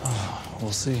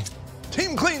 We'll see.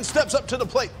 Team Clean steps up to the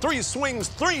plate. 3 swings,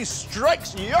 3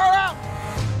 strikes. You're out.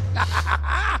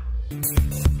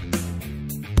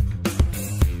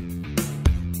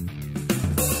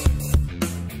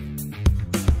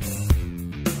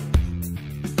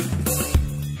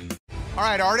 All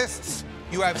right, artists,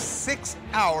 you have 6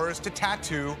 hours to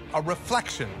tattoo a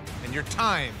reflection, and your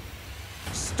time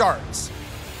starts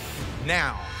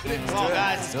now. Come on,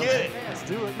 guys, let's get it. Let's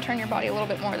do it. Turn your body a little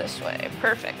bit more this way.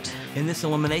 Perfect. In this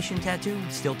elimination tattoo,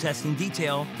 still testing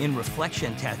detail in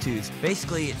reflection tattoos.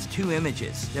 Basically, it's 2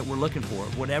 images that we're looking for.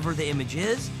 Whatever the image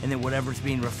is, and then whatever's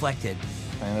being reflected.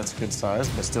 Man, that's a good size,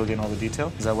 but still getting all the detail.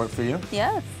 Does that work for you?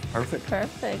 Yes. Perfect.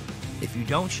 Perfect. If you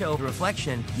don't show the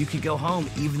reflection, you could go home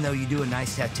even though you do a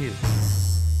nice tattoo.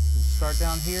 Start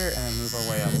down here and then move our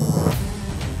way up.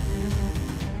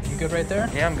 You good right there?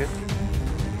 Yeah, I'm good.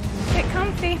 Get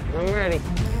comfy. I'm ready.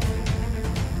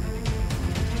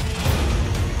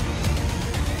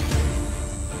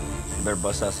 You better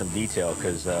bust out some detail,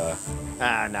 because,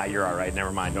 nah, you're all right.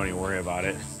 Never mind. Don't even worry about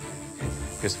it.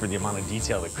 Because for the amount of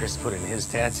detail that Chris put in his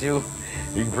tattoo,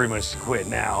 you can pretty much quit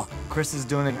now. Chris is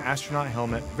doing an astronaut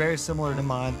helmet, very similar to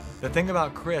mine. The thing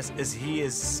about Chris is he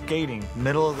is skating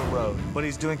middle of the road, but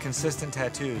he's doing consistent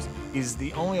tattoos. He's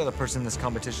the only other person in this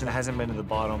competition that hasn't been to the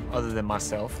bottom other than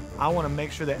myself. I want to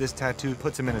make sure that this tattoo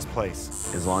puts him in his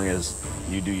place. As long as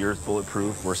you do yours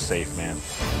bulletproof, we're safe, man.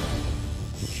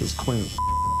 Just clean.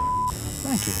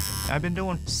 Thank you. I've been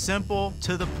doing simple,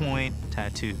 to the point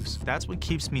tattoos. That's what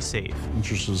keeps me safe.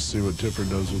 Interested to see what Tiffer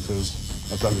does with his.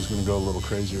 I thought he was going to go a little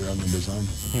crazier on the design.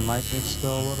 He might be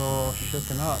still a little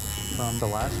shooken up from the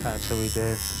last tattoo we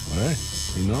did. Hey,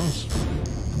 who knows?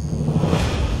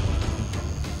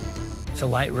 It's a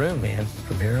light room, man.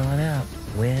 From here on out,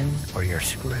 win or you're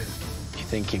screwed. You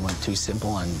think he went too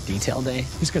simple on detail day?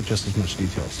 He's got just as much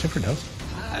detail as Tiffer does.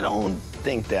 I don't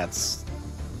think that's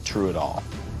true at all.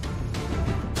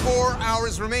 4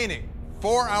 hours remaining.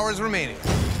 4 hours remaining.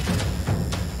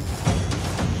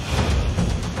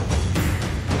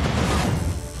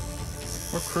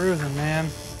 We're cruising, man.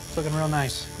 It's looking real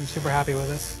nice. I'm super happy with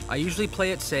it. I usually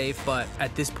play it safe, but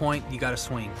at this point, you gotta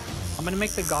swing. I'm gonna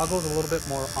make the goggles a little bit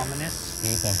more ominous. What do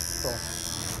you think?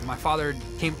 Cool. My father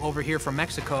came over here from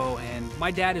Mexico, and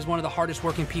my dad is one of the hardest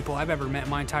working people I've ever met in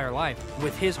my entire life.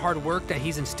 With his hard work that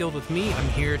he's instilled with me, I'm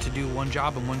here to do one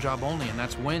job and one job only, and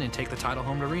that's win and take the title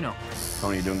home to Reno.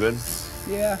 Tony, you doing good?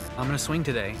 Yeah. I'm gonna swing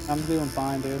today. I'm doing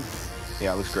fine, dude.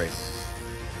 Yeah, it looks great.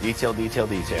 Detail, detail,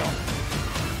 detail.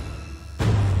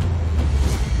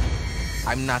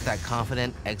 I'm not that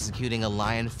confident executing a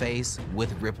lion face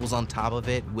with ripples on top of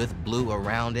it, with blue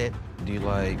around it. Do you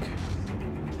like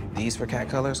these for cat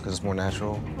colors because it's more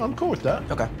natural? I'm cool with that.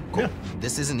 Okay, cool. Yeah.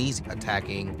 This isn't easy.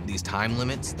 Attacking these time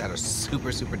limits that are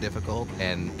super, super difficult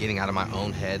and getting out of my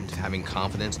own head, having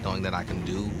confidence, knowing that I can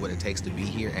do what it takes to be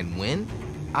here and win.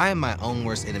 I am my own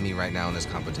worst enemy right now in this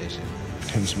competition.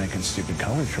 Tim's making stupid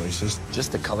color choices.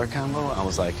 Just the color combo, I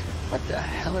was like, what the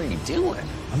hell are you doing?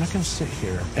 I'm not gonna sit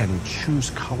here and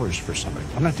choose colors for somebody.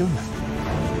 I'm not doing that.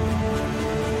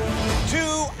 2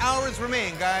 hours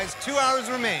remain, guys. 2 hours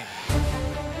remain.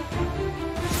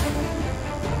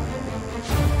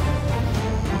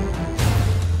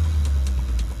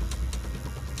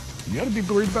 You gotta be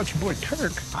worried about your boy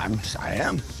Turk. I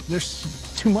am.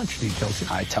 There's too much detail.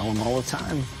 I tell him all the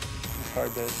time. It's hard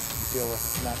to deal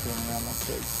with not being around my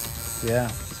kids. Yeah,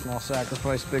 small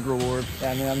sacrifice, big reward.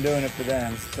 Yeah, I mean, I'm doing it for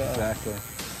them. So. Exactly.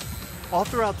 All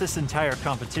throughout this entire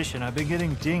competition, I've been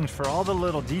getting dinged for all the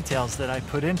little details that I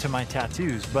put into my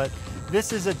tattoos, but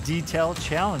this is a detail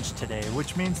challenge today,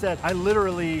 which means that I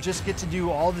literally just get to do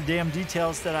all the damn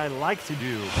details that I like to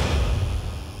do.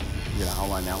 You gonna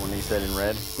outline that one that you said in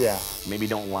red? Yeah. Maybe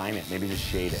don't line it, maybe just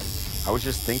shade it. I was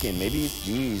just thinking maybe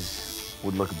these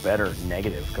would look better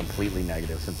negative, completely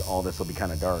negative, since all this will be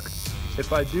kind of dark.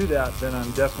 If I do that, then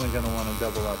I'm definitely going to want to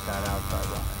double up that outside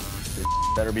line. This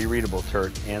better be readable,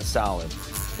 Turk, and solid.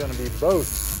 It's going to be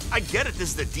both. I get it,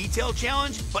 this is a detail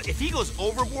challenge, but if he goes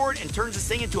overboard and turns this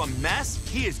thing into a mess,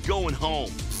 he is going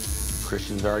home.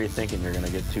 Christian's already thinking you're gonna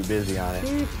get too busy on it.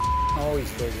 He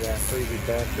always does that, crazy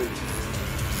bastard.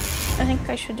 I think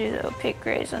I should do the opaque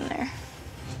grays in there.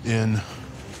 In?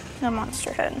 The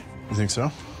monster head. You think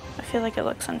so? I feel like it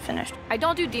looks unfinished. I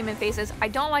don't do demon faces. I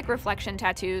don't like reflection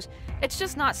tattoos. It's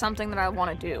just not something that I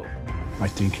want to do. I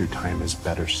think your time is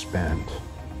better spent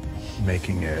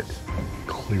making it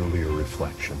clearly a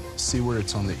reflection. See where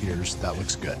it's on the ears? That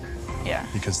looks good. Yeah.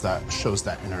 Because that shows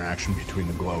that interaction between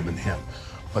the globe and him.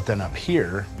 But then up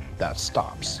here, that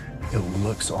stops. It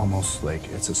looks almost like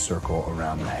it's a circle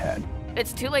around the head.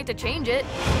 It's too late to change it.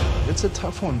 It's a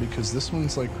tough one because this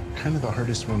one's like kind of the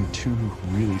hardest one to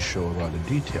really show a lot of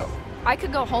detail. I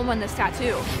could go home on this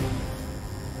tattoo.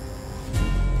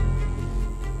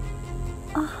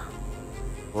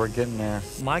 We're getting there.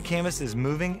 My canvas is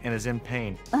moving and is in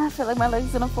pain. I feel like my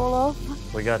leg's gonna fall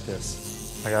off. We got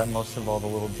this. I got most of all the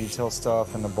little detail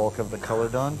stuff and the bulk of the color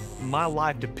done. My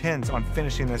life depends on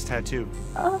finishing this tattoo.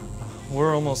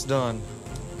 We're almost done.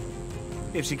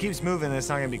 If she keeps moving, it's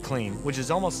not gonna be clean, which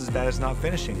is almost as bad as not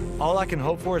finishing. All I can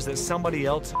hope for is that somebody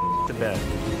else to bed.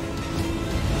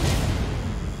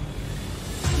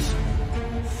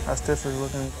 How's Tiffany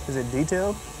looking? Is it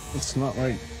detailed? It's not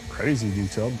like crazy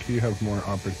detailed. You have more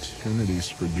opportunities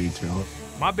for detail.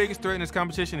 My biggest threat in this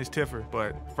competition is Tiffer,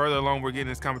 but further along we're getting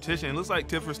this competition, it looks like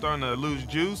Tiffer's starting to lose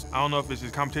juice. I don't know if it's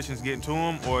his competition's getting to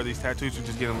him or these tattoos are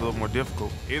just getting a little more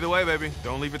difficult. Either way, baby,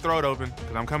 don't leave your throat open,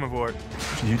 because I'm coming for it.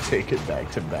 If you take it back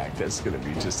to back, that's gonna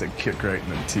be just a kick right in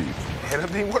the teeth. It'll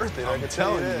be worth it, I can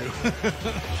tell you.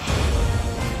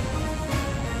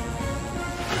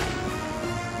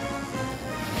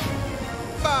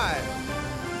 5,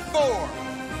 4,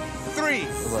 3,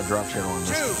 What about drop shadow on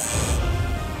 2, this?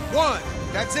 1.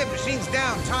 That's it. Machine's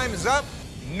down. Time is up.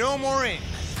 No more ink.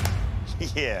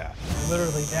 Yeah.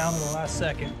 Literally down to the last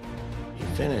second. You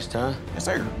finished, huh? Yes,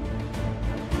 sir.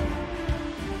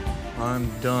 I'm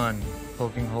done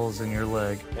poking holes in your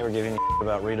leg. They were giving you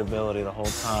about readability the whole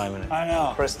time, and I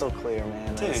know. crystal clear,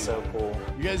 man. That's so cool.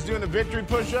 You guys doing the victory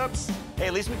push-ups? Hey,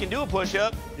 at least we can do a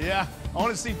push-up. Yeah. I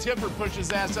want to see Tipper push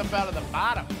his ass up out of the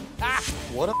bottom. Ah!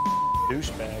 What a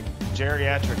douchebag.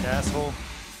 Geriatric asshole.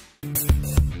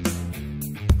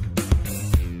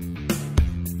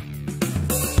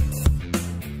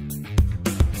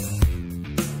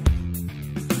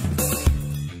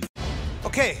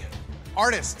 Okay,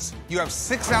 artists, you have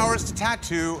 6 hours to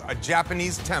tattoo a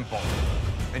Japanese temple,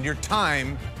 and your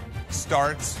time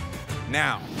starts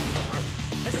now.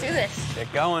 Let's do this.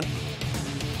 Get going.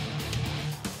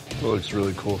 That looks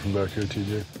really cool from back here,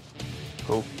 TJ.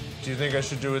 Cool. Do you think I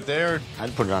should do it there?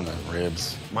 I'd put it on the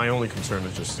ribs. My only concern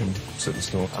is just him sitting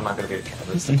still. I'm not gonna get a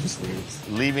canvas that just leaves.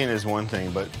 Leaving is one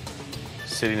thing, but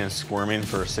sitting and squirming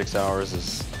for 6 hours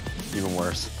is even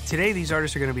worse. Today, these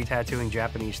artists are going to be tattooing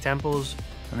Japanese temples.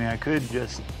 I mean, I could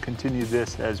just continue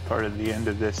this as part of the end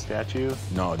of this statue.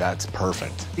 No, that's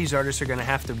perfect. These artists are going to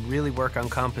have to really work on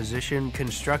composition,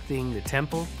 constructing the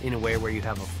temple in a way where you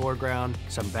have a foreground,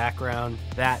 some background.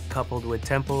 That coupled with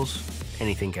temples,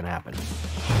 anything can happen.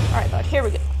 All right, bud, here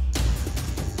we go.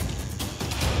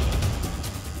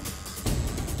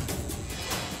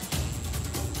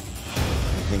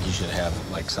 think you should have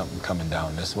like something coming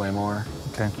down this way more.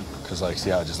 Okay. Because like,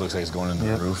 see how it just looks like it's going into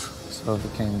the roof? So if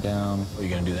it came down... Are you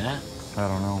gonna do that? I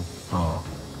don't know. Oh.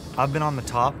 I've been on the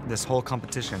top this whole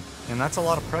competition, and that's a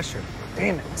lot of pressure.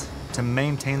 Damn it. To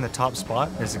maintain the top spot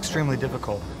is extremely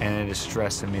difficult, and it is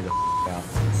stressing me the out.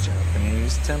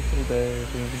 Japanese temple there,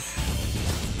 baby.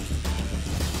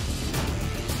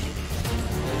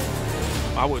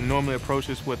 I would normally approach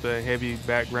this with a heavy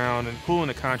background and pulling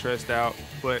the contrast out,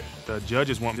 but the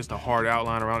judges want just a hard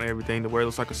outline around everything to where it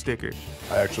looks like a sticker.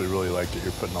 I actually really like that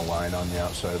you're putting a line on the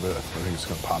outside of it. I think it's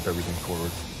gonna pop everything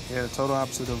forward. Yeah, the total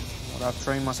opposite of what I've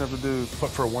trained myself to do. But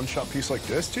for a one-shot piece like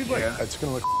this, dude, like, it's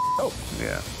gonna look dope.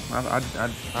 Yeah,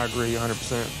 I agree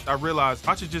 100%. I realized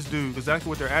I should just do exactly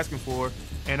what they're asking for,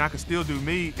 and I can still do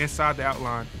me inside the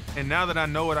outline. And now that I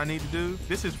know what I need to do,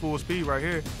 this is full speed right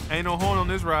here. Ain't no horn on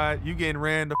this ride. You getting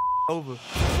ran the over.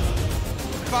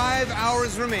 5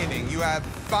 hours remaining. You have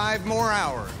 5 more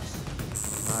hours.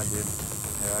 All right, dude.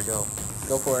 Here I go.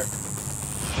 Go for it.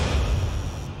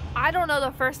 I don't know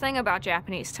the first thing about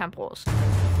Japanese temples. Do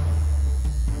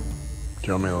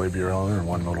you want me to leave you alone or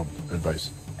one little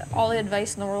advice? All the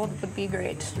advice in the world would be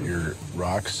great. Your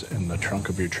rocks in the trunk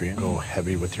of your tree, go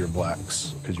heavy with your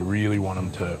blacks because you really want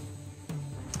them to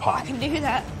pop. I can do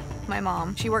that. My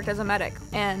mom, she worked as a medic,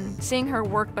 and seeing her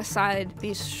work beside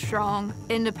these strong,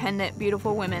 independent,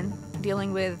 beautiful women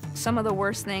dealing with some of the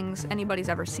worst things anybody's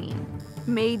ever seen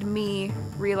made me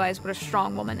realize what a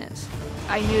strong woman is.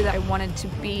 I knew that I wanted to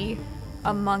be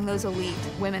among those elite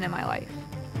women in my life.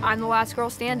 I'm the last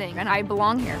girl standing, and I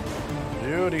belong here.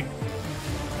 Beauty.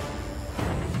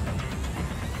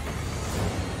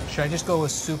 Should I just go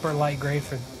with super light gray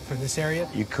for this area?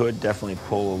 You could definitely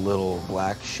pull a little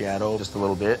black shadow, just a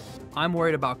little bit. I'm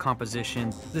worried about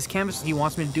composition. This canvas, he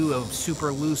wants me to do a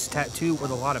super loose tattoo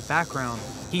with a lot of background.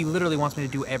 He literally wants me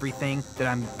to do everything that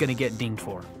I'm gonna get dinged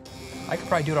for. I could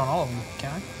probably do it on all of them,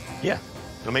 can I? Yeah,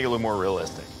 it'll make it look more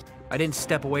realistic. I didn't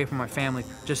step away from my family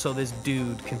just so this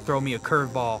dude can throw me a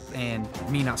curveball and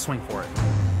me not swing for it.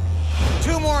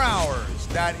 2 more hours.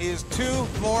 That is 2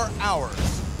 more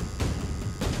hours.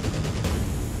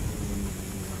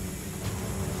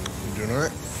 You doing all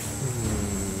right?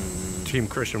 Team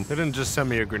Christian, they didn't just send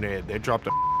me a grenade. They dropped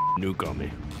a nuke on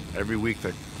me. Every week,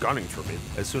 they're gunning for me.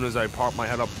 As soon as I pop my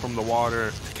head up from the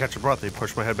water to catch a breath, they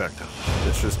push my head back down.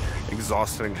 It's just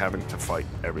exhausting having to fight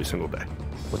every single day.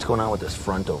 What's going on with this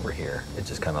front over here? It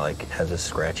just kind of like has a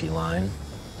scratchy line.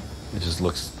 It just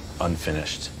looks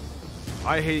unfinished.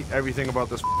 I hate everything about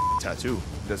this tattoo.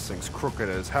 This thing's crooked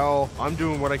as hell. I'm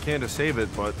doing what I can to save it,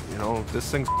 but, you know,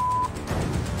 this thing's...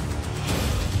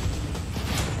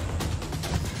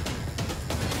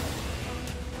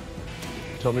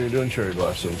 Tell me you're doing cherry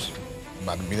blossoms.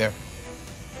 About to be there.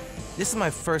 This is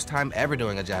my first time ever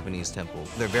doing a Japanese temple.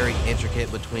 They're very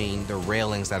intricate between the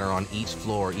railings that are on each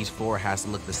floor. Each floor has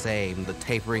to look the same, the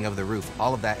tapering of the roof.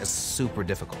 All of that is super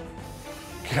difficult.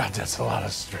 God, that's a lot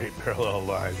of straight parallel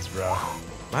lines, bro.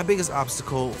 My biggest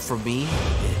obstacle for me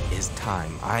is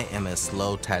time. I am a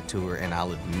slow tattooer, and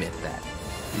I'll admit that.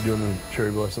 You doing the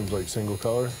cherry blossoms like single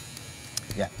color?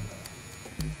 Yeah.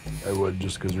 I would,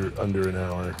 just because you're under an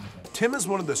hour. Tim is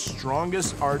one of the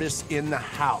strongest artists in the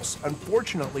house.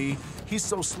 Unfortunately, he's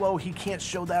so slow he can't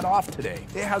show that off today.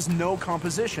 It has no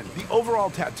composition. The overall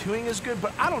tattooing is good,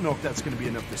 but I don't know if that's going to be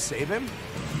enough to save him.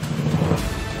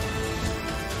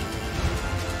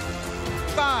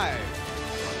 5,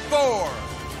 4,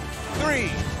 3,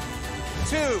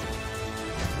 2,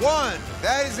 1.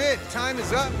 That is it. Time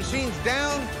is up. Machine's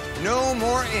down. No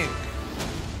more ink.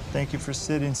 Thank you for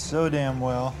sitting so damn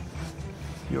well.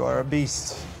 You are a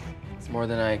beast. It's more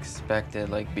than I expected,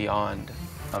 like beyond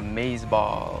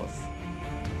amazeballs.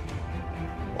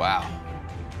 Wow.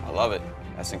 I love it.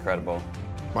 That's incredible.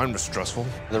 Mine was stressful.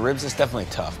 The ribs is definitely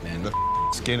tough, man. The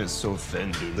skin is so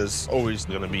thin, dude. There's always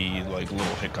gonna be like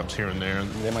little hiccups here and there.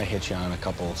 They might hit you on a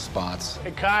couple spots.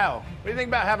 Hey, Kyle, what do you think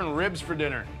about having ribs for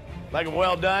dinner? Like them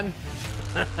well done?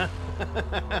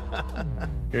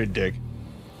 You're a dick.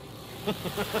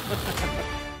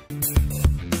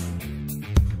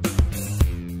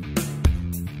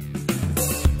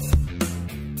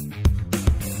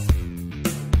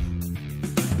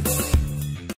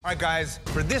 All right, guys,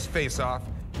 for this face-off,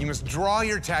 you must draw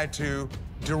your tattoo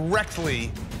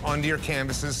directly onto your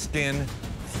canvas's skin,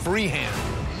 freehand.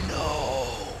 No.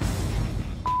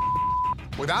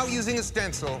 Without using a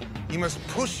stencil, you must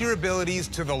push your abilities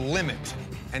to the limit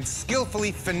and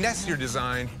skillfully finesse your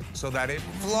design so that it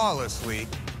flawlessly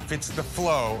fits the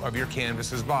flow of your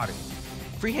canvas's body.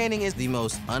 Freehanding is the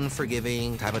most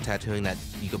unforgiving type of tattooing that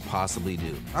you could possibly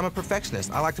do. I'm a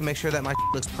perfectionist. I like to make sure that my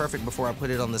looks perfect before I put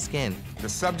it on the skin. The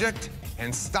subject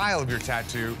and style of your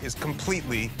tattoo is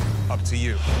completely up to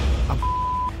you.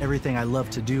 Everything I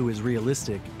love to do is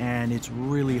realistic, and it's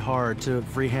really hard to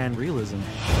freehand realism.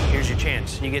 Here's your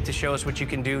chance. You get to show us what you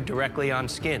can do directly on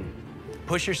skin.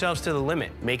 Push yourselves to the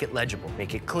limit. Make it legible.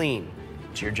 Make it clean.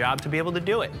 It's your job to be able to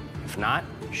do it. If not,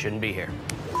 you shouldn't be here.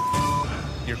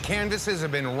 Your canvases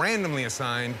have been randomly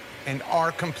assigned and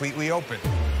are completely open.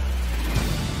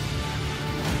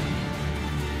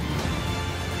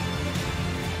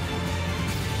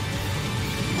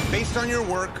 Based on your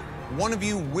work, one of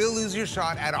you will lose your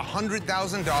shot at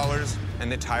 $100,000 and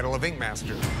the title of Ink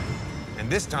Master. And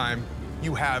this time,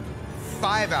 you have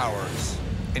 5 hours,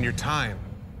 and your time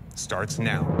starts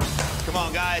now. Come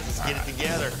on, guys, let's get it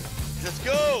together. Let's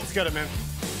go. Let's get it, man.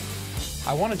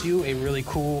 I want to do a really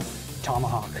cool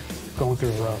tomahawk going through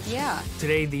a rows. Yeah.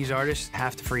 Today, these artists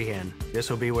have to freehand. This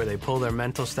will be where they pull their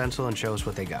mental stencil and show us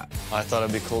what they got. I thought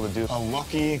it'd be cool to do a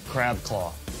lucky crab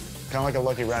claw, kind of like a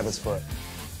lucky rabbit's foot.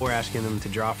 We're asking them to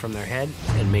draw from their head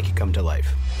and make it come to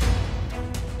life.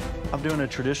 I'm doing a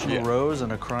traditional rose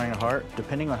and a crying heart.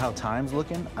 Depending on how time's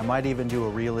looking, I might even do a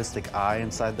realistic eye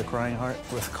inside the crying heart.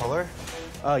 With color?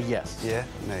 Yes. Yeah,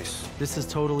 nice. This is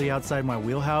totally outside my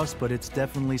wheelhouse, but it's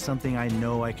definitely something I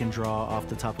know I can draw off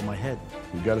the top of my head.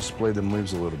 You gotta splay them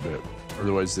leaves a little bit.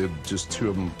 Otherwise, they're just two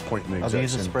of them pointing the exact same.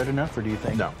 Is it spread enough, or do you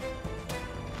think? No.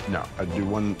 No, I'd do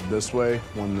one this way,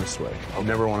 one this way. I'll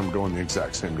never want them going the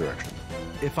exact same direction.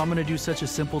 If I'm gonna do such a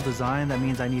simple design, that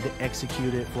means I need to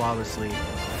execute it flawlessly.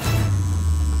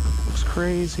 Looks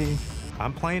crazy.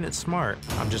 I'm playing it smart.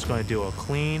 I'm just gonna do a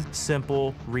clean,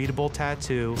 simple, readable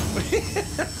tattoo.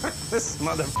 This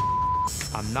mother.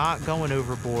 I'm not going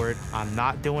overboard. I'm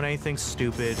not doing anything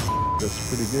stupid. That's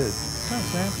pretty good.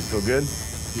 Thanks, man. Feel good?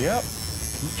 Yep.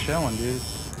 I'm chilling, dude.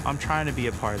 I'm trying to be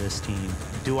a part of this team.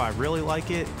 Do I really like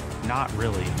it? Not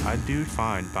really. I do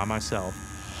fine by myself.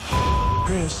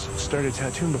 Chris started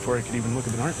tattooing before I could even look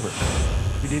at the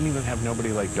artwork. We didn't even have nobody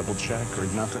like double check or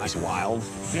nothing. It's wild.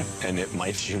 Yeah. And it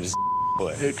might shoot his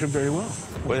foot. It could very well.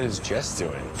 What is Jess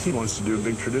doing? He wants to do a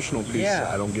big traditional piece. Yeah.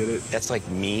 I don't get it. That's like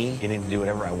me getting to do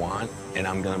whatever I want, and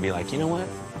I'm gonna be like, you know what?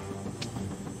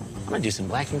 I'm gonna do some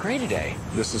black and gray today.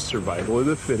 This is survival of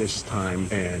the fittest time,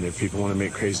 and if people want to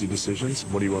make crazy decisions,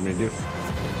 what do you want me to do?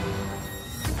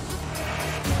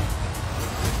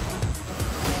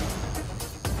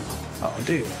 Oh,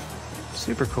 dude.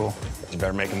 Super cool. You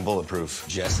better make them bulletproof.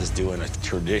 Jess is doing a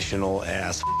traditional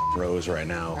ass rose right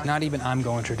now. Not even I'm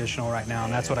going traditional right now,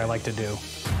 and that's what I like to do.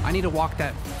 I need to walk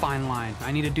that fine line.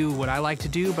 I need to do what I like to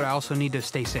do, but I also need to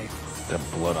stay safe. That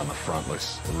blood on the front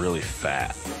looks really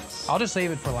fat. I'll just save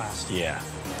it for last. Yeah.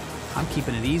 I'm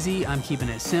keeping it easy. I'm keeping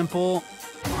it simple.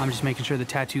 I'm just making sure the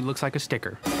tattoo looks like a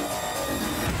sticker.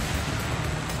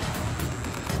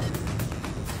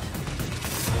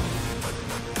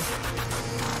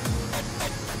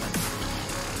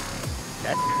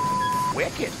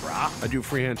 Wicked, brah. I do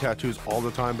freehand tattoos all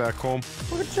the time back home.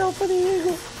 Watch out for the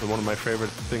eagle. And one of my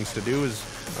favorite things to do is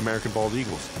American bald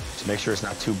eagles. To make sure it's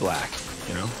not too black,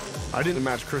 you know? I didn't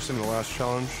match Chris in the last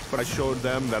challenge, but I showed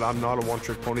them that I'm not a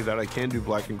one-trick pony, that I can do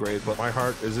black and gray, but my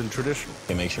heart is in traditional.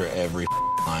 And make sure every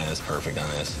line is perfect on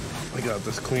this. I got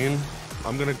this clean.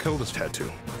 I'm gonna kill this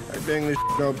tattoo. I bang this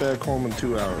out back home in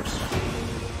 2 hours.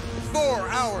 4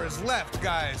 hours left,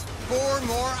 guys. 4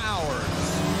 more hours.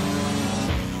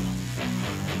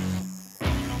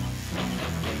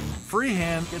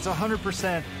 Freehand, it's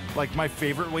 100% like my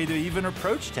favorite way to even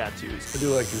approach tattoos. I do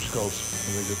like your skulls.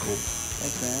 I think they're cool.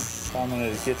 Thanks, man. If I'm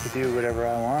gonna get to do whatever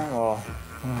I want, well,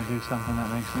 I'm gonna do something that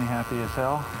makes me happy as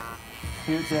hell.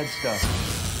 Shoot dead stuff.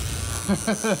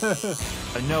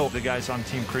 I know the guys on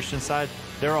Team Christian side,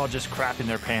 they're all just crapping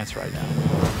their pants right now.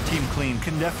 Team Clean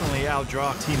can definitely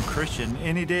outdraw Team Christian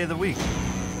any day of the week.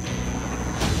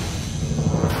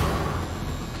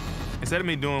 Instead of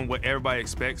me doing what everybody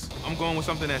expects, I'm going with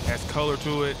something that has color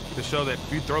to it to show that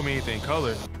if you throw me anything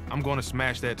color, I'm going to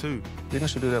smash that too. You think I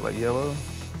should do that like yellow?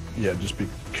 Yeah, just be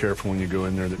careful when you go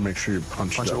in there to make sure you're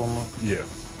punched Punch it up. one more? Yeah.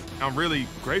 I'm really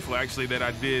grateful actually that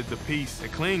I did the piece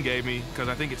that Clean gave me because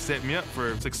I think it set me up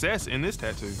for success in this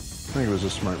tattoo. I think it was a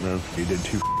smart move. He did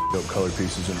 2 dope color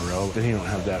pieces in a row. Then you don't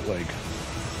have that like,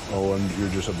 oh, and you're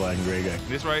just a black and gray guy.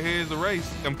 This right here is the race.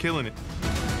 I'm killing it.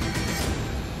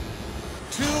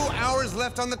 2 hours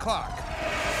left on the clock.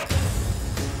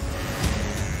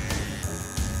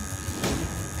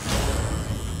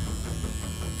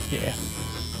 Yeah.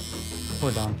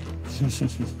 We're done.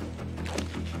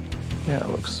 Yeah, it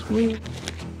looks sweet.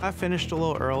 I finished a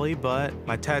little early, but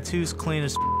my tattoo's clean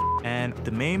as And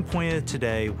the main point of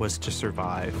today was to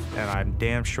survive, and I'm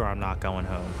damn sure I'm not going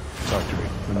home. Talk to me.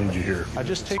 I need you here. I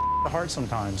just take to heart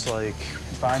sometimes. Like,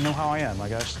 if I know how I am,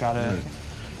 like, I just gotta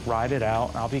ride it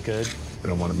out. I'll be good.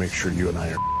 And I want to make sure you and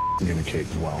I are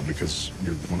communicating well because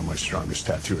you're one of my strongest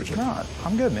tattooers. No,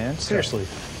 I'm good, man. Seriously.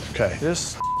 Okay.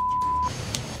 This.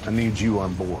 I need you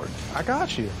on board. I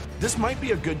got you. This might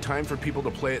be a good time for people to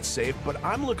play it safe, but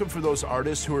I'm looking for those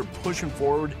artists who are pushing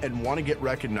forward and want to get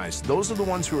recognized. Those are the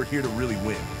ones who are here to really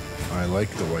win. I like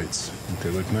the whites. They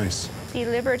look nice.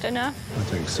 Deliberate enough? I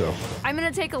think so. I'm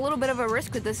gonna take a little bit of a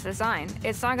risk with this design.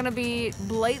 It's not gonna be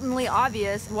blatantly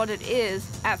obvious what it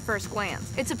is at first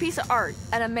glance. It's a piece of art,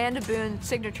 an Amanda Boone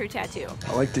signature tattoo.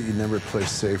 I like that you never play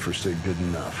safe or say good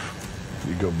enough.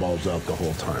 You go balls out the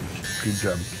whole time. Good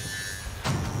job.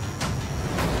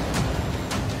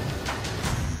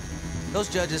 Those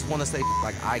judges want to say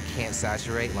like I can't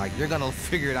saturate. Like you're gonna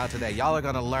figure it out today. Y'all are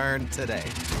gonna learn today.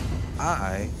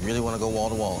 I really want to go wall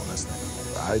to wall on this thing.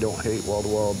 I don't hate wall to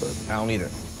wall, but I don't either.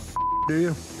 Do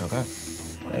you? Okay.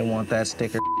 They want that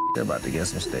sticker. They're about to get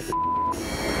some sticker.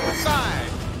 5,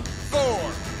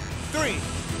 4, 3,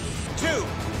 2,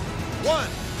 1.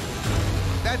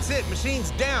 That's it.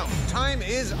 Machine's down. Time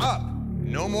is up.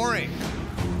 No more ink.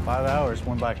 5 hours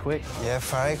went by quick. Yeah,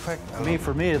 fine, quick.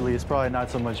 For me at least, probably not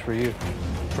so much for you.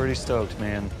 Pretty stoked,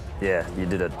 man. Yeah, you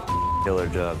did a killer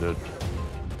job, dude.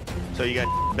 So you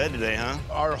got bed today, huh?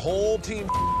 Our whole team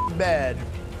bed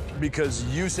because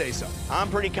you say so. I'm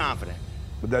pretty confident.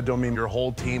 But that don't mean your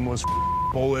whole team was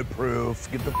bulletproof.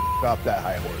 Get the off that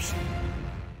high horse.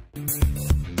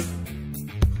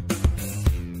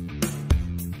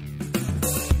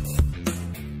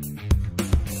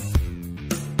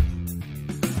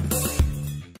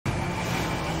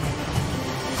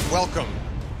 Welcome.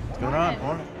 What's going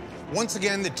on? Once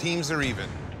again, the teams are even.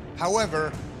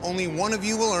 However, only one of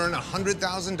you will earn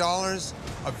 $100,000,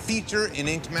 a feature in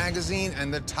Inked magazine,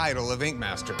 and the title of Ink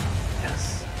Master.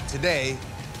 Yes. Today,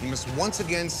 you must once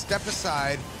again step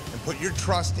aside and put your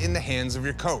trust in the hands of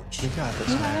your coach. You got this,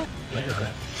 man.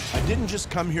 I didn't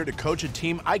just come here to coach a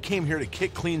team. I came here to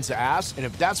kick Clean's ass, and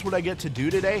if that's what I get to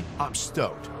do today, I'm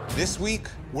stoked. This week,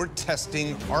 we're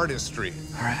testing artistry.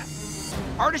 All right.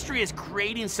 Artistry is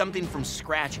creating something from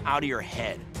scratch out of your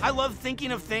head. I love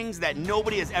thinking of things that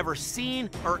nobody has ever seen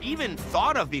or even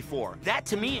thought of before. That,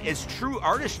 to me, is true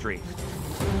artistry.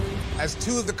 As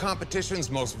two of the competition's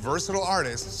most versatile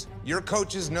artists, your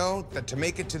coaches know that to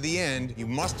make it to the end, you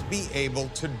must be able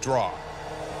to draw.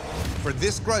 For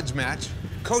this grudge match,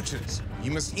 coaches,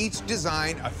 you must each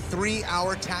design a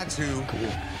 3-hour tattoo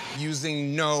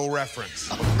using no reference.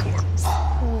 Of course.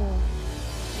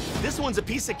 This one's a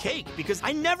piece of cake because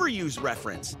I never use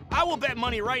reference. I will bet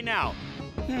money right now.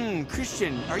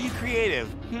 Christian, are you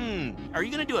creative? Are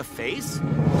you gonna do a face?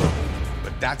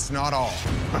 But that's not all.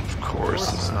 Of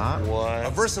course it's not. What? A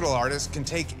versatile artist can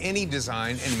take any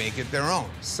design and make it their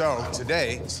own. So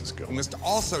today, you must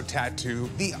also tattoo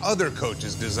the other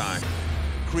coach's design,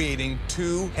 creating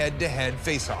 2 head-to-head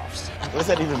face-offs. What does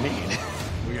that even mean?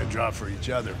 We're gonna draw for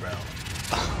each other, bro.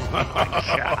 Oh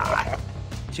my God.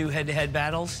 2 head-to-head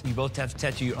battles. You both have to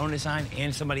tattoo your own design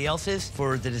and somebody else's.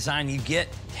 For the design you get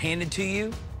handed to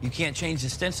you, you can't change the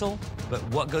stencil, but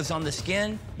what goes on the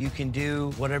skin, you can do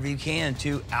whatever you can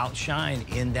to outshine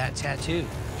in that tattoo.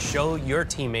 Show your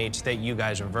teammates that you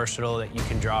guys are versatile, that you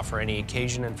can draw for any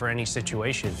occasion and for any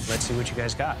situation. Let's see what you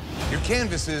guys got. Your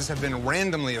canvases have been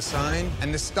randomly assigned,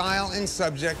 and the style and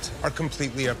subject are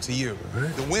completely up to you.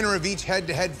 The winner of each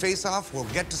head-to-head face-off will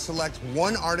get to select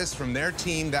one artist from their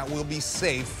team that will be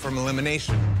safe from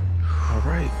elimination. All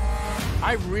right.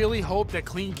 I really hope that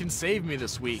Clean can save me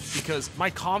this week because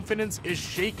my confidence is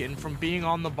shaken from being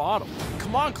on the bottom.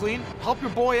 Come on, Clean, help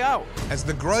your boy out. As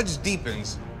the grudge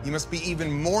deepens, you must be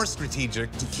even more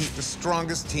strategic to keep the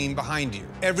strongest team behind you.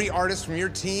 Every artist from your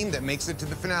team that makes it to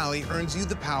the finale earns you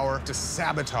the power to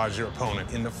sabotage your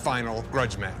opponent in the final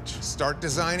grudge match. Start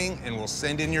designing and we'll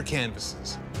send in your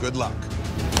canvases. Good luck.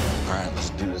 All right, let's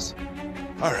do this.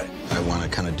 All right, I want to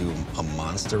kind of do a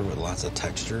monster with lots of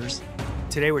textures.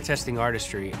 Today we're testing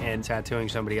artistry, and tattooing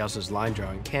somebody else's line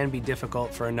drawing can be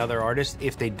difficult for another artist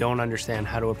if they don't understand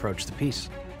how to approach the piece.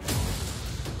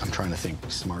 I'm trying to think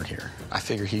smart here. I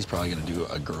figure he's probably gonna do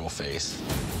a girl face.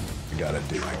 You gotta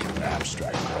do like an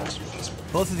abstract girls.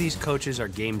 Both of these coaches are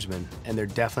gamesmen, and they're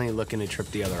definitely looking to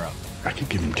trip the other up. I could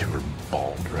give him to her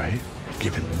bald, right?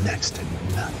 Give him next to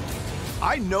none.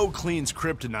 I know Clean's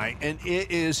kryptonite, and it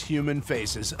is human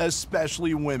faces,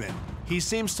 especially women. He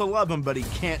seems to love them, but he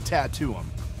can't tattoo them.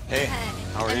 Hey,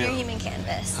 how are I'm you? your human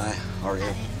canvas. Hi, how are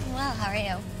you? Well, how are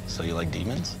you? So you like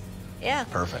demons? Yeah.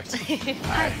 Perfect.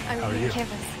 Hi, I'm how are your you? human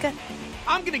canvas. Good.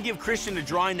 I'm gonna give Christian a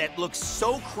drawing that looks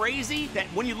so crazy that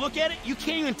when you look at it, you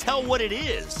can't even tell what it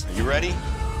is. You ready?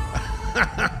 All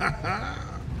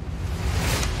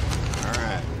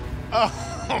right.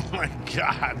 Oh my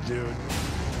God, dude.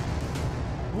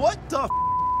 What the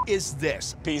is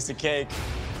this? Piece of cake.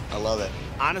 I love it.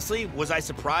 Honestly, was I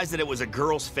surprised that it was a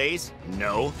girl's face?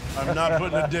 No. I'm not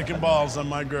putting a dick and balls on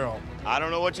my girl. I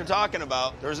don't know what you're talking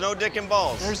about. There's no dick and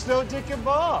balls. There's no dick and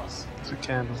balls. It's a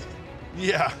candle.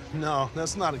 Yeah, no,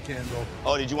 that's not a candle.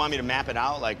 Oh, did you want me to map it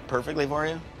out, like, perfectly for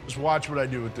you? Just watch what I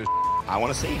do with this. I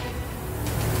want to see.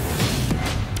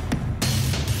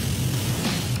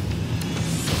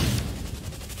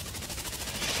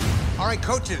 All right,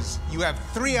 coaches, you have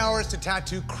 3 hours to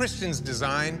tattoo Christian's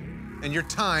design, and your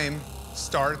time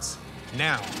starts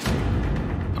now.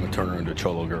 I'm gonna turn her into a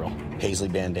cholo girl. Paisley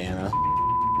bandana,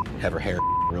 have her hair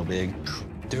real big.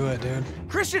 Do it, dude.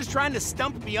 Christian's trying to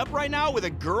stump me up right now with a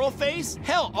girl face?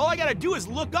 Hell, all I gotta do is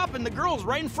look up and the girl's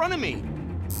right in front of me.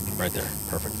 Right there,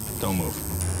 perfect. Don't move.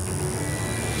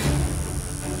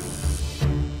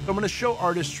 I'm gonna show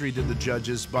artistry to the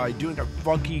judges by doing a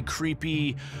funky,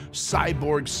 creepy,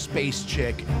 cyborg space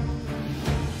chick.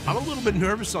 I'm a little bit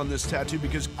nervous on this tattoo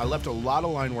because I left a lot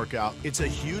of line work out. It's a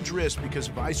huge risk because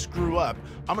if I screw up,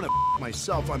 I'm gonna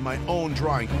myself on my own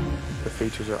drawing. The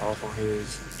features are off on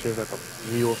his. She has like a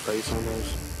mule face on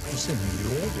those. You said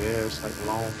mule? Yeah, it's like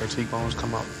long. Her cheekbones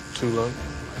come out too low,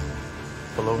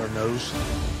 below her nose.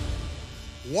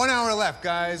 1 hour left,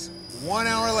 guys. 1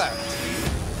 hour left.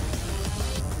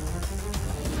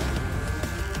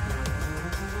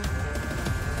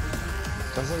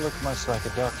 Doesn't look much like a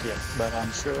duck yet, but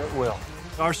I'm sure it will.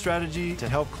 Our strategy to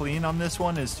help clean on this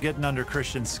one is getting under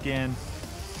Christian's skin.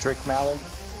 Trick mallard,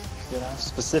 you know,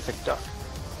 specific duck.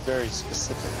 Very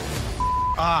specific.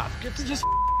 Ah, get to just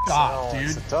stop, dude.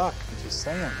 It's a duck, I'm just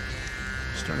saying.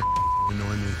 Starting to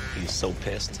annoy me. He's so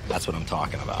pissed. That's what I'm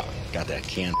talking about. Got that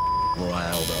can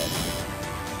riled up.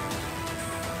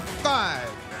 5,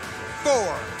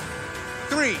 4,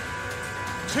 3,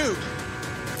 2,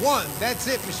 1. That's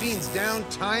it. Machine's down.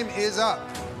 Time is up.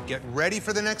 Get ready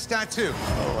for the next tattoo.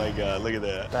 Oh my God, look at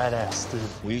that. Badass, dude.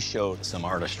 We showed some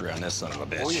artistry on this son of a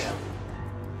bitch. Oh, yeah.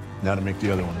 Now to make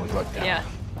the other one look like that. Yeah.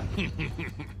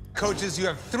 Coaches, you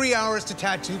have 3 hours to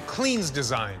tattoo Clean's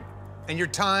design, and your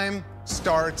time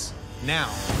starts now.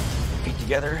 Feet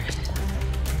together.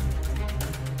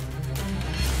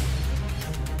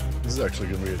 This is actually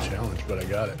gonna be a challenge, but I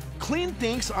got it. Clean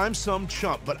thinks I'm some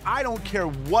chump, but I don't care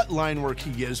what line work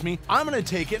he gives me. I'm gonna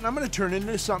take it and I'm gonna turn it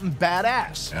into something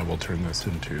badass. And we'll turn this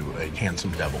into a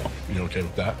handsome devil. You okay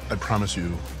with that? I promise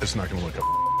you, it's not gonna look a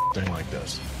thing like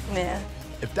this. Yeah.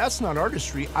 If that's not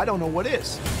artistry, I don't know what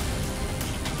is.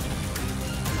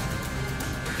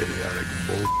 Idiotic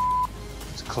bull.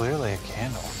 It's clearly a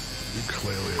candle. You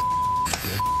clearly a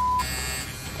dick.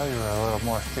 Oh, you were a little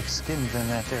more thick-skinned than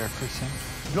that there, Christian.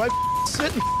 Do I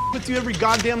sit and with you every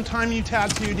goddamn time you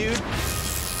tattoo, dude?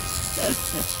 Here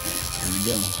we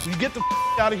go. You get the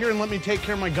out of here and let me take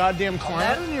care of my goddamn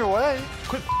client. Not in your way.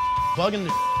 Quit bugging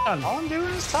the out of me. All I'm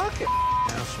doing is talking.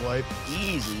 Asswipe.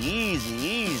 Easy, easy,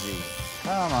 easy.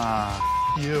 Come on.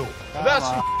 You. I've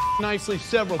asked you nicely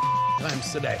several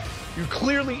times today. You're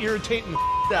clearly irritating the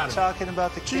out of me. Talking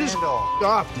about the candle. Just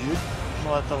off, dude.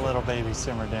 Let the little baby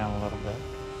simmer down a little bit.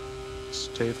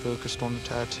 Stay focused on the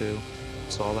tattoo.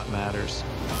 That's all that matters.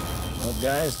 Well,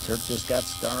 guys, Turk just got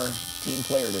star team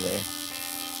player today.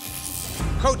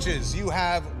 Coaches, you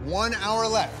have 1 hour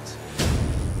left.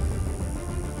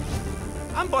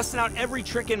 I'm busting out every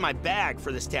trick in my bag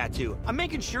for this tattoo. I'm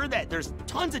making sure that there's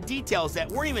tons of details that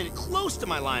weren't even close to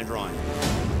my line drawing.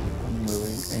 I'm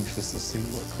really anxious to see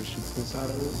what Christian pulls out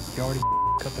of it. You already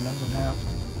cut the nose in half.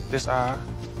 This eye,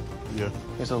 Yeah.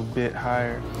 is a bit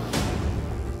higher.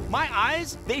 My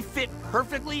eyes, they fit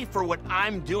perfectly for what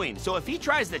I'm doing. So if he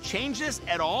tries to change this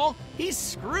at all, he's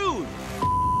screwed.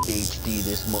 HD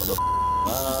this mother.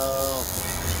 Oh.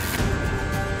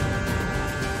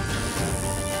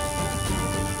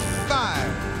 5,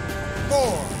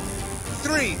 4,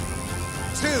 3,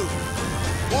 2,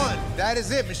 1. That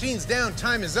is it. Machine's down.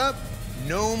 Time is up.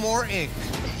 No more ink.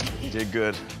 You did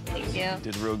good. Thank you.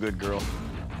 Did real good, girl.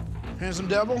 Handsome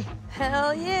devil,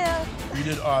 Hell yeah. you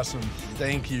did awesome.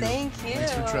 Thank you. Thank you.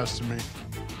 Thanks for trusting me.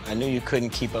 I knew you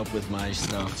couldn't keep up with my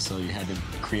stuff, so you had to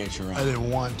create your own. I didn't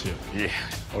want to. Yeah,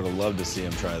 I would have loved to see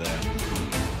him try that.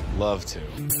 Love to.